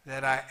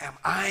God,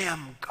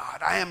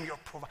 I am your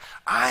provider,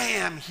 I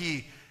am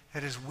He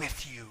that is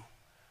with you.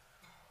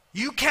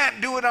 You can't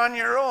do it on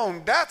your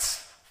own.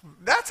 That's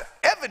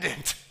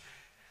evident.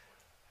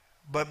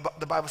 But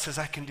the Bible says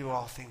I can do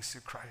all things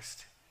through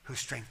Christ who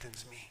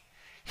strengthens me.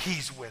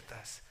 He's with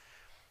us.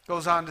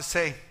 Goes on to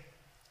say,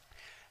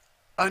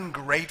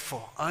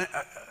 ungrateful.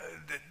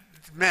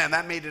 Man,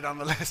 that made it on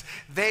the list.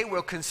 They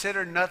will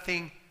consider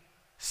nothing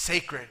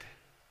sacred.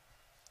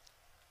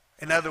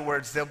 In other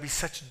words, there'll be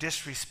such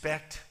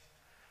disrespect.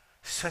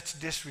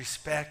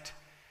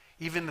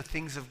 Even the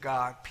things of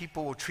God.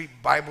 People will treat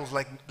Bibles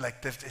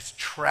like this. It's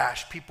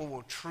trash. People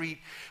will treat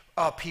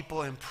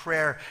people in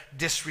prayer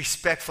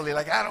disrespectfully,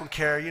 like, I don't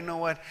care. You know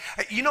what?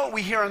 You know what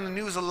we hear on the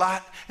news a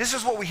lot? This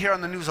is what we hear on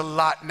the news a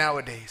lot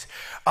nowadays.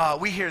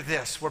 We hear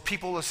this, where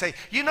people will say,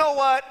 you know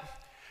what?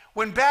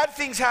 When bad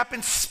things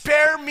happen,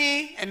 spare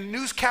me, and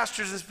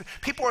newscasters,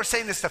 people are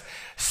saying this stuff,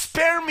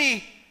 spare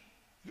me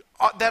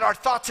that our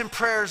thoughts and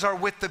prayers are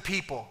with the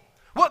people.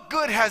 What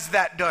good has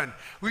that done?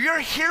 Well, you're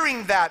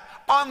hearing that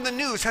on the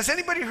news. Has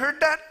anybody heard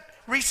that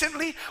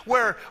recently?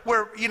 Where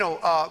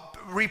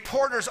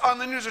reporters on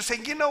the news are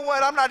saying, you know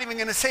what, I'm not even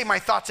going to say my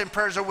thoughts and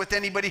prayers are with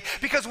anybody,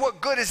 because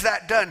what good has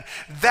that done?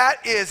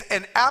 That is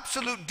an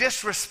absolute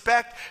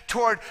disrespect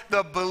toward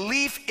the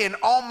belief in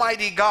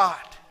Almighty God.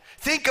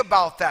 Think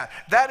about that.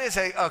 That is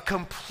a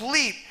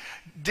complete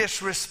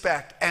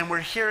disrespect, and we're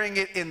hearing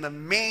it in the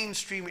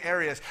mainstream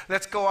areas.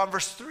 Let's go on,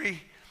 verse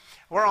 3.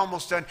 We're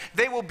almost done.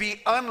 They will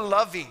be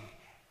unloving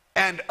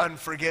and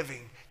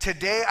unforgiving.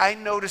 Today, I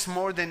notice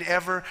more than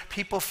ever,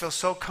 people feel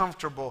so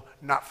comfortable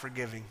not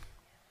forgiving.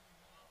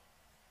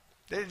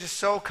 They're just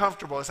so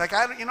comfortable. It's like,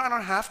 I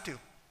don't have to.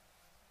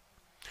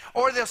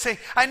 Or they'll say,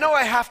 I know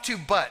I have to,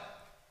 but.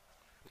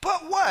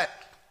 But what?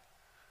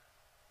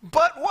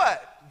 But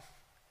what?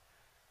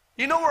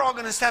 You know we're all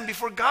going to stand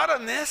before God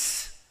on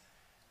this.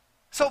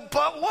 So,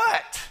 but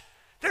what?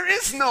 There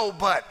is no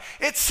but.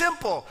 It's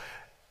simple.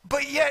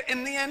 But yet,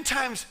 in the end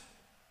times,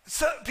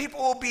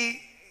 it'll be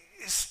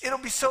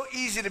so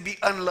easy to be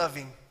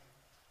unloving.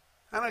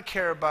 I don't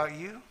care about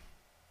you.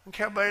 I don't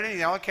care about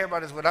anything. All I care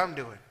about is what I'm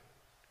doing.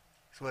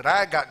 It's what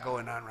I got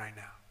going on right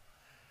now.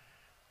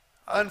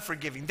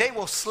 Unforgiving. They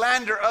will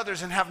slander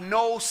others and have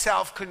no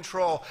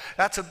self-control.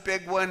 That's a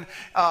big one.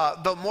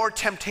 The more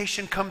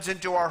temptation comes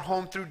into our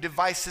home through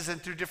devices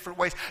and through different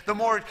ways, the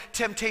more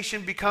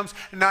temptation becomes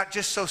not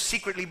just so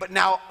secretly, but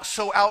now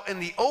so out in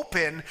the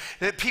open,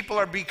 that people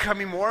are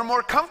becoming more and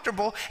more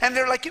comfortable, and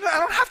they're like, I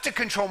don't have to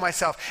control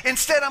myself.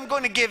 Instead, I'm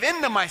going to give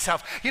in to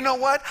myself. You know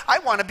what? I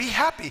want to be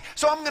happy,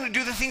 so I'm going to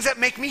do the things that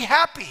make me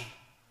happy.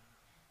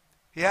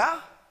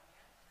 Yeah?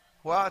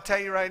 Well, I'll tell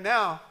you right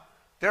now,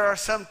 there are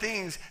some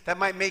things that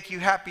might make you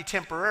happy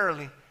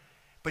temporarily,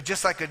 but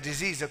just like a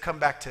disease, they'll come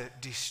back to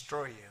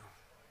destroy you.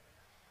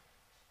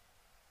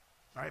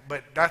 Right?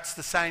 But that's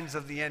the signs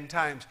of the end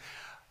times.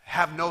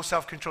 Have no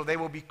self-control. They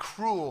will be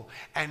cruel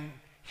and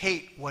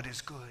hate what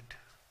is good.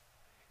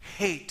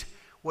 Hate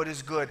what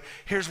is good.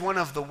 Here's one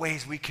of the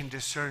ways we can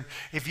discern.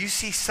 If you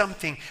see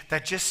something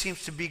that just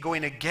seems to be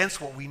going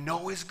against what we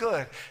know is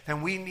good,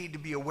 then we need to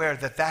be aware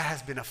that that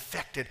has been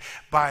affected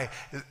by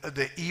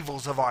the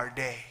evils of our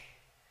day.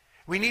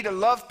 We need to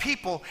love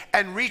people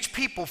and reach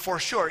people for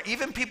sure.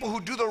 Even people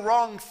who do the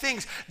wrong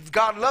things,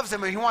 God loves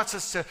them and he wants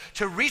us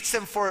to reach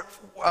them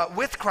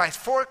with Christ,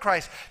 for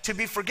Christ, to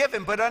be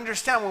forgiven. But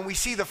understand, when we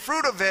see the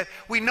fruit of it,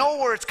 we know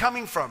where it's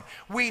coming from.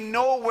 We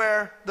know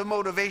where the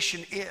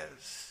motivation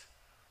is.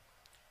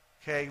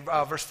 Okay,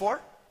 verse 4,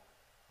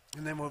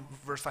 and then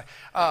verse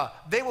 5.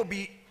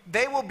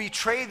 They will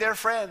betray their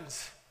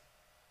friends.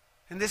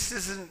 And this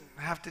doesn't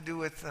have to do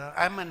with,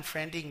 I'm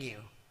unfriending you.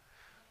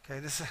 Okay,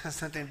 this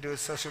has nothing to do with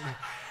social media.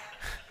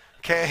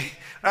 Okay,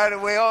 right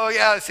away, oh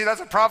yeah, see,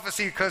 that's a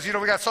prophecy because, we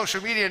got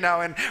social media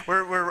now and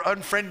we're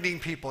unfriending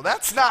people.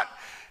 That's not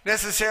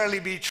necessarily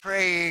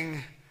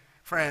betraying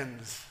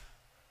friends.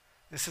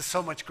 This is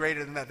so much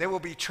greater than that. They will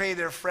betray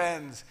their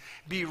friends,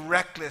 be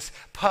reckless,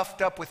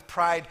 puffed up with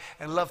pride,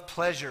 and love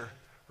pleasure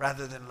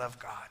rather than love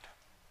God.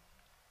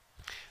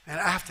 And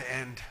I have to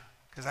end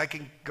because I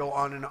can go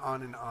on and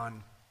on and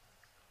on.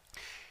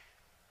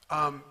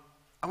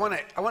 I want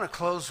to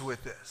close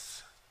with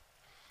this.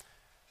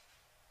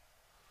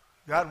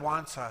 God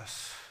wants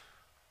us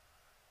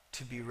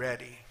to be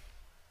ready,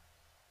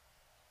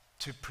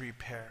 to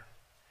prepare.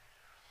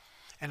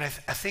 And I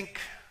think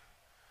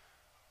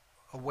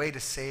a way to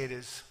say it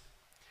is,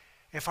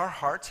 if our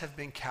hearts have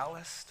been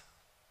calloused,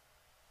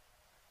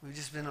 we've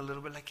just been a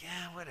little bit like,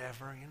 yeah,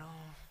 whatever,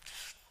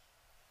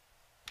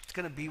 it's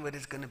going to be what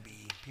it's going to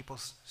be. People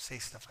say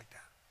stuff like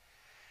that.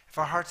 If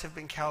our hearts have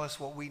been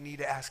callous, what we need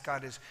to ask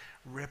God is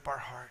rip our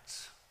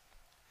hearts.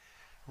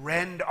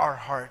 Rend our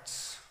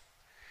hearts.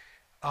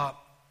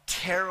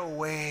 Tear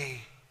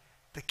away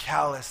the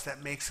callous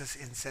that makes us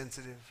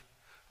insensitive.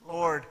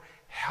 Lord,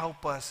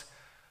 help us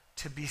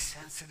to be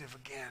sensitive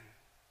again.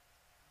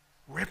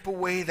 Rip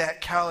away that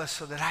callous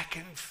so that I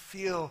can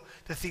feel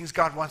the things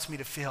God wants me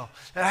to feel.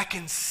 That I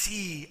can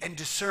see and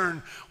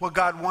discern what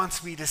God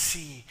wants me to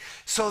see.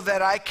 So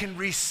that I can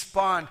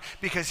respond.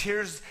 Because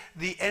here's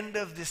the end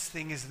of this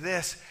thing is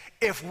this.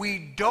 If we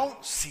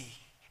don't see,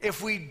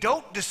 if we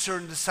don't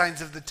discern the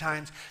signs of the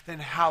times, then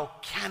how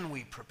can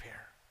we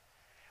prepare?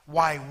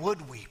 Why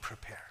would we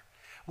prepare?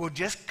 We'll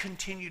just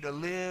continue to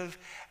live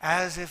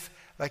as if,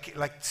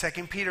 like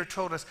 2 Peter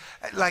told us,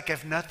 like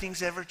if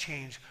nothing's ever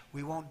changed,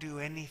 we won't do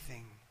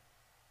anything.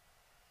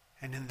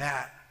 And in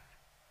that,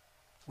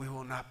 we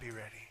will not be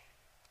ready.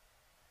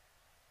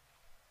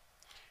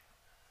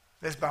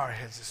 Let's bow our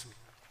heads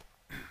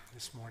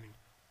this morning.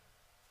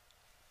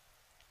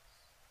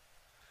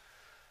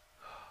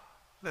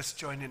 Let's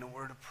join in a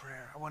word of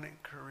prayer. I want to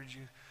encourage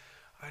you.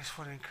 I just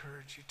want to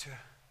encourage you to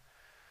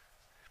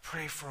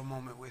pray for a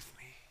moment with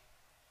me.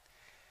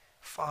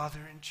 Father,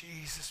 in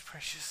Jesus'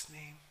 precious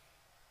name.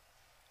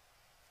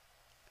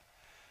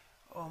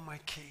 Oh, my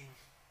King.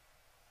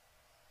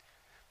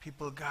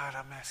 People of God,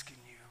 I'm asking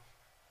you.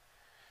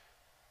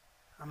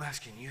 I'm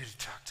asking you to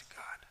talk to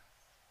God.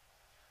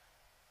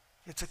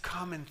 It's a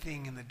common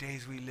thing in the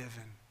days we live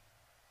in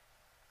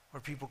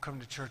where people come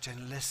to church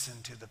and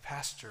listen to the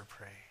pastor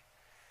pray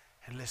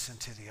and listen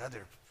to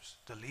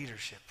the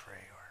leadership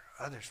pray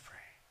or others pray.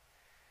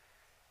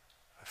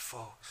 But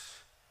folks,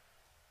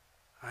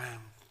 I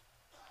am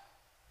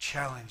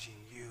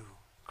challenging you,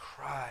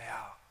 cry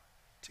out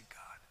to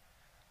God.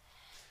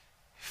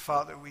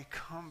 Father, we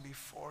come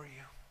before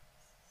you,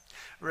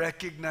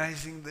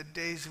 recognizing the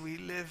days we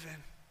live in.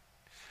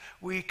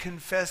 We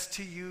confess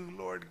to you,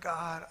 Lord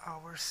God,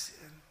 our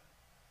sin.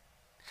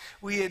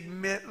 We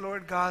admit,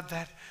 Lord God,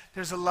 that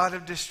there's a lot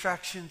of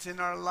distractions in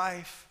our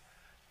life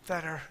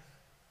that are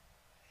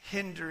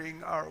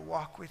hindering our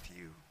walk with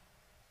you.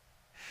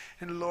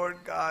 And Lord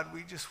God,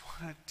 we just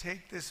want to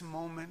take this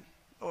moment,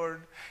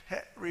 Lord,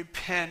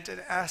 repent and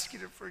ask you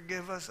to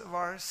forgive us of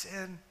our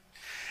sin.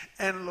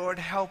 And Lord,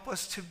 help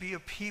us to be a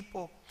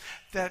people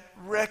that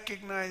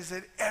recognize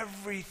that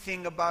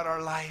everything about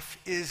our life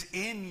is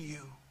in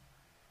you.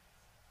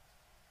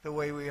 The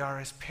way we are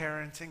as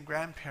parents and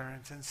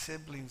grandparents and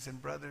siblings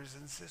and brothers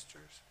and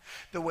sisters.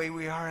 The way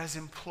we are as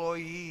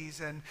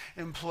employees and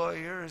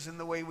employers, and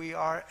the way we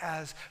are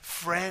as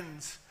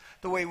friends.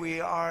 The way we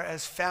are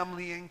as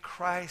family in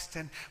Christ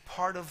and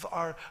part of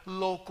our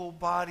local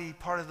body,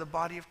 part of the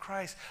body of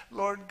Christ.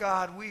 Lord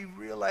God, we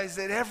realize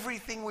that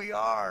everything we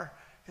are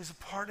is a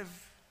part of,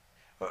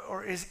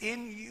 or is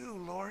in you,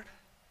 Lord.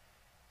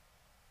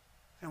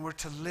 And we're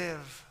to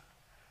live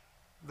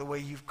the way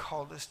you've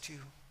called us to.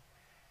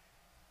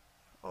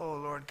 Oh,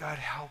 Lord God,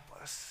 help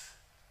us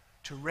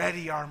to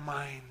ready our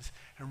minds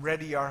and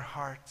ready our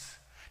hearts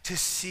to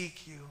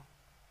seek you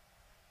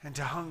and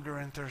to hunger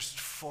and thirst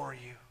for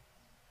you.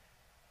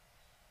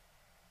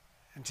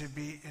 And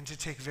to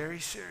take very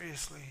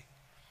seriously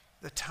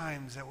the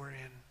times that we're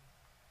in.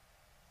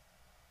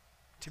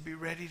 To be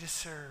ready to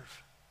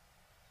serve.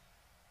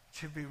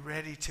 To be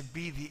ready to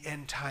be the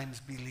end times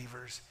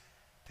believers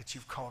that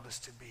you've called us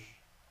to be.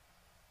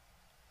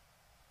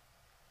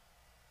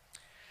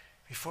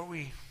 Before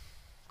we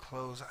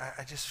close,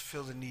 I just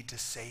feel the need to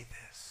say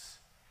this.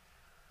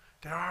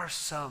 There are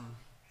some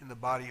in the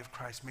body of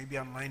Christ, maybe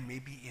online,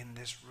 maybe in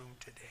this room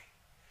today.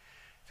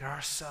 There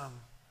are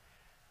some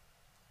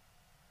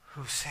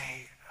who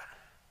say,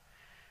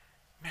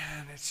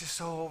 man, it's just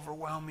so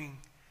overwhelming.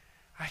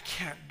 I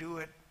can't do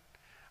it.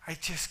 I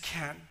just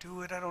can't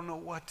do it. I don't know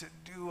what to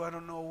do. I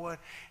don't know what.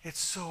 It's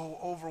so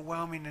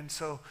overwhelming. And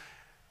so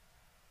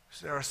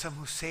there are some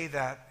who say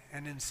that,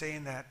 and in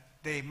saying that,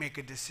 they make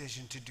a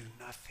decision to do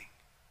nothing.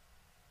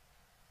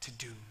 To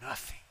do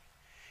nothing.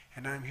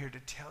 And I'm here to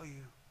tell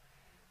you,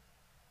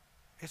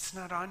 it's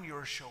not on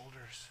your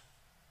shoulders.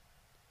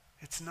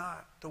 It's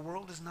not. The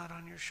world is not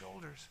on your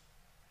shoulders.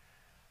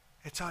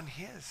 It's on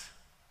His,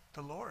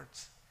 the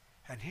Lord's.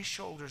 And His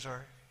shoulders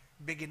are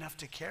big enough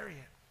to carry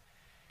it.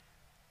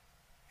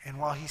 And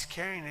while He's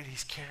carrying it,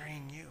 He's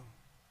carrying you.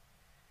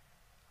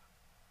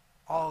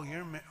 All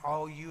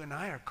you and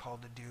I are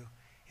called to do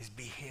is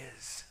be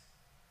His.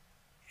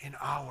 In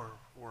our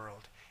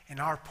world, in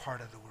our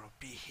part of the world,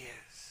 be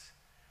His.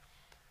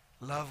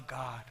 Love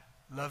God.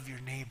 Love your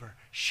neighbor.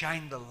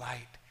 Shine the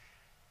light.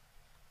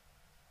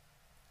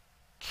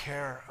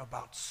 Care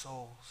about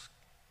souls.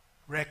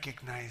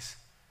 Recognize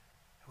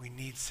we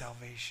need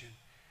salvation.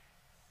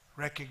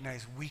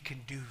 Recognize we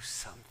can do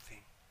something.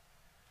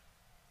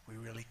 We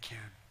really can.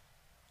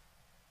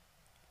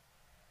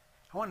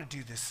 I want to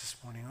do this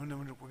morning.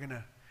 We're going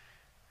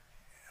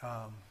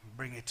to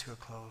bring it to a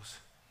close.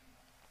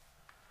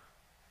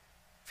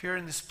 If you're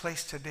in this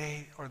place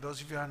today, or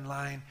those of you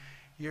online,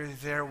 you're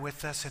there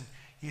with us and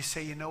you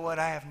say, you know what,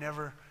 I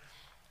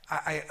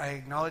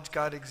acknowledge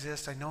God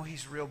exists. I know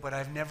He's real, but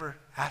I've never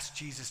asked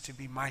Jesus to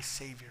be my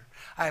Savior.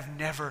 I have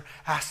never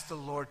asked the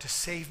Lord to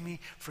save me,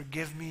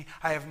 forgive me.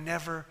 I have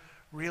never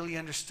really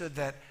understood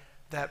that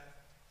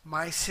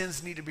my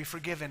sins need to be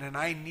forgiven and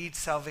I need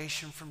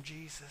salvation from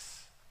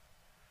Jesus.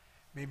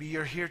 Maybe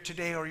you're here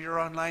today or you're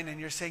online and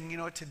you're saying, you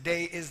know what,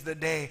 today is the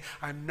day.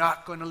 I'm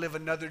not going to live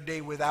another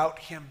day without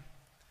Him.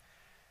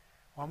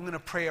 Well, I'm going to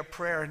pray a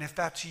prayer, and if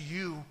that's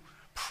you,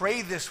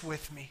 pray this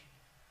with me.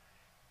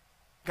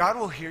 God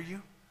will hear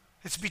you.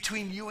 It's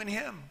between you and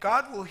Him.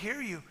 God will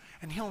hear you,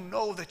 and He'll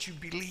know that you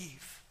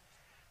believe.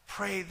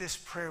 Pray this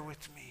prayer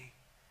with me.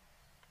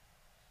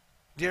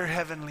 Dear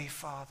Heavenly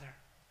Father,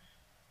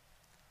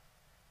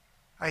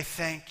 I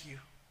thank You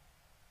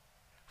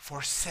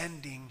for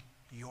sending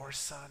Your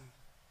Son,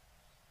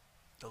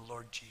 the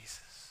Lord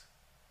Jesus.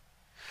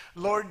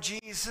 Lord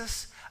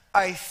Jesus,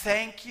 I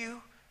thank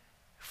You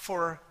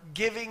for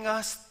giving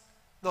us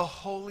the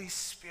Holy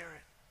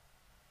Spirit.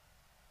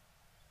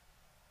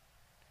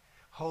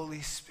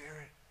 Holy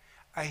Spirit,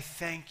 I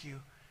thank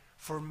You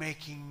for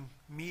making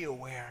me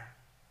aware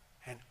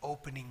and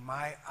opening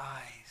my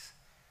eyes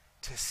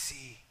to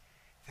see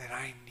that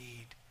I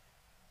need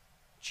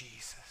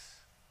Jesus.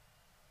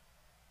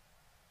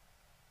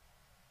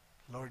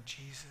 Lord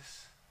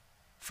Jesus,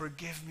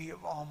 forgive me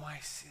of all my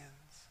sins.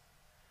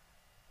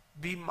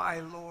 Be my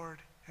Lord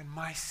and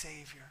my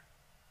Savior.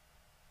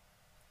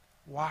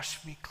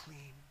 Wash me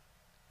clean.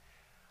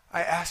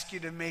 I ask You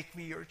to make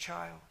me Your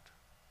child.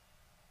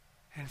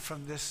 And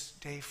from this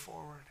day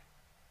forward,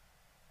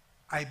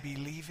 I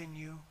believe in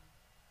You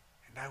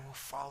and I will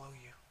follow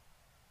You.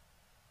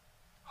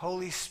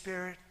 Holy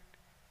Spirit,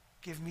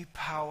 give me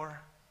power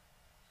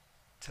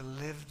to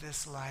live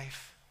this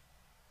life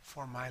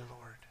for my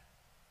Lord.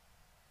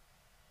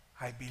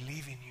 I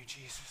believe in You,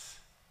 Jesus.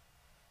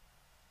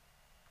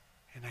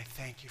 And I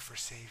thank You for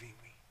saving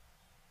me.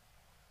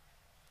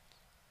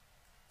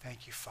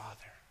 Thank You,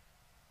 Father,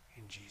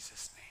 in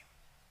Jesus'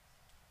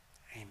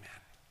 name. Amen.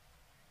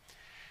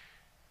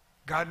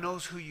 God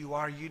knows who you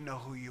are. You know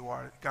who you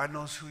are. God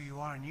knows who you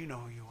are, and you know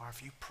who you are.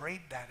 If you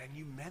prayed that and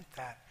you meant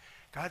that,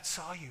 God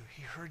saw you.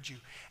 He heard you.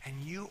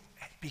 And you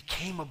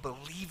became a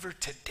believer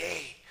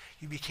today.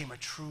 You became a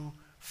true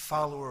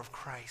follower of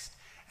Christ.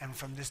 And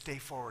from this day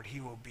forward, He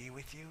will be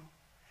with you,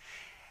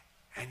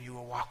 and you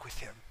will walk with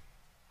Him.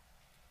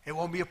 It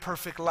won't be a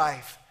perfect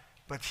life,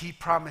 but He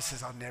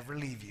promises, I'll never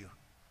leave you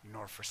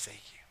nor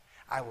forsake you.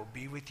 I will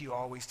be with you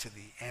always to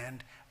the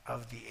end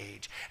of the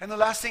age. And the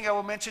last thing I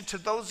will mention to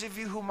those of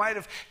you who might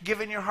have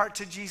given your heart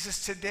to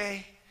Jesus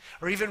today,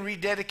 or even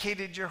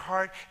rededicated your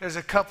heart, there's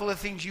a couple of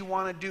things you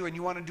want to do, and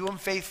you want to do them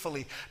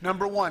faithfully.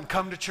 Number one,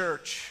 come to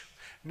church.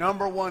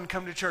 Number one,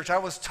 come to church. I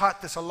was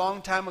taught this a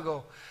long time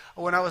ago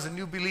when I was a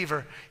new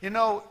believer. You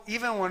know,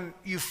 even when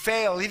you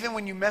fail, even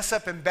when you mess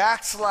up and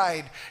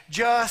backslide,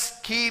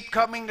 just keep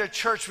coming to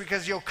church,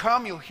 because you'll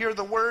come, you'll hear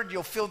the word,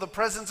 you'll feel the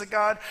presence of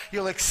God,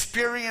 you'll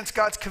experience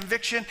God's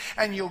conviction,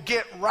 and you'll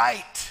get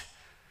right.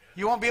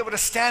 You won't be able to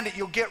stand it.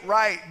 You'll get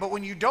right. But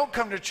when you don't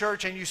come to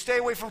church and you stay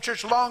away from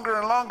church longer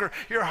and longer,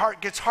 your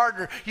heart gets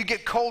harder. You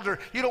get colder.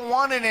 You don't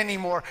want it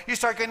anymore. You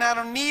start going, I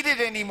don't need it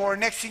anymore.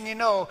 Next thing you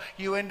know,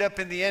 you end up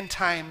in the end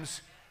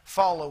times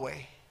fall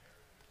away.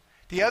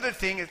 The other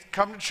thing is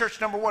come to church,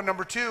 number one.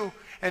 Number two,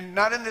 and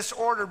not in this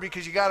order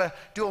because you got to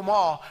do them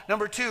all.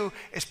 Number two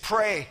is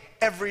pray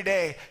every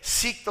day.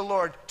 Seek the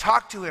Lord.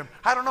 Talk to Him.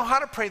 I don't know how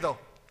to pray though.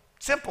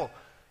 Simple.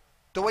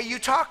 The way you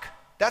talk,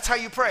 that's how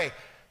you pray.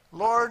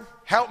 Lord,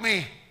 help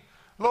me.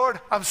 Lord,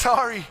 I'm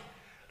sorry.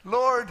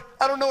 Lord,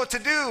 I don't know what to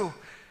do.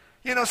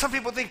 You know, some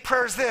people think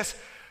prayer is this.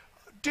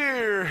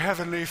 Dear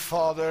Heavenly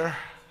Father,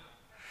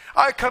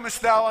 I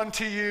comest thou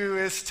unto you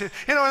is to, and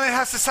it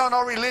has to sound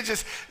all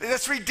religious.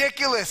 That's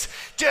ridiculous.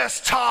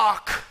 Just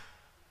talk.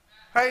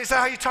 Right? Is that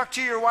how you talk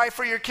to your wife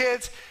or your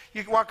kids?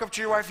 You walk up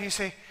to your wife and you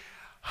say,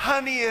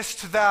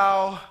 honeyest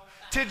thou,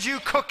 did you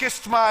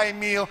cookest my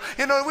meal?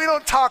 We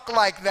don't talk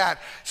like that.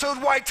 So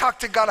why talk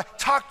to God?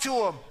 Talk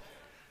to him.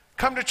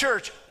 Come to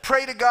church.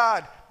 Pray to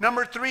God.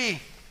 Number 3,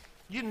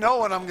 you know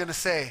what I'm going to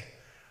say.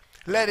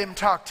 Let him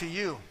talk to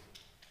you.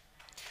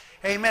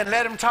 Amen.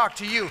 Let him talk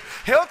to you.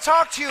 He'll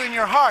talk to you in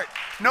your heart.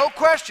 No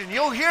question.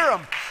 You'll hear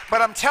him.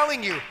 But I'm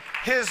telling you,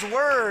 his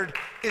word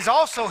is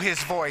also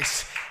his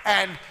voice.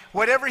 And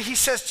whatever he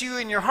says to you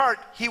in your heart,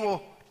 he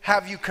will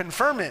have you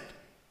confirm it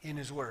in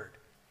his word.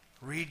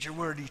 Read your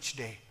word each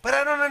day. But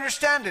I don't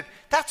understand it.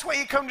 That's why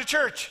you come to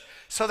church.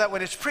 So that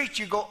when it's preached,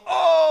 you go,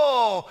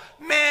 oh,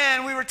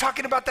 man, we were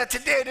talking about that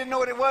today. I didn't know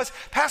what it was.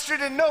 Pastor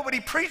didn't know, but he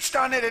preached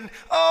on it. And,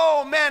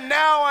 oh, man,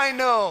 now I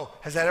know.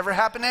 Has that ever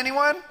happened to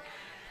anyone?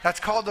 That's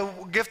called the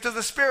gift of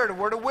the Spirit, a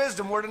word of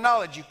wisdom, word of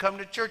knowledge. You come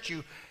to church,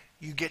 you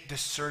get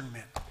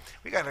discernment.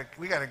 We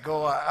gotta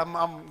go. I'm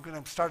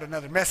going to start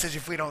another message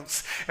if we don't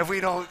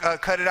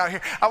cut it out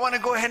here. I want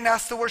to go ahead and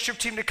ask the worship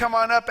team to come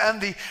on up,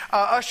 and the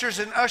ushers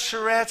and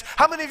usherettes.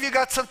 How many of you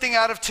got something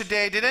out of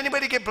today? Did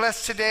anybody get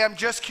blessed today? I'm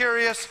just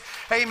curious.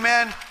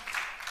 Amen.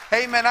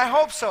 Amen. I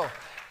hope so,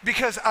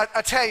 because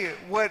I tell you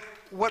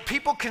what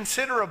people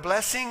consider a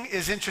blessing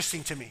is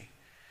interesting to me.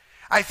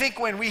 I think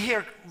when we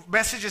hear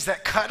messages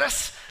that cut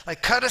us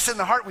in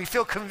the heart, we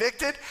feel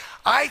convicted.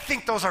 I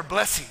think those are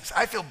blessings.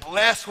 I feel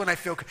blessed when I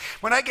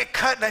get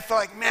cut and I feel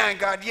like, man,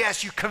 God,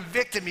 yes, you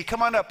convicted me.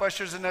 Come on up,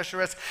 ushers and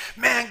usherettes.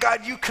 Man,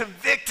 God, you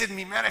convicted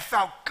me. Man, I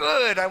felt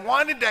good. I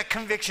wanted that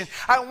conviction.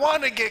 I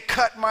want to get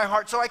cut in my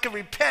heart so I can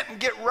repent and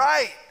get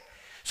right.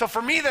 So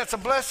for me, that's a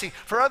blessing.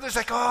 For others,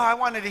 like, oh, I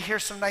wanted to hear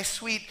some nice,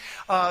 sweet,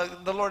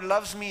 the Lord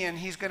loves me and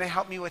he's going to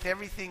help me with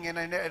everything, and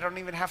I don't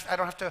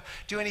have to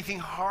do anything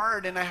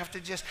hard, and I have to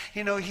just,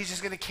 he's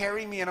just going to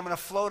carry me and I'm going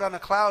to float on a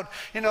cloud.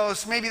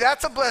 So maybe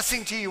that's a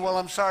blessing to you. Well,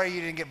 I'm sorry you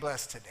didn't get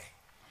blessed today.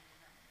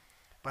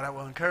 But I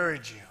will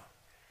encourage you.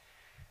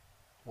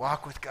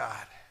 Walk with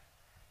God.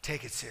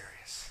 Take it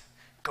serious.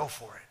 Go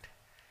for it.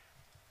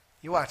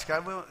 You watch.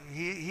 God will,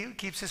 he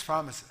keeps his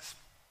promises.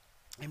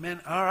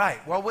 Amen. All right.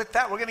 Well, with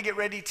that, we're going to get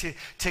ready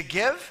to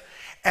give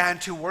and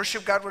to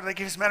worship God. We're going to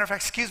give. As a matter of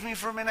fact, excuse me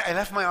for a minute. I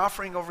left my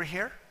offering over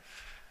here.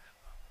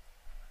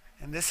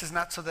 And this is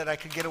not so that I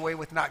could get away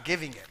with not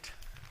giving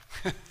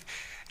it.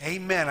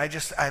 Amen.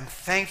 I'm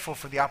thankful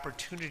for the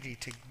opportunity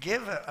to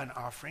give an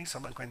offering. So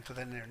I'm going to put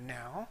that in there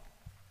now.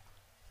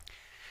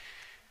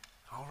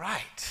 All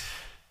right.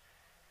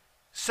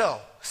 So,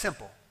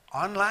 simple.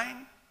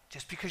 Online,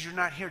 just because you're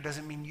not here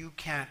doesn't mean you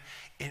can't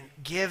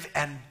give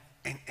and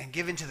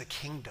give into the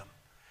kingdom.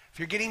 If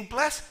you're getting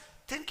blessed,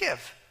 then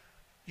give.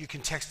 You can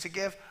text to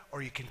give,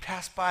 or you can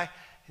pass by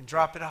and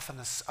drop it off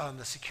on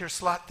the secure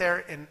slot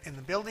there in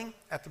the building,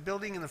 at the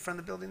building, in the front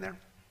of the building there.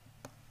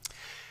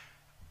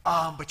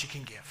 But you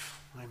can give.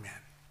 Amen.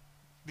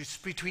 It's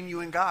between you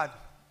and God.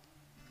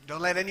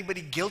 Don't let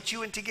anybody guilt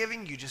you into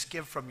giving. You just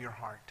give from your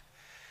heart.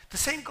 The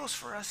same goes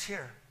for us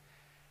here.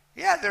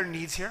 Yeah, there are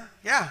needs here.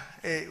 Yeah,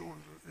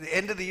 the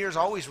end of the year is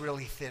always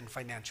really thin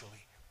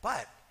financially.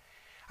 But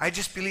I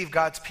just believe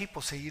God's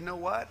people say, you know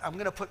what? I'm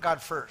going to put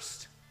God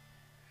first.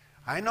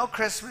 I know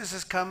Christmas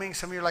is coming.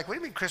 Some of you are like, what do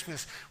you mean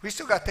Christmas? We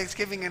still got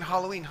Thanksgiving and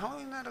Halloween.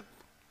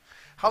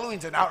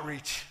 Halloween's an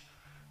outreach,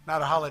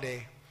 not a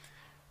holiday.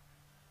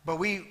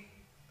 But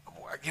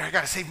I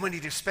got to save money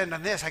to spend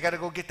on this. I got to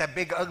go get that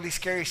big, ugly,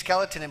 scary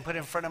skeleton and put it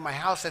in front of my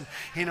house and,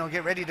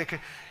 get ready to.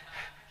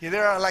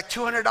 There are like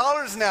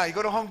 $200 now. You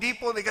go to Home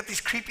Depot and they got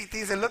these creepy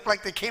things that look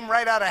like they came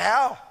right out of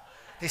hell.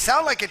 They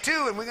sound like it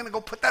too, and we're going to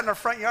go put that in our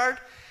front yard.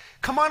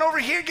 Come on over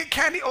here, get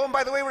candy. Oh, and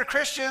by the way, we're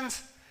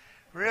Christians.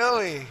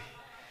 Really?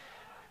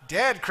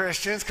 Dead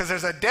Christians, because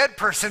there's a dead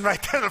person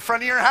right there in the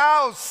front of your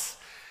house.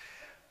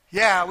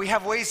 Yeah, we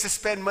have ways to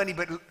spend money,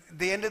 but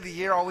the end of the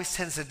year always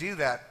tends to do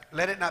that.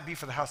 Let it not be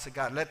for the house of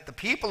God. Let the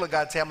people of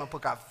God say, I'm going to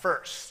put God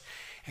first,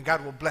 and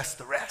God will bless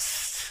the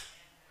rest.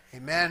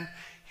 Amen.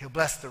 He'll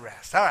bless the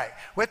rest. All right.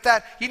 With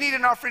that, you need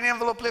an offering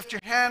envelope, lift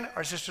your hand.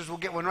 Our sisters will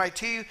get one right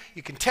to you.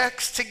 You can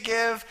text to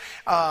give.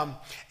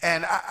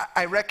 And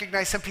I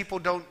recognize some people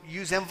don't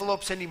use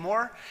envelopes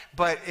anymore.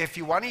 But if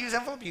you want to use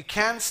envelope, you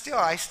can still.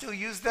 I still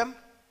use them.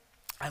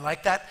 I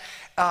like that.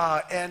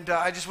 And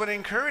I just want to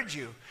encourage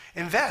you.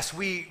 Invest.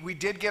 We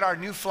did get our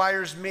new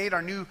flyers made,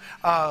 our new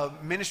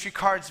ministry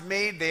cards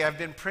made. They have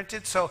been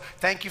printed. So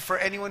thank you for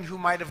anyone who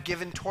might have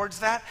given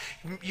towards that.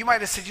 You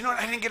might have said, you know what,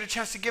 I didn't get a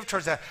chance to give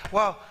towards that.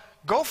 Well,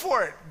 go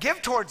for it. Give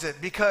towards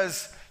it,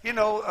 because,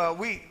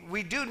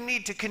 we do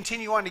need to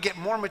continue on to get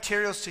more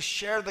materials to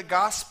share the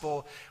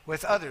gospel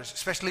with others,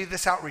 especially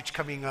this outreach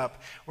coming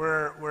up.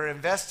 We're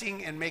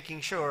investing in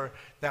making sure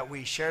that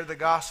we share the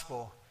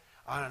gospel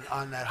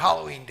on that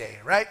Halloween day,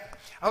 right?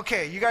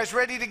 Okay, you guys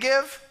ready to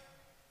give?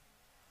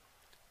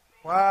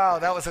 Wow,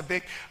 that was a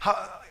big.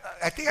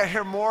 I think I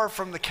hear more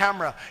from the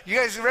camera. You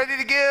guys ready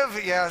to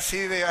give? Yeah,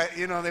 see,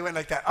 they went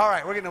like that. All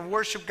right, we're going to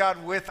worship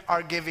God with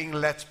our giving.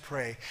 Let's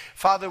pray.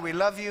 Father, we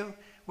love you.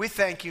 We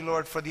thank you,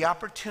 Lord, for the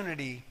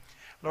opportunity,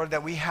 Lord,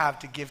 that we have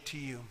to give to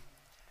you.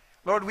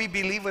 Lord, we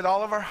believe with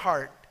all of our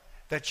heart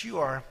that you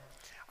are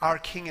our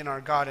King and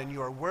our God, and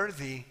you are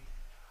worthy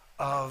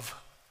of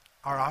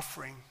our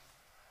offering.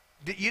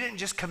 You didn't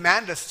just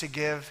command us to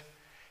give,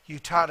 you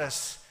taught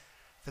us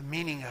the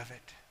meaning of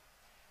it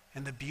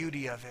and the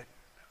beauty of it,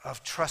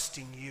 of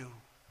trusting you.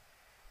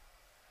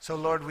 So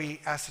Lord, we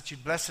ask that you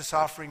bless this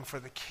offering for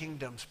the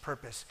kingdom's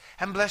purpose,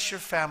 and bless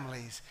your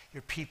families,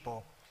 your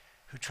people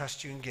who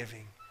trust you in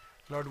giving.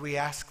 Lord, we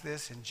ask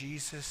this in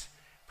Jesus'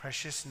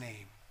 precious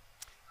name.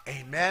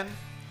 Amen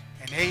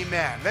and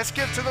amen. Let's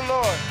give to the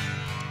Lord.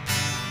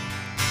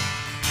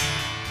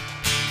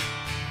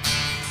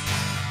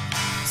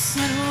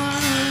 I don't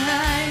wanna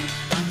ride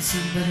on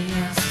somebody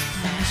else's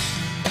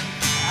passion.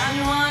 I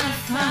don't wanna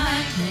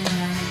find it,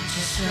 I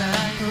just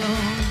try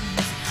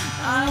bones.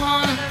 I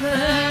wanna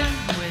burn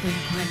with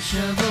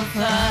unquenchable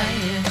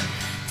fire.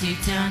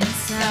 Deep down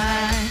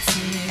inside,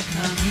 see it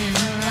coming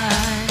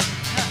alive.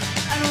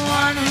 I don't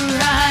wanna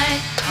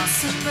ride on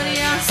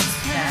somebody else's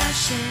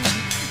passion.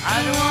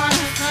 I don't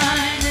wanna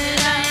find it,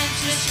 I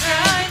just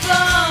try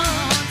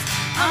bones.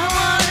 I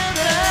wanna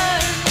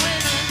burn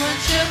with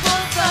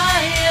unquenchable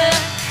fire.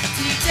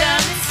 Deep down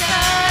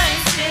inside,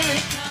 feel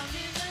it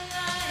coming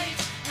alive.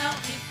 Help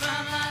me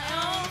find my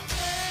own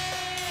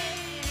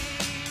flame.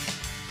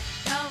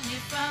 Help me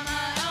find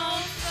my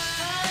own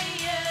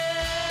fire.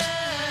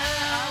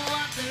 I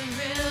want the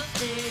real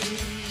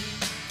thing.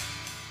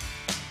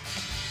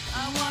 I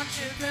want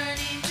your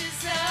burning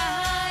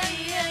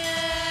desire.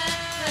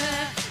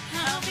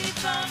 Help me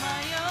find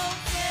my own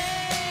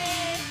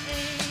flame.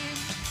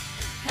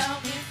 Help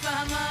me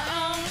find my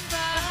own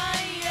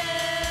fire.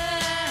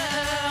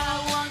 I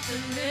want the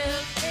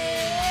real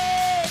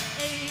thing.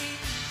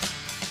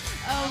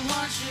 I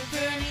want your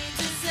burning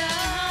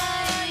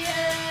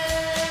desire.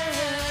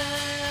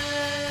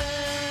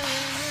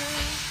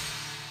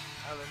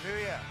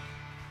 Hallelujah.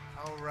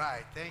 All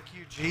right. Thank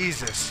you,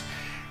 Jesus.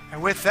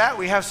 And with that,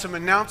 we have some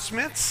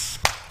announcements.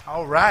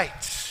 All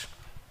right.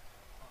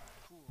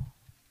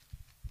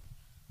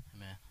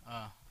 Amen.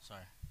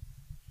 Sorry.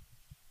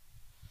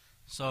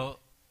 So,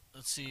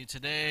 let's see.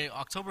 Today,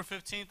 October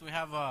 15th, we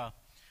have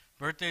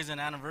birthdays and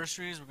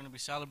anniversaries. We're going to be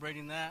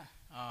celebrating that.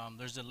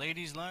 There's a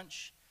ladies'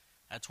 lunch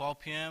at 12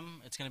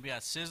 p.m. It's going to be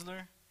at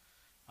Sizzler.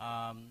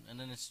 And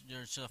then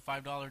there's a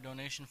 $5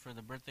 donation for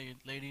the birthday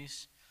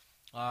ladies.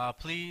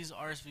 Please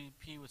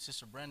RSVP with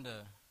Sister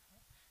Brenda.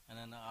 And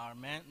then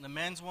the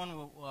men's one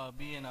will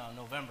be in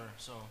November.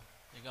 So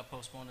it got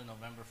postponed in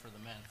November for the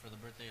men, for the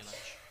birthday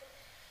lunch.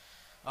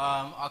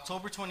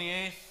 October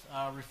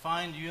 28th,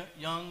 refined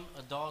young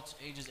adults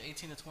ages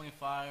 18 to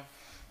 25.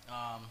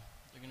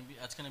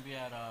 That's going to be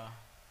at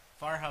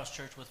Firehouse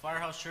Church. With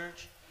Firehouse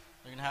Church,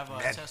 they're going to have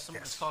a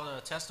testimony. It's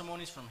called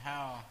Testimonies from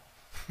Hell.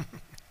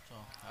 So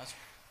that's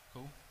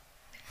cool.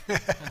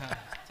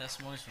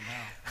 Testimonies from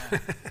Hell. Yeah.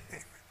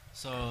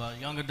 So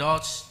young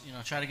adults,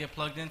 try to get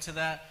plugged into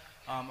that.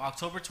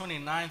 October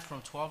 29th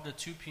from 12 to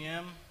 2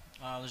 p.m.,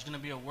 there's going to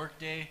be a work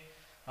day,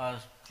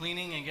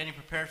 cleaning and getting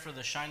prepared for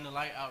the Shine the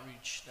Light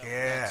outreach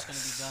that's going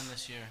to be done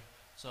this year.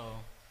 So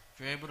if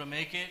you're able to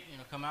make it,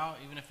 come out,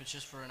 even if it's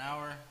just for an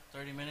hour,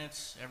 30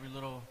 minutes, every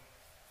little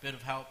bit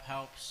of help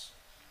helps.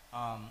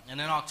 And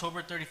then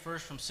October 31st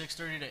from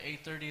 6:30 to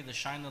 8:30, the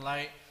Shine the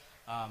Light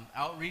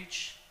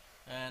outreach.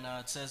 And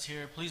it says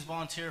here, please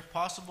volunteer if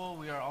possible.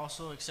 We are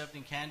also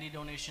accepting candy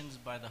donations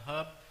by the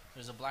hub.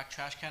 There's a black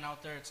trash can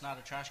out there. It's not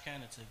a trash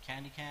can, it's a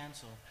candy can.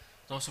 So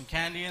throw some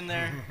candy in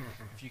there.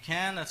 If you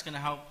can, that's going to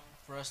help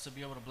for us to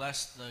be able to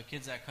bless the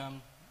kids that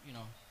come,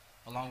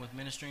 along with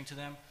ministering to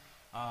them.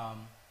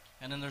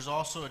 And then there's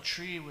also a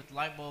tree with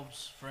light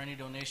bulbs for any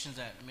donations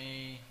that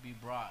may be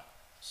brought.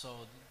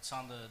 So it's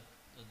on the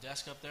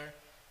desk up there.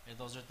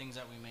 Those are things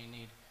that we may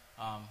need.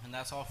 And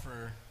that's all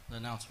for the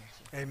announcements.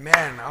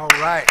 Amen. All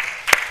right.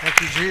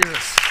 Thank you,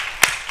 Jesus.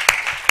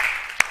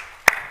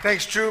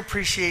 Thanks, Drew.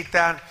 Appreciate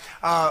that.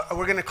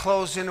 We're going to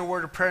close in a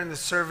word of prayer in the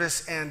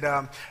service. And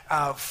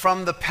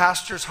from the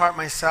pastor's heart,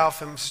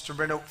 myself and Sister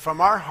Brenda, from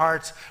our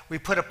hearts, we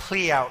put a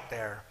plea out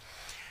there.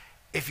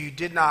 If you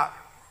did not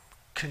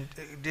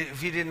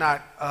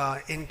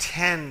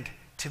intend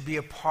to be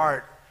a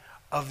part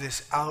of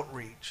this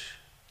outreach,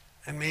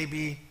 and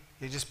maybe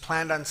you just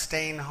planned on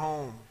staying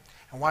home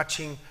and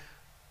watching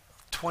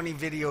 20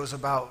 videos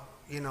about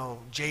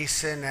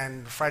Jason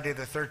and Friday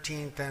the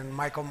 13th and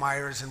Michael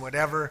Myers and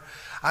whatever.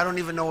 I don't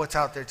even know what's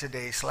out there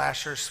today,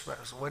 slashers,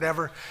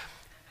 whatever.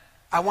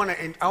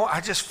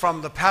 I just,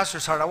 from the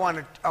pastor's heart, I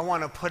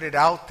want to put it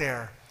out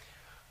there.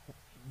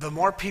 The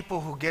more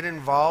people who get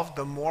involved,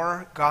 the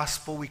more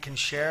gospel we can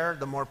share,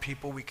 the more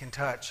people we can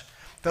touch.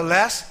 The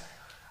less,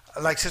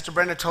 like Sister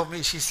Brenda told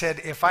me, she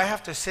said, if I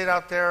have to sit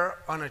out there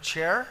on a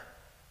chair,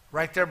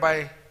 right there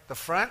by the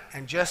front,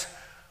 and just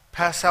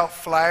pass out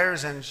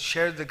flyers and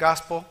share the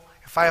gospel,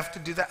 if I have to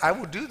do that, I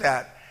will do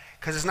that.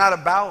 Because it's not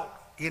about,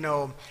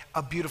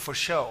 a beautiful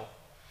show.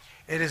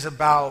 It is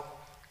about,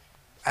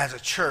 as a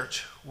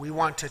church, we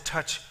want to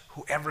touch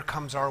whoever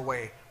comes our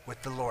way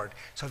with the Lord.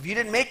 So if you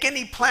didn't make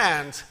any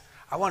plans,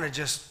 I want to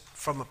just,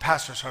 from a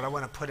pastor's heart, I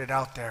want to put it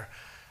out there.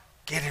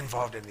 Get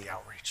involved in the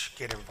outreach.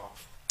 Get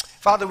involved.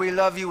 Father, we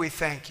love you. We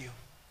thank you.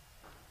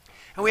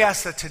 And we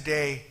ask that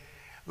today,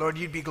 Lord,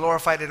 you'd be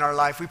glorified in our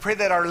life. We pray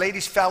that our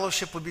ladies'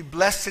 fellowship would be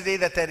blessed today,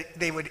 that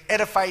they would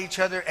edify each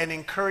other and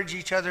encourage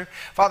each other.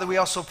 Father, we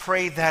also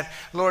pray that,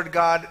 Lord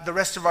God, the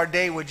rest of our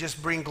day would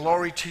just bring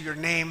glory to your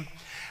name.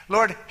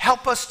 Lord,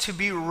 help us to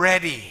be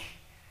ready.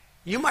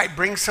 You might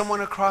bring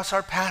someone across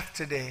our path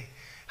today.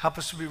 Help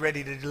us to be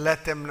ready to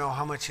let them know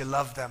how much you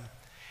love them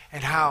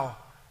and how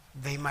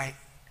they might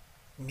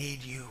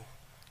need you.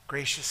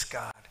 Gracious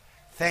God,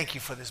 thank you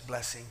for this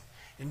blessing.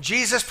 In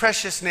Jesus'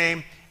 precious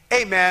name,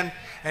 amen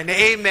and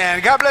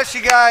amen. God bless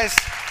you guys.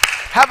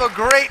 Have a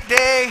great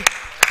day.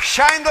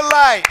 Shine the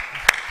light.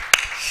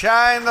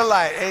 Shine the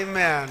light.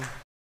 Amen.